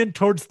was leaning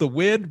towards the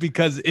wind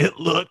because it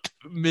looked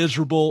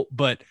miserable.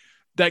 But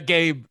that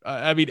game,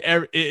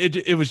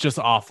 it was just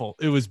awful.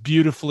 It was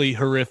beautifully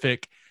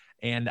horrific.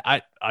 And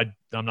I'm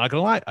not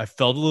gonna lie, I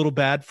felt a little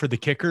bad for the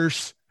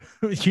kickers.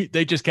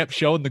 They just kept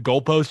showing the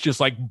goalpost just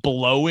like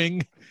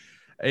blowing.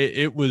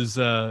 It was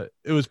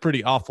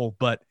pretty awful.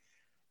 But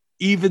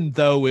even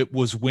though it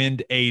was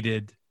wind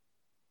aided,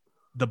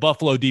 the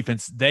Buffalo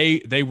defense,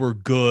 they were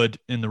good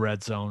in the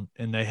red zone,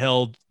 and they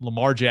held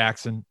Lamar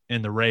Jackson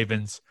and the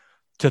Ravens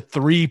to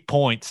 3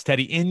 points.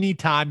 Teddy,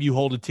 anytime you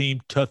hold a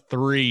team to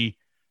 3,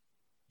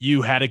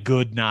 you had a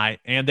good night.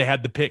 And they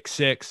had the pick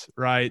 6,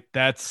 right?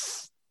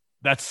 That's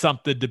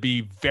something to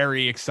be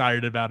very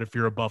excited about if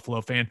you're a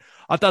Buffalo fan.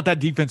 I thought that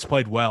defense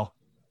played well.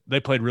 They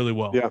played really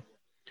well. Yeah,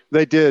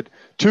 they did.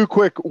 2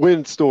 quick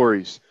win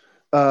stories.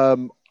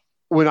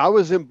 When I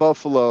was in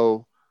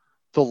Buffalo,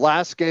 the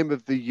last game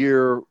of the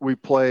year, we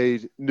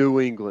played New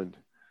England.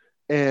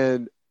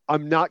 And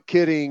I'm not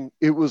kidding.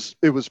 It was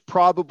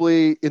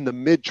probably in the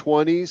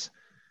mid-20s.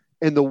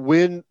 And the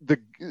wind,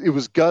 it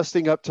was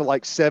gusting up to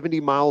like 70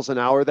 miles an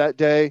hour that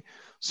day.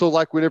 So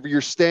like whenever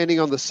you're standing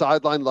on the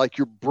sideline, like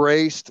you're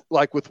braced,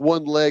 like with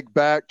one leg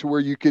back to where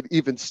you could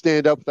even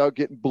stand up without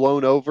getting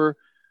blown over.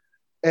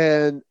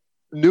 And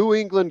New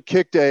England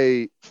kicked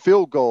a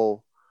field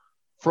goal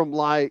from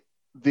like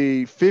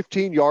the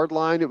 15-yard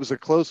line. It was a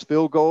close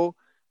field goal,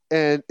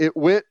 and it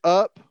went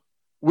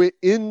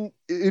in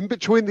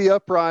between the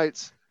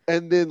uprights,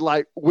 and then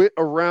like went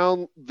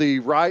around the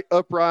right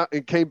upright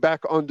and came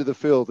back onto the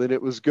field, and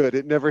it was good.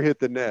 It never hit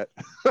the net.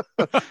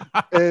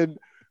 And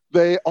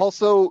they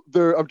also,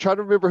 I'm trying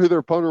to remember who their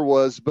opponent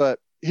was, but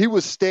he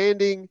was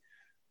standing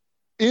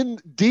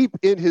deep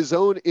in his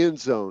own end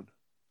zone,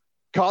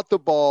 caught the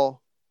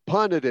ball,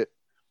 punted it.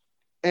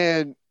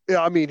 And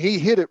I mean, he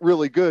hit it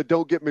really good.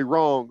 Don't get me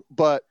wrong,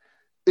 but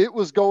it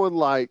was going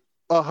like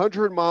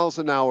 100 miles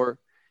an hour,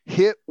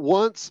 hit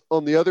once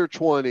on the other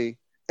 20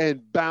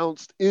 and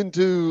bounced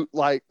into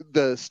like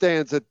the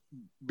stands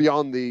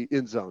beyond the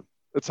end zone.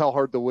 That's how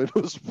hard the wind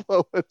was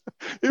blowing.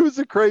 It was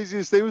the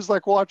craziest thing. It was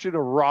like watching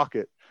a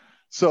rocket.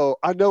 So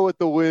I know what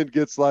the wind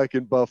gets like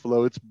in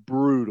Buffalo. It's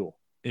brutal.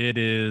 It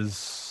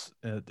is.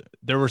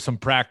 There were some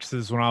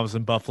practices when I was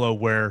in Buffalo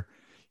where,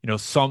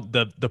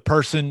 the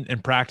person in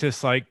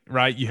practice, like,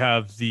 right, you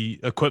have the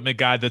equipment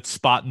guy that's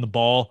spotting the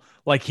ball.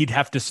 Like he'd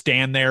have to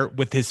stand there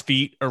with his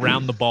feet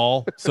around the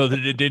ball so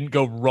that it didn't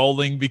go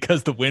rolling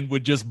because the wind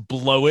would just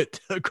blow it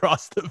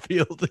across the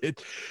field.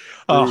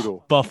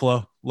 Brutal.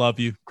 Buffalo, love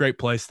you. Great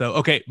place though.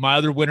 Okay. My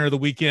other winner of the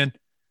weekend,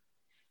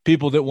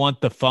 people that want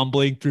the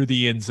fumbling through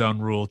the end zone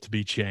rule to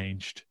be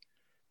changed,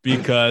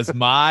 because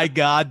my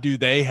God, do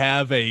they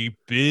have a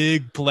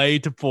big play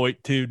to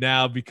point to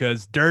now,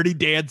 because Dirty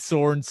Dan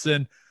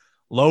Sorensen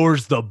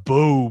lowers the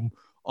boom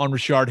on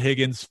Rashard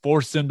Higgins,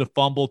 forced him to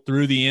fumble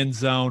through the end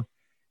zone.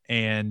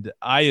 And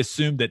I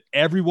assume that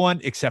everyone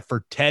except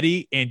for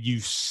Teddy and you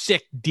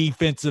sick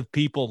defensive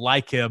people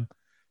like him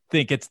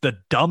think it's the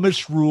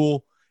dumbest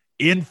rule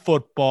in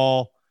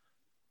football.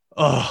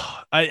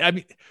 Oh, I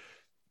mean,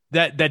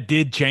 that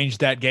did change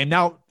that game.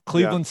 Now,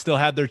 Cleveland still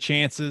had their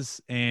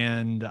chances,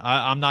 and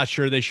I'm not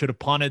sure they should have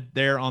punted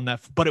there on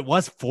that. But it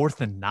was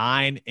 4th and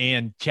 9,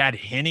 and Chad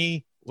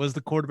Henne was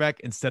the quarterback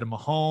instead of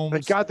Mahomes.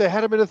 Thank God they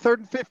had him in a 3rd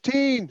and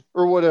 15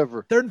 or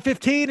whatever. 3rd and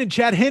 15, and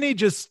Chad Henne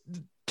just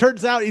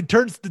turns out he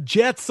turns the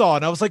Jets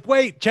on. I was like,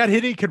 wait, Chad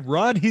Henne can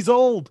run? He's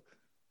old.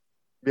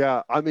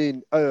 Yeah, I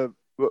mean,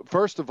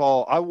 first of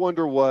all, I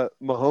wonder what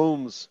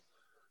Mahomes.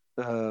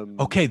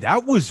 Okay,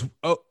 that was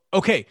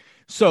okay.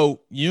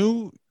 So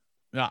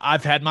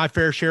I've had my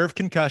fair share of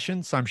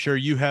concussions. I'm sure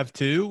you have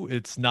too.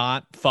 It's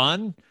not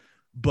fun,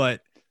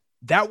 but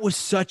that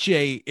was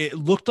it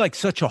looked like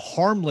such a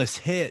harmless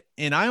hit.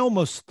 And I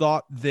almost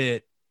thought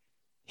that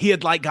he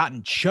had like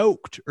gotten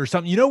choked or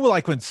something,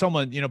 like when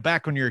someone,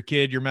 back when you're a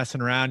kid, you're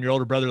messing around, your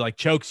older brother like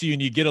chokes you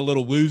and you get a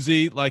little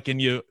woozy, like, and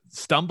you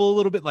stumble a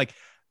little bit. Like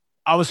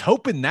I was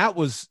hoping that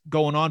was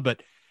going on,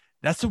 but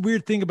that's the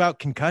weird thing about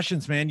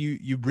concussions, man.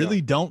 You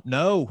really don't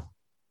know.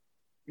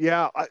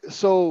 Yeah.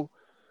 So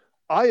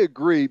I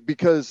agree,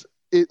 because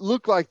it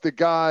looked like the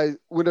guy,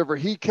 whenever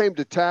he came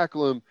to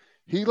tackle him,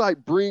 he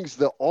like brings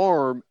the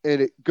arm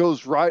and it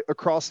goes right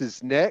across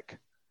his neck.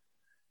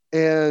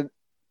 And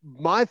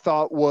my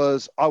thought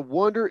was, I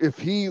wonder if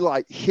he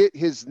like hit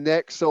his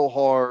neck so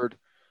hard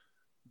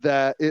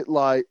that it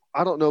like,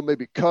 I don't know,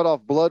 maybe cut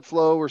off blood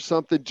flow or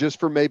something just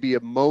for maybe a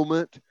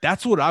moment.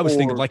 That's what I was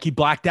thinking. Like he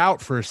blacked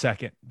out for a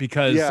second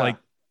because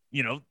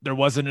there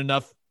wasn't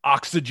enough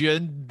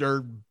oxygen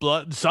or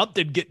blood,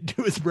 something getting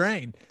to his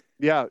brain.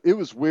 Yeah, it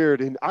was weird.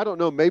 And I don't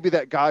know, maybe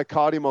that guy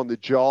caught him on the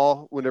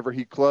jaw whenever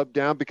he clubbed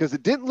down, because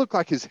it didn't look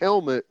like his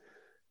helmet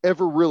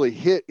ever really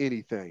hit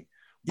anything.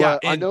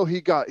 But I know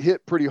he got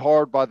hit pretty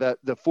hard by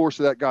the force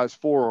of that guy's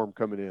forearm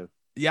coming in.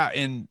 Yeah,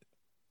 and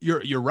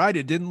you're right.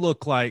 It didn't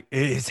look like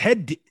his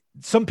head.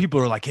 some people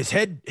are like, his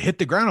head hit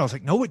the ground. I was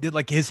like, no, it did.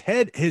 Like his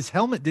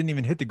helmet didn't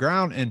even hit the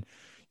ground. And,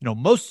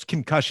 most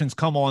concussions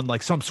come on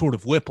like some sort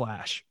of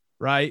whiplash,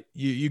 right?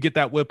 You get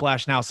that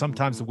whiplash now.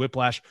 Sometimes the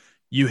whiplash,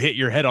 you hit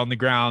your head on the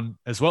ground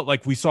as well.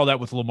 Like we saw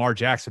that with Lamar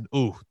Jackson.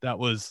 Ooh, that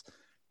was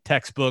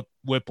textbook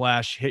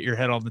whiplash, hit your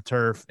head on the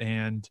turf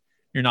and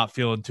you're not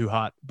feeling too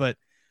hot. But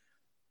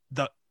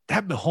that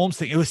Mahomes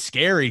thing, it was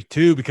scary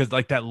too, because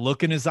like that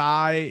look in his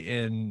eye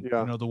and,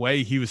 the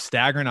way he was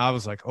staggering, I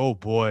was like, oh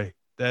boy,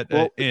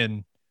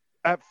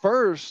 at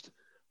first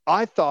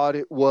I thought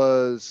it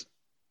was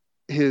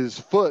his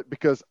foot,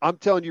 because I'm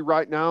telling you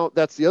right now,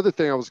 that's the other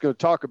thing I was going to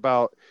talk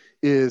about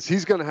is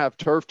he's going to have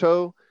turf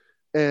toe.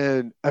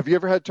 And have you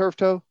ever had turf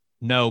toe?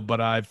 No, but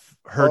I've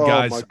heard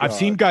I've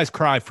seen guys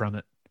cry from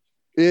it.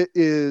 It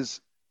is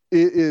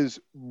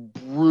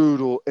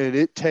brutal and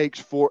it takes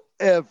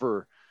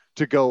forever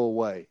to go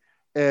away.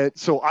 And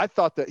so I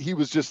thought that he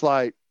was just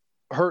like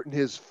hurting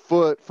his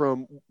foot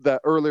from that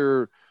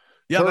earlier.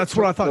 Yeah, that's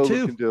what I thought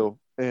too.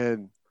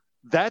 And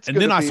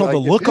then I saw the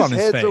look on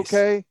his face.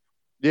 Okay.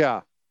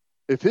 Yeah.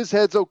 If his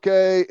head's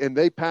okay and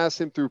they pass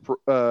him through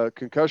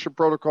concussion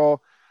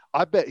protocol,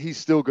 I bet he's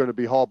still going to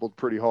be hobbled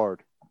pretty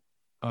hard.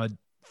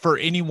 For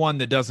anyone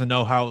that doesn't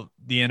know how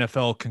the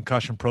NFL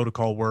concussion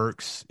protocol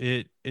works,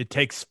 it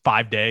takes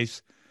 5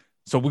 days.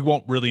 So we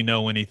won't really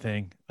know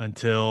anything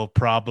until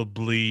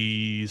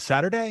probably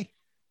Saturday.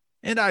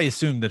 And I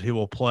assume that he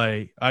will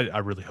play. I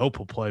really hope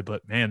he'll play,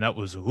 but man, that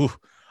was,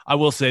 I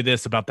will say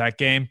this about that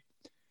game.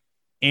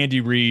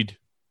 Andy Reid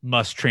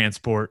must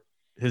transport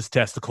his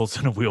testicles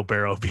in a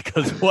wheelbarrow,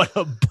 because what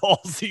a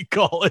ballsy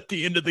call at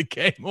the end of the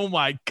game. Oh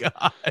my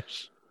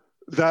gosh.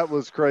 That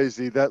was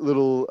crazy. That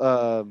little,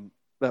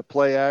 that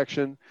play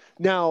action.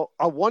 Now,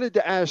 I wanted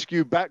to ask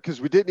you back,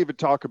 because we didn't even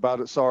talk about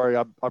it. Sorry,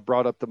 I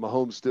brought up the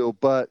Mahomes still,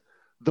 but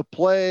the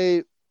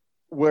play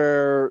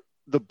where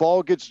the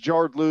ball gets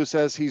jarred loose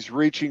as he's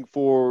reaching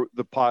for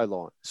the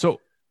pylon.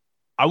 So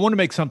I want to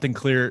make something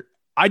clear.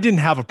 I didn't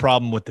have a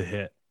problem with the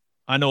hit.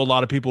 I know a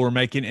lot of people were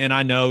making, and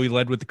I know he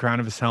led with the crown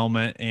of his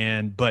helmet.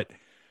 But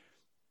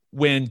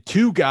when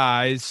two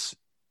guys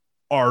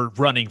are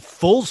running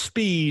full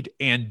speed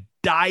and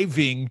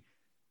diving,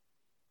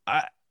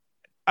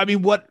 I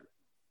mean,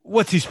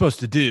 what's he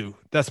supposed to do?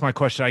 That's my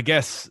question, I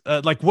guess.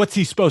 What's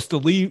he supposed to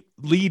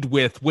lead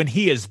with when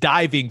he is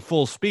diving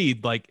full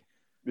speed?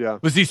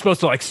 Was he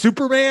supposed to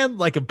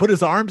Superman, and put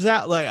his arms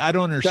out? I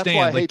don't understand. That's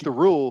why I hate the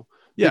rule,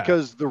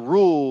 because the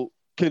rule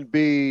can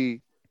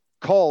be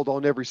called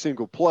on every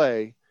single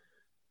play.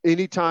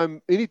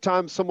 Anytime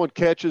someone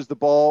catches the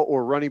ball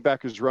or running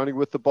back is running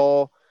with the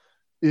ball,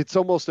 it's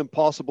almost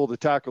impossible to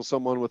tackle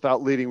someone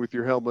without leading with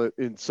your helmet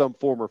in some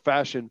form or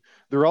fashion.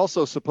 They're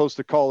also supposed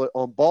to call it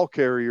on ball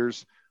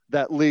carriers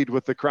that lead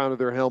with the crown of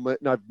their helmet,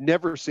 and I've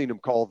never seen them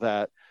call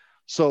that.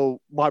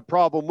 So my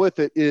problem with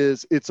it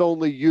is it's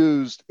only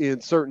used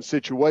in certain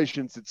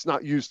situations. It's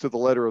not used to the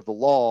letter of the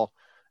law,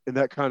 and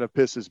that kind of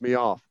pisses me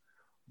off.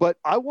 But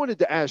I wanted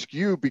to ask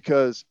you,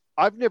 because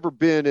I've never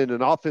been in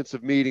an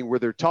offensive meeting where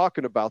they're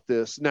talking about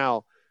this.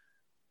 Now,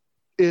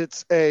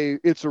 it's a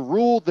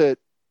rule that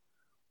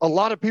a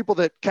lot of people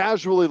that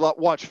casually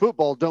watch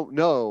football don't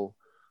know,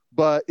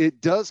 but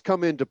it does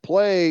come into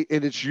play,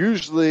 and it's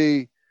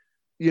usually,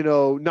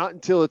 not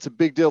until it's a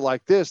big deal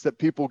like this that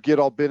people get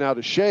all bent out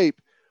of shape.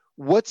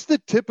 What's the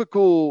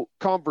typical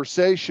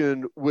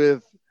conversation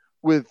with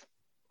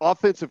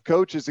offensive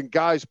coaches and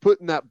guys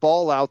putting that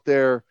ball out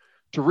there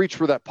to reach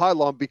for that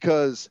pylon?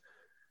 Because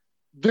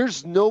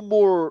there's no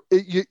more,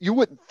 you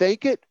wouldn't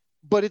think it,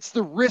 but it's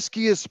the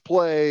riskiest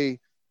play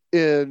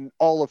in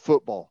all of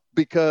football,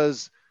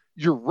 because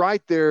you're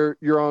right there.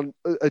 You're on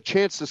a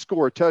chance to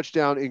score a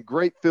touchdown in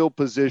great field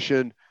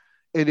position.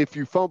 And if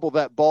you fumble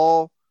that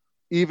ball,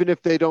 even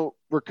if they don't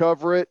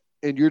recover it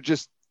and you're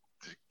just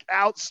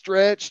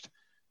outstretched,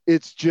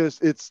 it's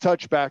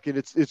touchback, and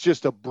it's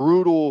just a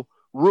brutal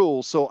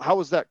rule. So how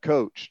was that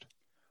coached?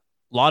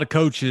 A lot of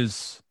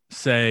coaches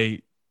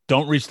say,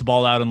 don't reach the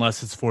ball out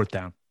unless it's fourth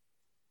down.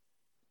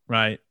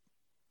 Right.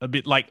 A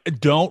bit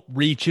don't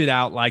reach it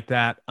out like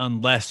that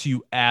unless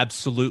you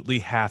absolutely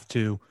have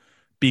to,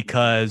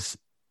 because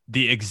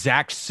the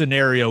exact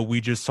scenario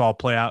we just saw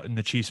play out in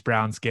the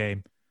Chiefs-Browns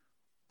game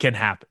can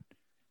happen.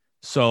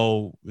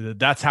 So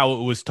that's how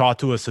it was taught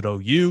to us at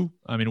OU.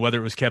 I mean, whether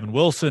it was Kevin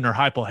Wilson or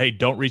Heupel, hey,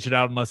 don't reach it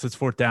out unless it's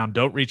fourth down.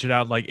 Don't reach it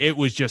out. It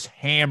was just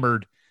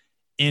hammered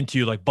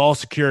into ball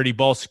security.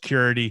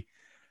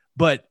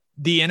 But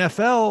the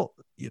NFL,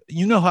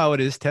 you know how it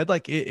is, Ted.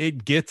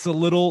 It gets a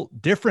little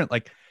different.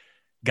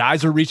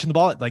 Guys are reaching the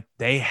ball.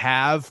 They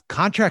have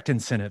contract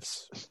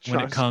incentives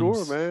when it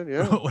comes, score, man.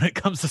 Yeah. When it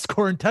comes to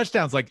scoring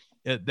touchdowns.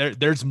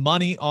 There's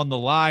money on the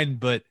line,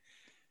 but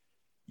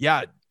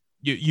yeah,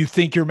 you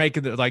think you're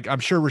making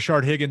I'm sure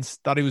Rashard Higgins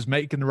thought he was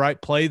making the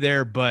right play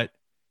there, but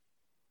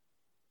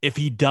if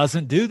he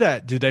doesn't do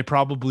that, do they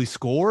probably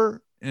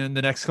score in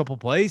the next couple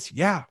of plays?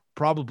 Yeah,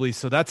 probably.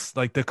 So that's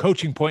the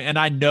coaching point. And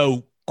I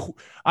know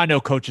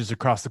coaches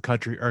across the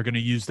country are going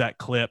to use that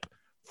clip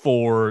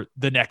for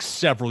the next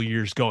several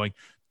years going,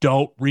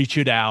 don't reach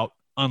it out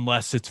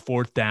unless it's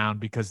fourth down,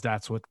 because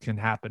that's what can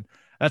happen.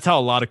 That's how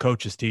a lot of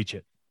coaches teach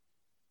it.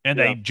 And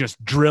they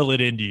just drill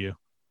it into you.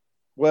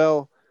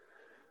 Well,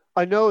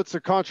 I know it's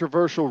a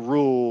controversial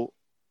rule.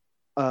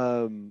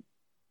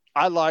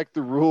 I like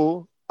the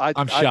rule.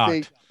 I'm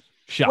shocked.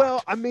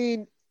 Well, I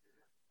mean,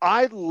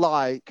 I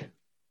like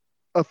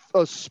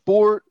a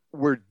sport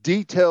where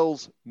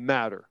details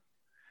matter.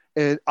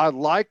 And I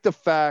like the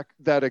fact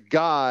that a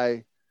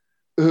guy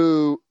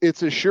who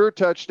it's a sure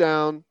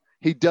touchdown,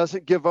 he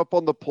doesn't give up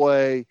on the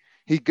play.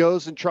 He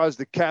goes and tries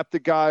to cap the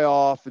guy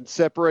off and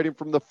separate him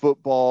from the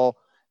football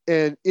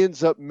and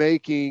ends up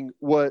making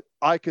what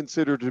I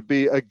consider to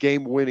be a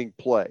game-winning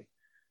play.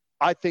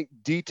 I think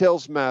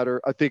details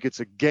matter. I think it's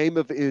a game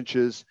of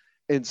inches,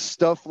 and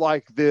stuff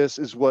like this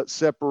is what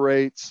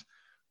separates,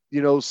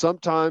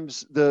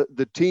 sometimes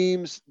the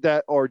teams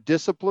that are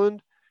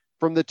disciplined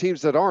from the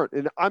teams that aren't.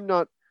 And I'm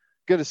not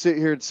going to sit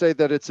here and say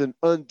that it's an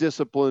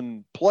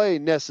undisciplined play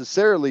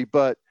necessarily,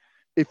 but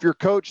if you're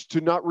coached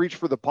to not reach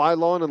for the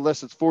pylon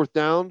unless it's fourth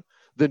down,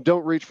 then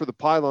don't reach for the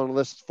pylon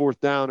unless it's fourth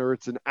down or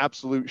it's an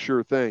absolute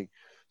sure thing.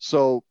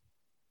 So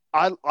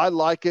I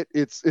like it.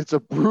 It's a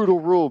brutal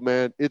rule,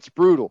 man. It's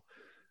brutal.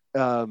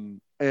 I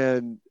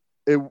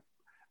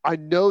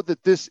know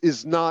that this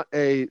is not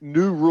a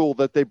new rule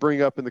that they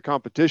bring up in the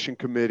competition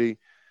committee,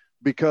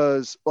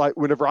 because like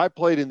whenever I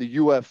played in the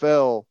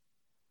UFL,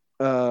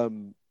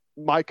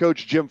 my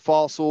coach, Jim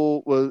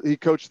Fossil, he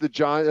coached the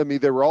Giants. I mean,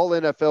 they were all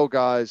NFL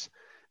guys.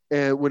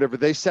 And whenever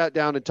they sat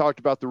down and talked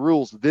about the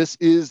rules, this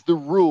is the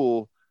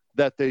rule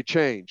that they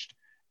changed.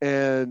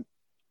 And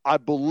I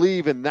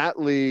believe in that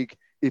league,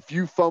 if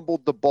you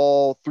fumbled the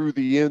ball through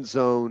the end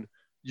zone,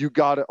 you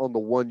got it on the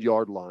 1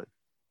 yard line.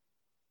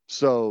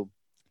 So,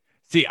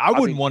 see, I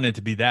wouldn't want it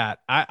to be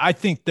that. I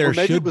think there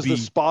maybe should it was be the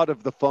spot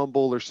of the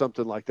fumble or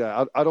something like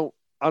that. I don't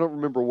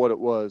remember what it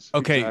was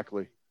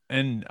exactly.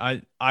 And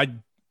I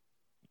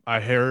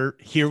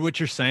hear what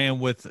you're saying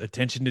with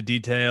attention to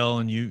detail,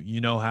 and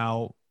you know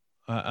how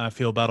I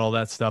feel about all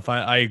that stuff.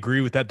 I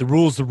agree with that. The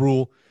rule's the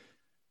rule.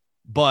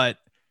 But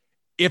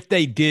if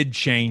they did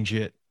change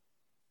it,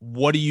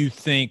 what do you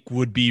think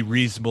would be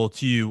reasonable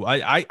to you?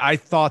 I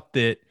thought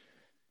that,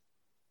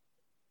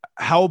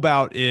 how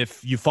about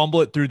if you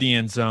fumble it through the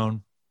end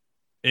zone,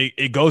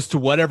 it goes to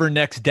whatever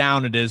next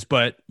down it is,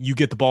 but you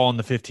get the ball on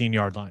the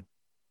 15-yard line.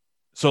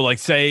 So like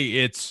say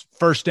it's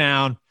first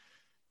down,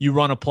 you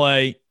run a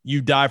play,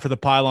 you dive for the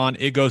pylon,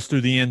 it goes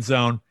through the end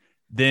zone,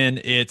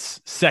 then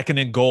it's second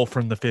and goal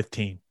from the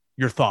 15.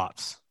 Your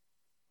thoughts?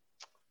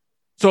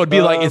 So it'd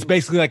be like, it's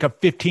basically like a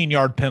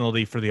 15-yard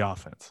penalty for the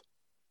offense.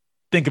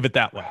 Think of it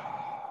that way.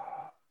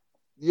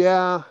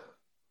 Yeah.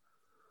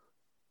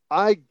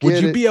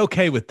 Would you be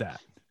okay with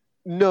that?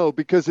 No,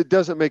 because it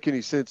doesn't make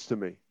any sense to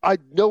me. I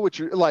know what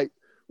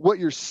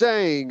you're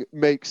saying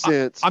makes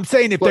sense. I'm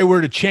saying if they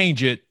were to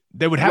change it,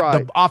 they would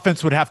have the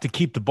offense would have to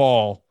keep the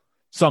ball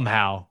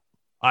somehow.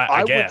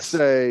 I guess.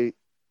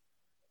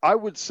 I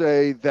would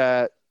say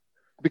that,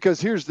 because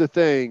here's the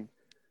thing.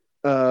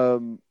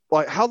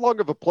 Like, how long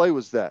of a play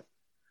was that?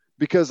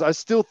 Because I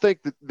still think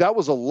that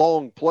was a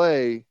long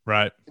play.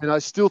 Right. And I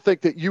still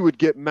think that you would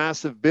get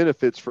massive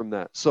benefits from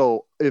that.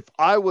 So if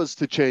I was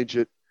to change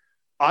it,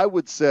 I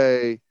would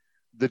say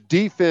the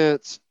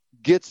defense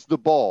gets the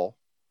ball.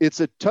 It's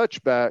a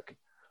touchback,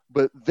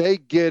 but they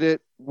get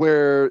it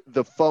where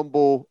the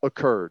fumble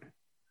occurred.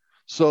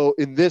 So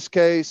in this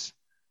case,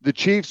 the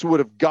Chiefs would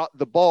have got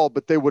the ball,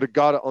 but they would have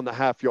got it on the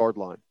half-yard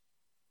line.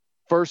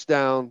 First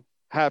down,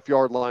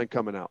 half-yard line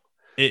coming out.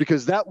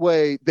 Because that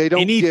way they don't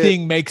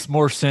anything makes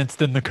more sense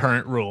than the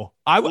current rule.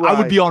 I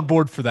would be on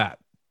board for that.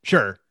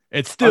 Sure.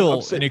 It's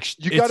still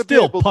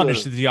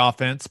punishes the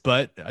offense,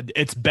 but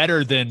it's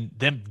better than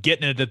them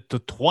getting it at the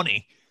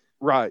 20.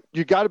 Right.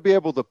 You got to be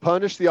able to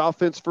punish the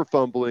offense for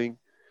fumbling,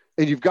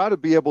 and you've got to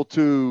be able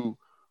to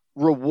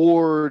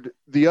reward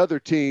the other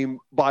team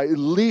by at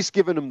least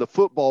giving them the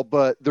football,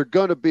 but they're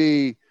going to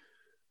be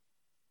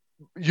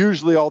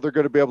usually all they're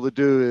going to be able to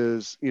do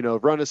is,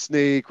 run a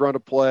sneak, run a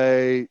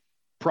play,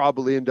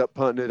 probably end up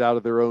punting it out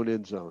of their own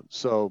end zone.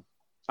 So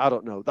I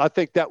don't know. I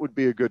think that would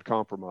be a good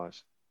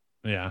compromise.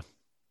 Yeah,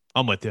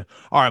 I'm with you.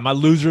 All right. My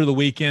loser of the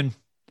weekend,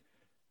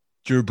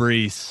 Drew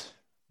Brees,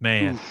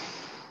 man,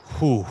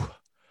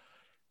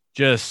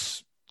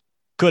 just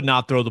could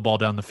not throw the ball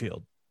down the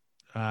field.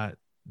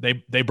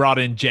 They brought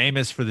in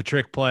Jameis for the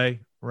trick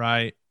play,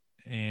 right?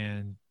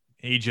 And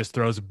he just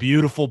throws a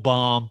beautiful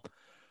bomb,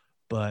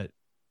 but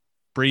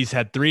Brees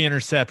had 3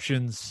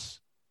 interceptions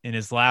in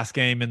his last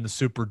game in the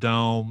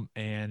Superdome,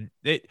 and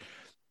it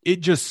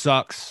just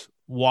sucks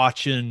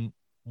watching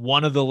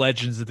one of the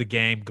legends of the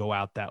game go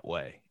out that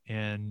way.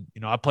 And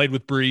I played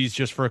with Brees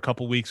just for a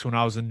couple weeks when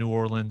I was in New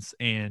Orleans,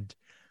 and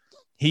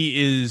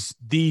he is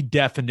the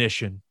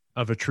definition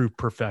of a true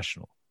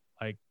professional.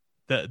 Like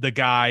the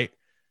guy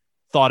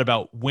thought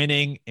about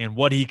winning and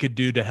what he could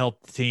do to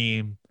help the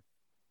team.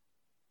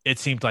 It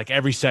seemed like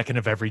every second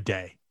of every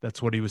day.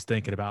 That's what he was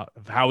thinking about,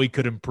 of how he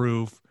could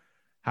improve,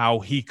 how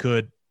he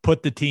could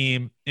put the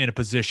team in a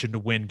position to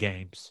win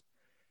games.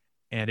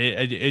 And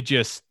it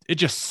just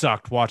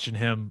sucked watching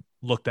him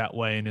look that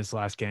way in his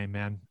last game,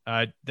 man.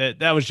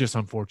 That was just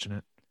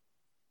unfortunate.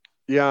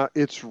 Yeah,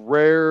 it's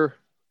rare.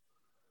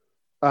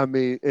 I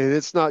mean, and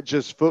it's not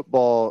just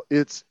football,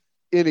 it's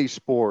any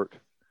sport.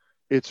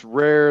 It's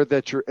rare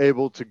that you're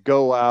able to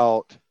go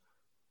out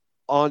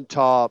on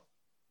top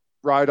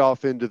right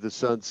off into the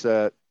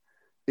sunset.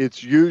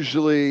 It's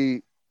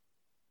usually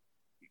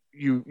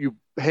you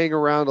hang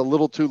around a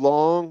little too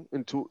long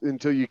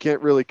until you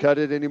can't really cut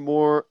it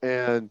anymore,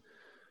 and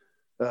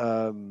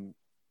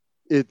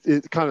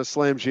it kind of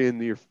slams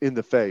you in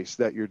the face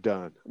that you're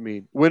done. I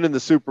mean, winning the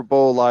Super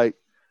Bowl like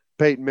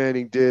Peyton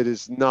Manning did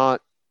is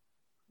not.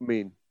 I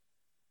mean,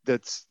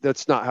 that's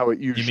not how it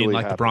usually. You mean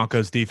like happens. the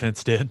Broncos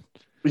defense did?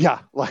 Yeah,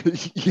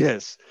 like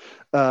yes.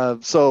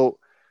 So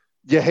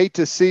you hate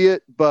to see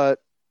it, but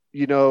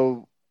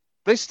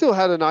they still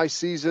had a nice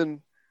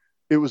season.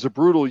 It was a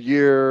brutal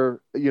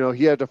year.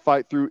 He had to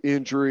fight through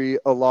injury,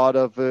 a lot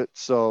of it.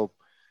 So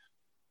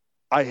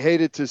I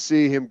hated to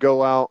see him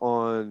go out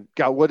on,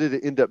 God, what did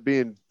it end up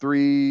being?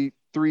 Three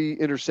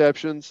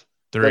interceptions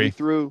that he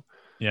threw.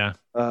 Yeah.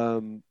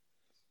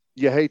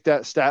 You hate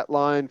that stat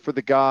line for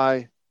the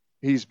guy.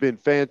 He's been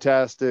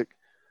fantastic.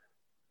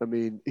 I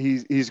mean,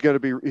 he's going to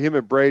be, him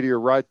and Brady are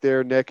right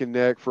there neck and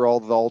neck for all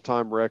the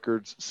all-time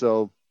records.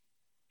 So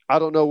I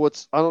don't know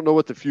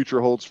what the future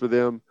holds for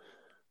them,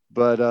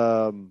 but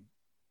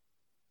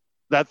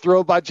that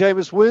throw by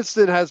Jameis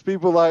Winston has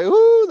people like,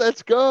 ooh,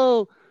 let's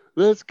go.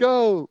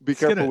 Be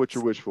careful what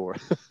you wish for.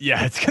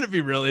 Yeah, it's going to be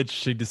really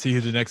interesting to see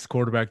who the next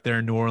quarterback there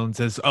in New Orleans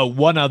is. Oh,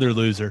 one other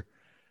loser,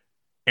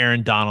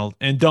 Aaron Donald.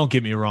 And don't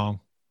get me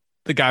wrong,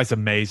 the guy's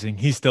amazing.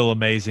 He's still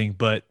amazing,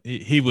 but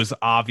he was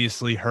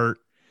obviously hurt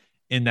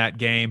in that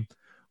game.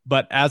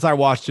 But as I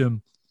watched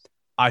him,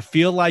 I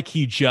feel like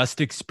he just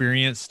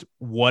experienced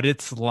what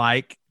it's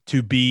like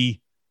to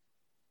be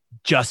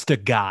just a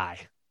guy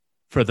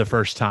for the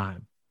first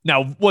time.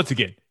 Now, once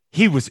again,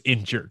 he was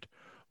injured,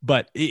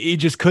 but he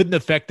just couldn't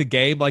affect the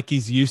game like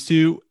he's used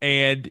to,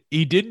 and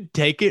he didn't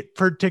take it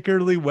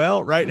particularly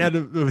well. Right now,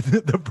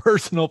 the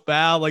personal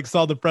foul, like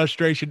saw the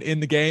frustration in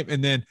the game,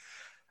 and then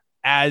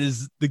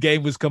as the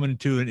game was coming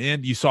to an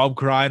end, you saw him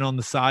crying on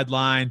the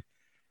sideline,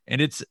 and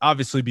it's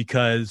obviously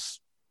because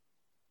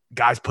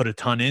guys put a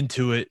ton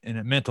into it, and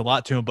it meant a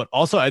lot to him. But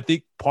also, I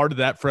think part of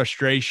that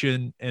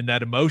frustration and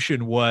that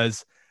emotion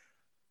was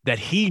that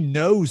he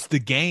knows the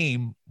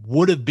game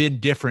would have been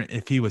different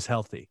if he was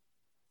healthy.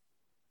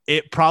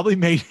 It probably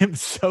made him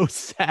so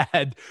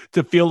sad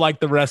to feel like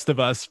the rest of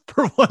us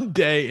for one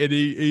day, and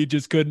he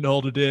just couldn't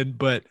hold it in.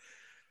 But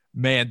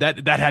man,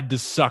 that had to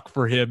suck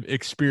for him,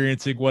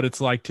 experiencing what it's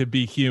like to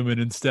be human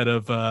instead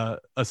of a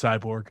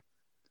cyborg.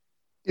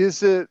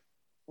 Is it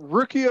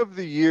Rookie of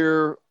the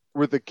Year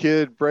where the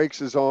kid breaks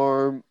his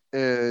arm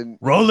and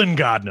Roland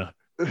Gardner,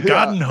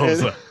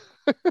 Gardenhoser?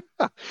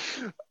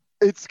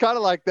 It's kind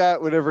of like that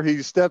whenever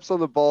he steps on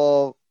the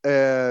ball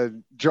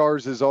and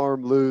jars his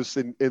arm loose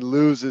and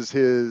loses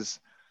his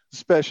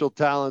special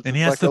talents. And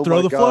he has to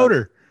throw the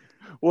floater.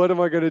 What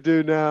am I going to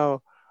do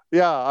now?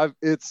 Yeah,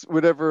 it's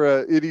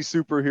whenever any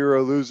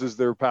superhero loses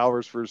their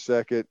powers for a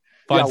second.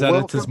 Finds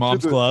out it's his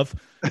mom's glove.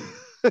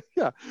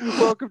 Yeah,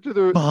 welcome to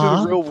the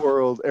real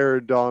world,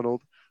 Aaron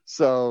Donald.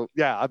 So,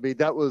 yeah, I mean,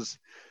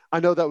 I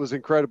know that was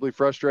incredibly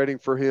frustrating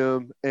for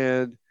him.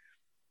 And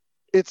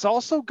it's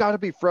also got to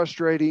be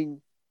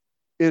frustrating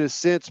in a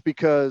sense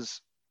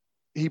because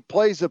he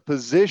plays a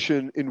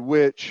position in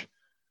which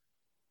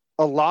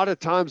a lot of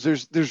times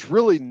there's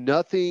really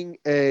nothing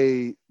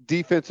a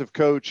defensive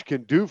coach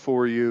can do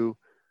for you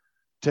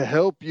to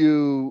help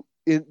you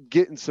in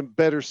getting some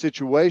better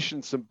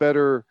situations, some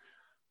better,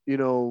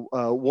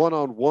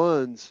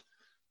 one-on-ones.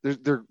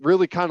 They're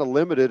really kind of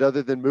limited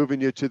other than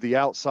moving you to the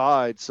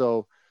outside.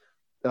 So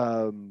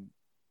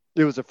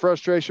it was a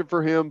frustration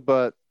for him,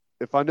 but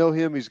if I know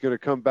him, he's going to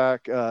come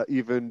back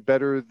even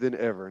better than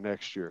ever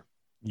next year.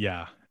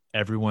 Yeah,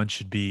 everyone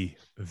should be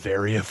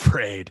very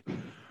afraid.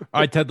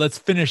 All right, Ted, let's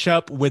finish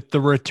up with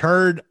the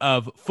return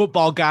of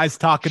Football Guys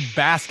Talking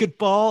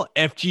Basketball.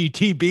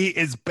 FGTB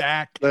is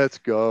back. Let's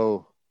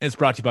go. It's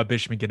brought to you by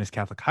Bishop McGinnis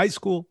Catholic High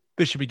School.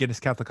 Bishop McGinnis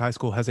Catholic High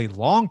School has a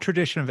long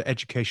tradition of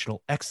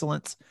educational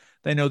excellence.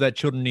 They know that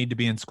children need to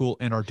be in school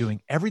and are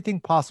doing everything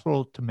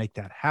possible to make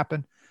that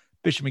happen.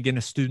 Bishop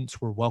McGinnis students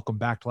were welcomed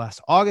back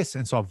last August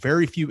and saw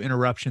very few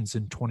interruptions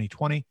in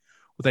 2020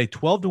 with a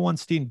 12-to-1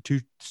 student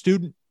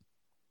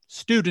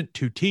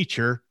to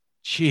teacher.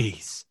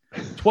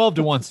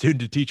 12-to-1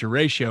 student to teacher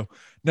ratio.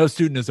 No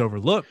student is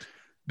overlooked.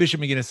 Bishop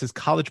McGinnis's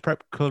college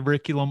prep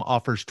curriculum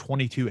offers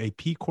 22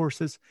 AP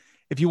courses.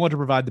 If you want to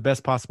provide the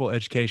best possible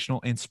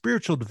educational and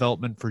spiritual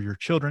development for your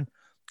children,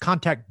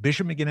 contact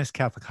Bishop McGinnis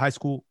Catholic High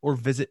School or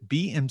visit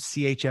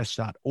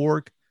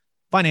bmchs.org.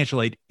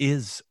 Financial aid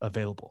is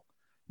available.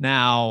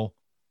 Now,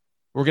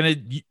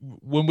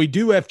 when we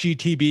do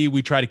FGTB,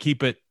 we try to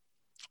keep it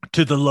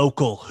to the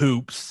local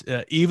hoops,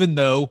 even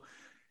though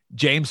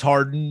James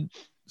Harden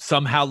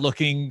somehow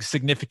looking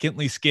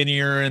significantly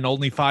skinnier in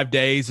only 5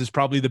 days is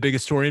probably the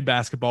biggest story in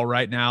basketball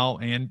right now,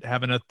 and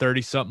having a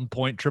 30-something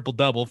point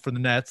triple-double for the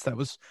Nets. That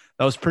was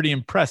pretty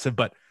impressive.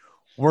 But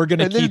We're going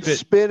to and keep then it.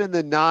 spinning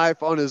the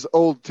knife on his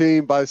old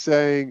team by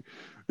saying,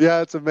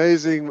 yeah, it's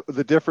amazing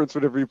the difference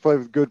whenever you play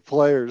with good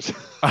players.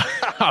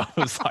 I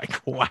was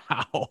like,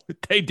 wow,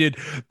 they did.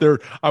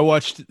 I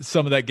watched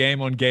some of that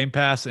game on Game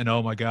Pass, and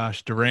oh my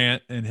gosh,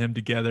 Durant and him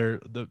together.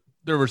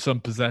 There were some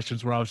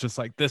possessions where I was just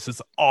like, this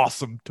is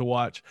awesome to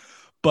watch.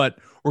 But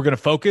we're going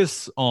to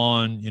focus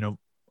on,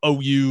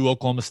 OU,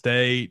 Oklahoma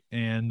State,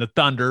 and the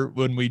Thunder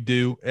when we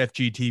do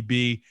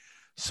FGTB.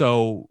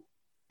 So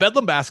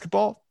Bedlam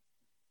basketball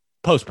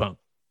postponed.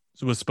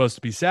 So it was supposed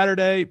to be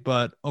Saturday,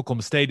 but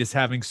Oklahoma State is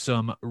having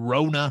some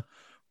Rona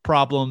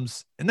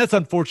problems. And that's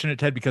unfortunate,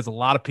 Ted, because a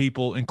lot of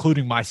people,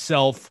 including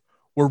myself,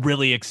 were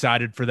really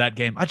excited for that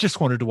game. I just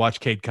wanted to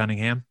watch Cade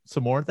Cunningham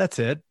some more. That's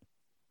it.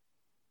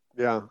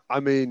 Yeah. I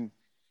mean,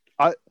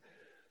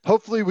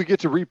 hopefully we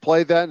get to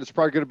replay that, and it's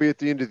probably going to be at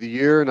the end of the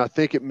year. And I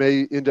think it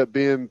may end up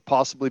being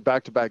possibly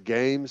back-to-back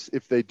games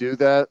if they do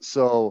that.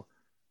 So,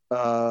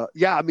 I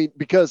mean,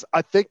 because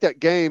I think that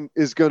game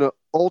is going to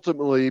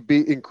ultimately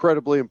be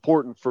incredibly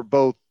important for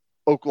both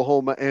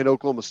Oklahoma and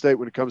Oklahoma State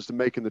when it comes to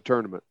making the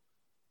tournament.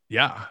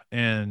 Yeah.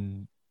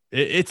 And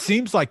it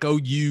seems like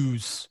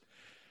OU's,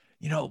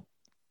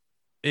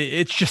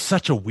 it's just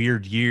such a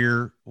weird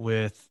year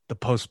with the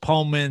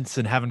postponements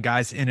and having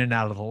guys in and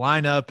out of the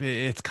lineup.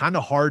 It's kind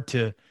of hard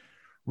to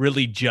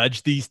really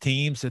judge these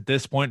teams at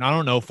this point. I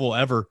don't know if we'll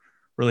ever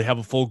really have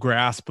a full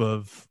grasp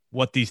of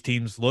what these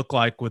teams look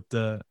like with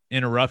the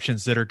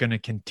interruptions that are going to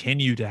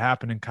continue to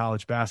happen in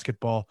college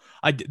basketball.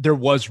 There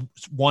was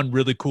one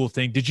really cool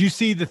thing. Did you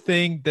see the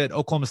thing that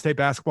Oklahoma State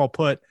basketball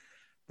put?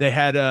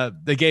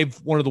 They gave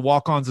one of the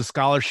walk-ons a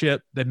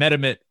scholarship. They met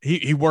him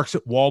he works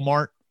at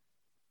Walmart,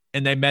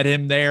 and they met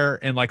him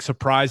there and like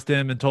surprised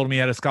him and told him he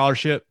had a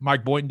scholarship.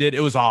 Mike Boynton did. It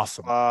was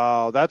awesome.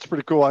 Wow, that's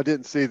pretty cool. I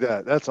didn't see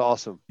that. That's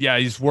awesome. Yeah,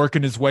 he's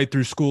working his way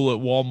through school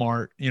at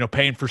Walmart,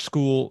 paying for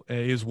school.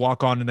 He was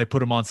walk on and they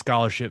put him on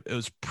scholarship. It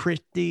was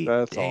pretty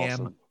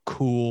damn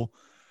cool.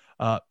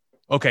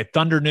 Okay,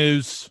 Thunder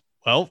news.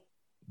 Well,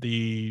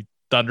 the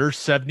Thunder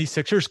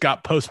 76ers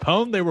got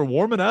postponed. They were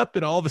warming up,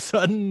 and all of a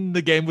sudden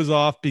the game was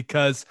off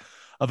because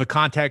of a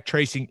contact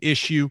tracing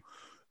issue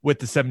with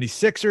the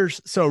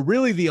 76ers. So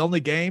really the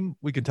only game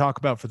we can talk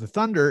about for the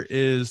Thunder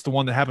is the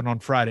one that happened on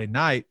Friday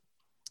night.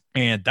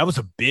 And that was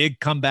a big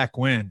comeback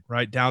win,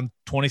 right? Down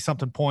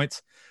 20-something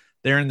points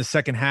there in the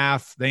second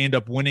half. They end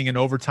up winning in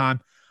overtime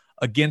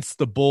against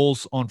the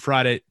Bulls on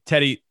Friday.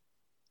 Teddy,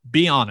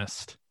 be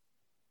honest.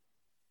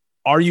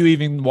 Are you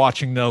even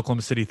watching the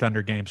Oklahoma City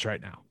Thunder games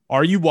right now?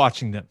 Are you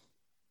watching them?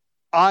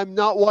 I'm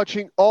not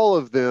watching all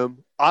of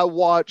them. I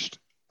watched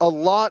a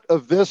lot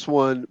of this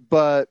one,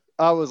 but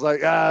I was like,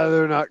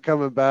 they're not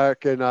coming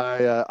back, and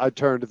I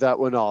turned that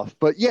one off.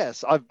 But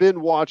yes, I've been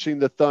watching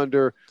the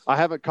Thunder. I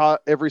haven't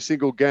caught every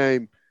single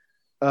game.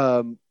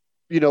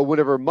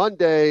 Whenever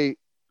Monday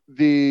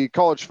the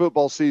college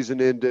football season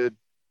ended,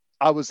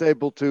 I was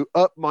able to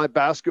up my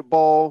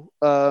basketball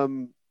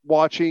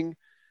watching,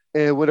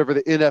 and whenever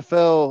the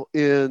NFL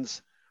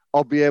ends,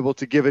 I'll be able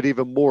to give it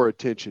even more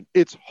attention.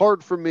 It's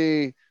hard for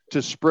me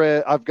to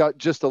spread. I've got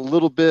just a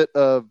little bit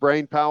of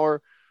brain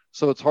power,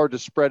 so it's hard to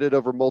spread it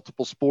over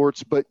multiple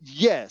sports. But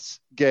yes,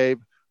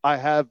 Gabe, I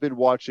have been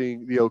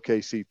watching the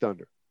OKC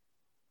Thunder.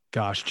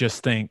 Gosh,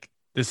 just think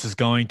this is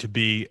going to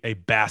be a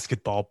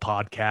basketball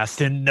podcast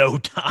in no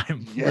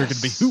time.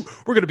 Yes.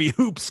 We're going to be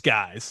hoops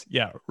guys.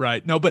 Yeah,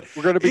 right. No, but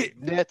we're going to be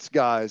Nets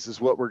guys is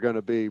what we're going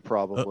to be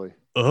probably.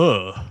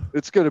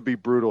 It's going to be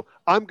brutal.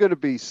 I'm going to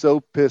be so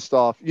pissed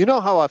off. You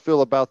know how I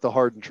feel about the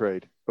Harden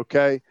trade,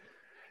 okay?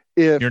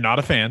 If you're not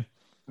a fan,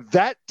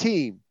 that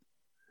team,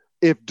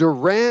 if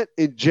Durant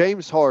and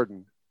James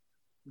Harden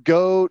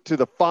go to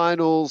the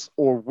finals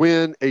or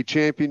win a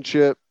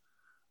championship,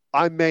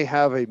 I may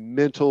have a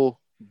mental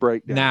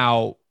breakdown.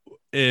 Now,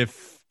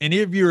 if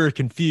any of you are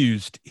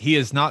confused, he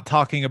is not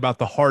talking about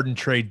the Harden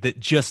trade that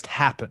just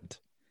happened.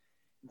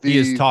 He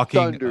is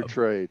talking Thunder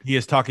trade. He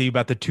is talking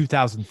about the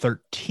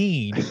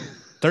 2013,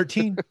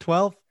 13,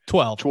 12?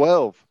 12.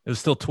 12. It was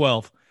still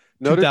 12.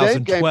 Notre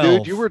Dame game,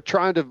 dude. You were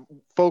trying to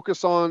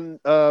focus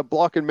on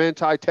blocking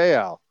Manti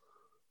Te'o.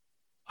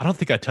 I don't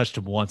think I touched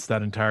him once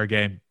that entire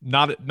game.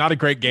 Not a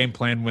great game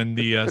plan when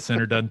the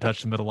center doesn't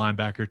touch the middle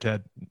linebacker,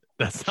 Ted.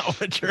 That's not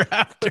what you're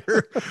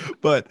after.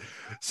 But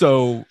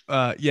so,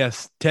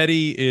 yes,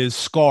 Teddy is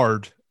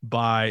scarred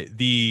by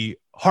the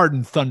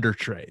Harden Thunder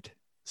trade.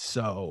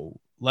 So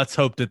let's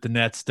hope that the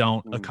Nets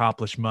don't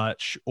accomplish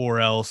much, or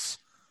else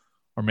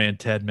our man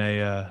Ted may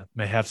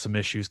have some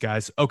issues,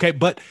 guys. Okay,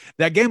 but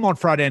that game on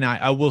Friday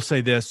night, I will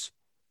say this.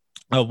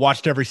 I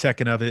watched every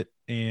second of it,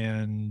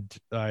 and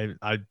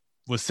I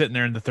was sitting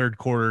there in the third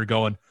quarter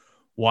going,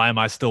 why am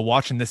I still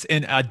watching this?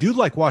 And I do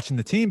like watching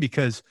the team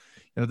because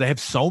they have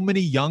so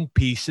many young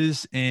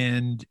pieces,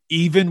 and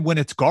even when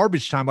it's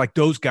garbage time, like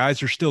those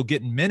guys are still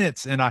getting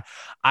minutes. And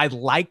I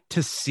like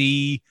to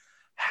see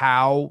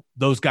how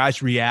those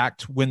guys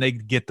react when they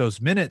get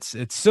those minutes.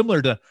 It's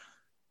similar to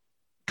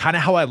kind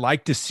of how I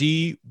like to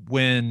see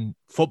when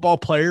football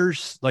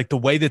players, like the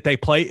way that they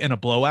play in a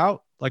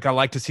blowout. Like, I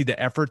like to see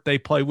the effort they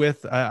play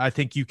with. I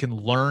think you can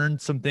learn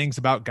some things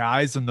about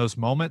guys in those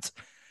moments.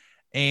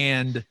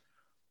 And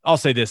I'll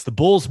say this, the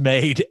Bulls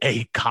made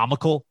a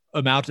comical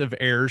amount of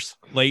errors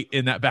late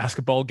in that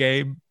basketball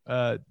game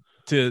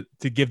to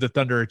give the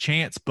Thunder a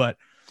chance. But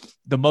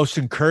the most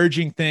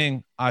encouraging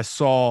thing I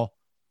saw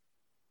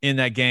in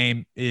that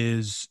game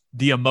is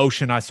the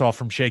emotion I saw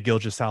from Shai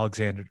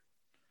Gilgeous-Alexander.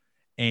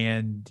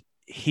 And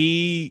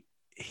he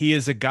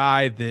is a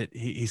guy that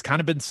he's kind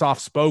of been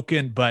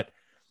soft-spoken, but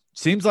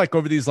seems like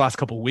over these last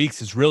couple of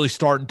weeks is really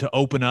starting to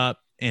open up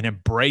and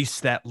embrace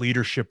that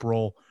leadership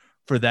role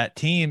for that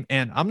team.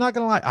 And I'm not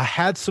going to lie, I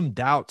had some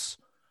doubts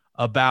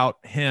about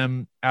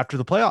him after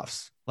the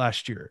playoffs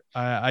last year.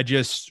 I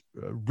just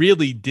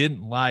really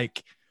didn't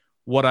like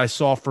what I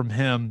saw from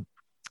him,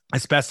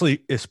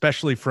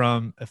 especially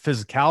from a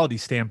physicality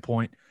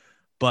standpoint.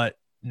 But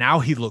now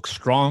he looks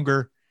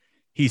stronger.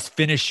 He's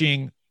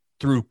finishing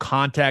through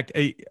contact.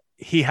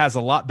 He has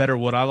a lot better,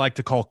 what I like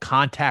to call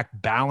contact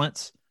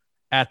balance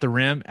at the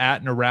rim, at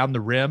and around the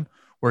rim,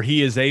 where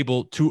he is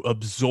able to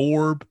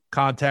absorb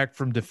contact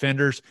from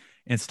defenders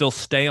and still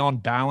stay on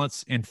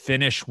balance and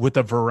finish with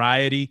a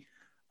variety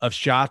of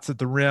shots at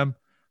the rim.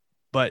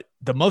 But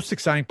the most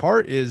exciting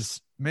part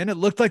is, man, it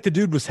looked like the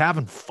dude was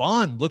having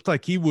fun. Looked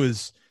like he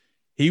was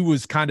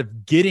kind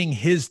of getting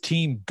his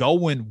team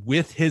going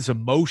with his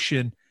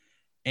emotion.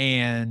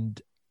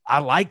 And I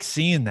like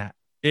seeing that.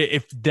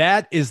 If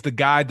that is the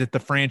guy that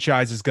the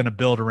franchise is going to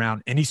build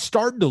around, and he's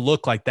starting to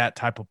look like that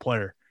type of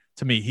player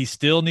to me. He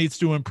still needs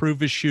to improve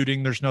his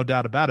shooting. There's no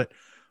doubt about it,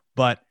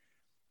 but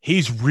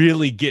he's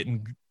really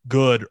getting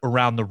good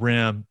around the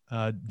rim,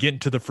 getting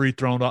to the free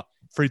throw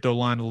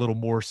line a little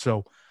more.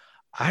 So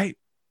I'm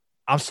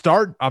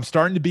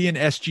starting to be an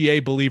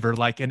SGA believer,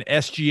 like an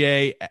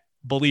SGA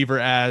believer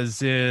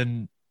as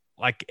in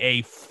like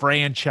a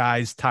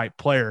franchise type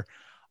player.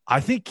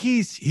 I think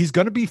he's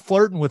going to be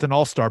flirting with an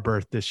all-star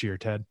berth this year,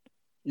 Ted.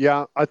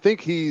 Yeah, I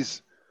think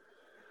the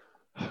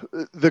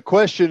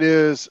question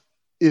is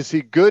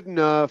he good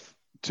enough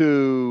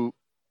to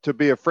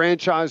be a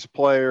franchise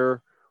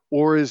player,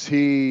 or is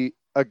he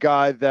a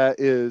guy that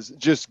is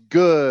just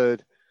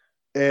good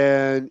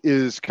and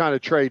is kind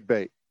of trade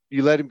bait?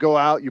 You let him go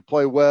out, you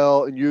play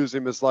well, and use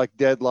him as like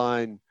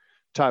deadline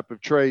type of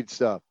trade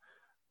stuff.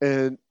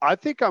 And I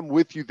think I'm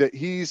with you that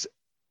he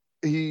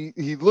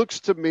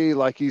looks to me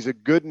like he's a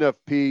good enough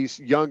piece,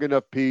 young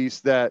enough piece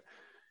that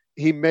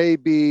he may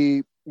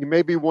be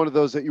one of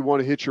those that you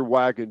want to hitch your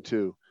wagon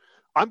to.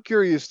 I'm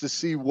curious to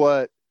see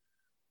what,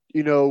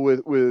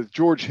 with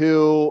George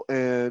Hill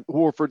and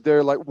Horford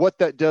there, like what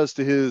that does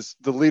to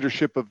the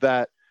leadership of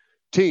that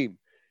team.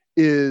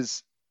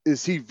 Is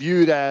he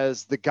viewed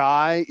as the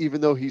guy,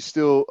 even though he's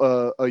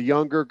still a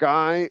younger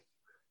guy?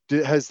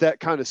 Has that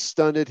kind of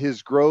stunted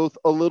his growth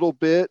a little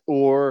bit,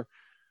 or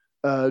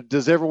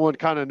does everyone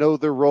kind of know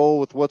their role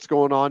with what's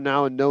going on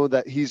now and know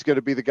that he's going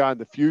to be the guy in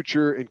the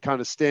future and kind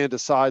of stand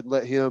aside and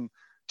let him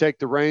take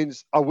the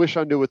reins? I wish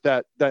I knew what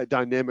that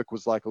dynamic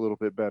was like a little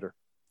bit better.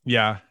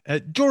 Yeah.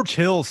 George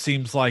Hill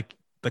seems like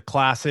the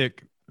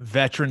classic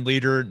veteran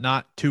leader,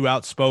 not too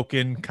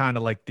outspoken, kind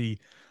of like the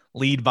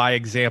lead by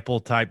example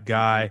type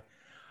guy.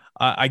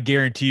 I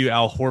guarantee you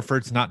Al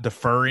Horford's not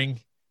deferring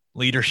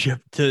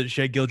leadership to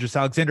Shai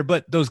Gilgeous-Alexander,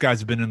 but those guys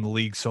have been in the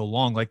league so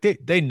long, like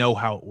they know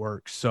how it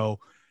works. So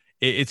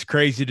it's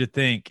crazy to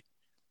think,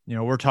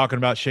 we're talking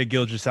about Shai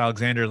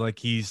Gilgeous-Alexander like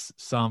he's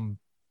some,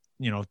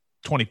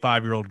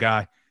 25-year-old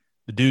guy.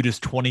 The dude is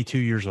 22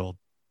 years old.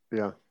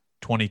 Yeah.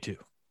 22.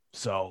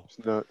 So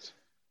it's nuts.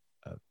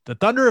 The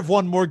Thunder have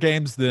won more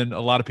games than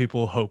a lot of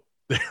people hope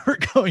they were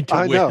going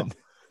to win. Know.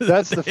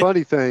 That's the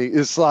funny thing.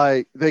 It's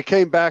like they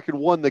came back and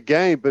won the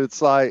game, but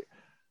it's like,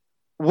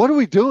 what are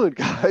we doing,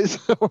 guys?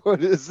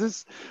 What is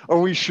this? Are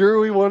we sure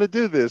we want to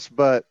do this?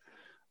 But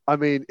I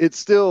mean, it's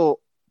still,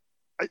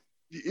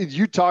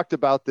 you talked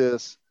about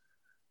this.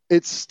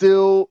 It's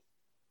still,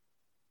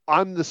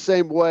 I'm the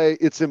same way.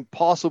 It's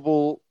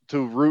impossible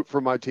to root for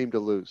my team to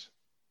lose.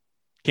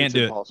 Can't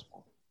do it.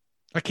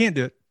 I can't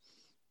do it.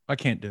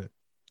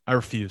 I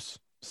refuse.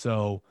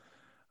 So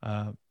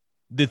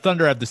the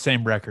Thunder have the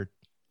same record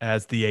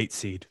as the 8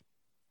 seed,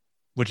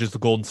 which is the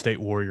Golden State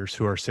Warriors,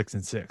 who are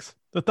 6-6.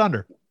 The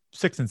Thunder,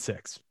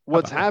 6-6.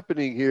 What's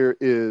happening here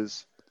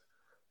is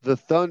the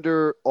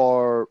Thunder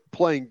are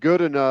playing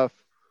good enough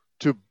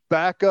to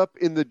back up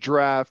in the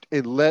draft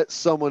and let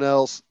someone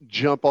else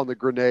jump on the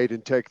grenade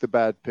and take the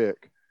bad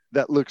pick.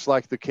 That looks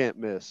like the can't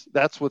miss.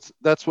 That's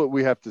what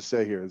we have to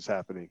say here is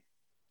happening.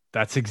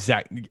 That's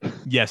exactly,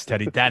 yes,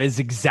 Teddy, that is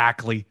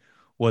exactly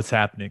what's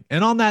happening.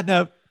 And on that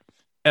note,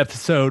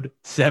 episode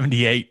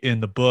 78 in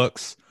the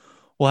books.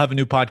 We'll have a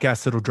new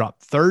podcast that'll drop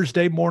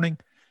Thursday morning.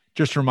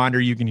 Just a reminder,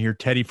 you can hear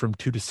Teddy from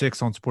 2 to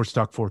 6 on Sports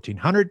Talk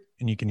 1400,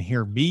 and you can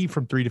hear me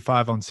from 3 to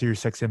 5 on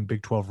SiriusXM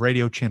Big 12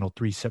 Radio, channel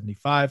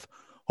 375.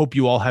 Hope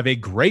you all have a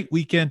great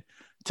weekend.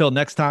 Till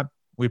next time,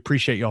 we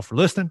appreciate y'all for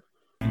listening.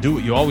 Do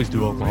what you always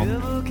do,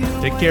 Oklahoma.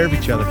 Take care of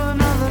each other.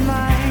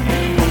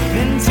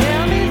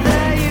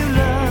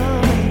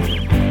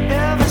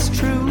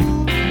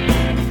 True.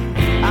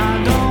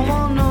 I don't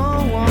want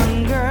no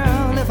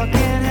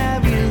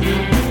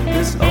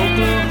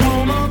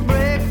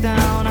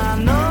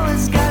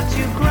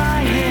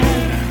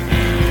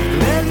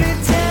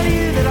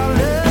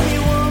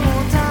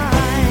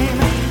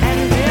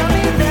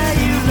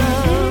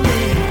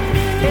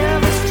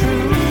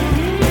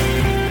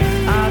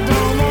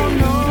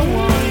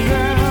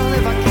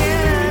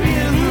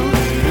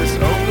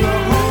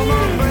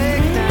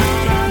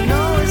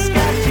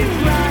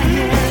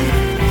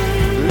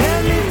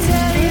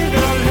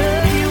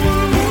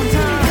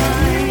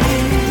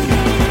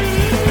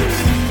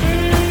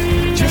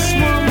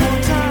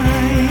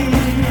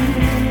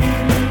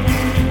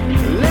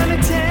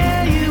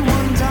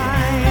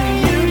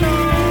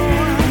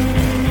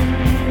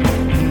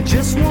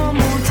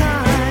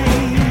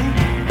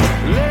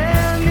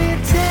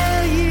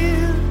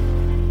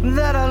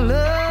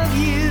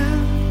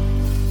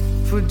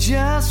for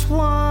just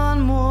one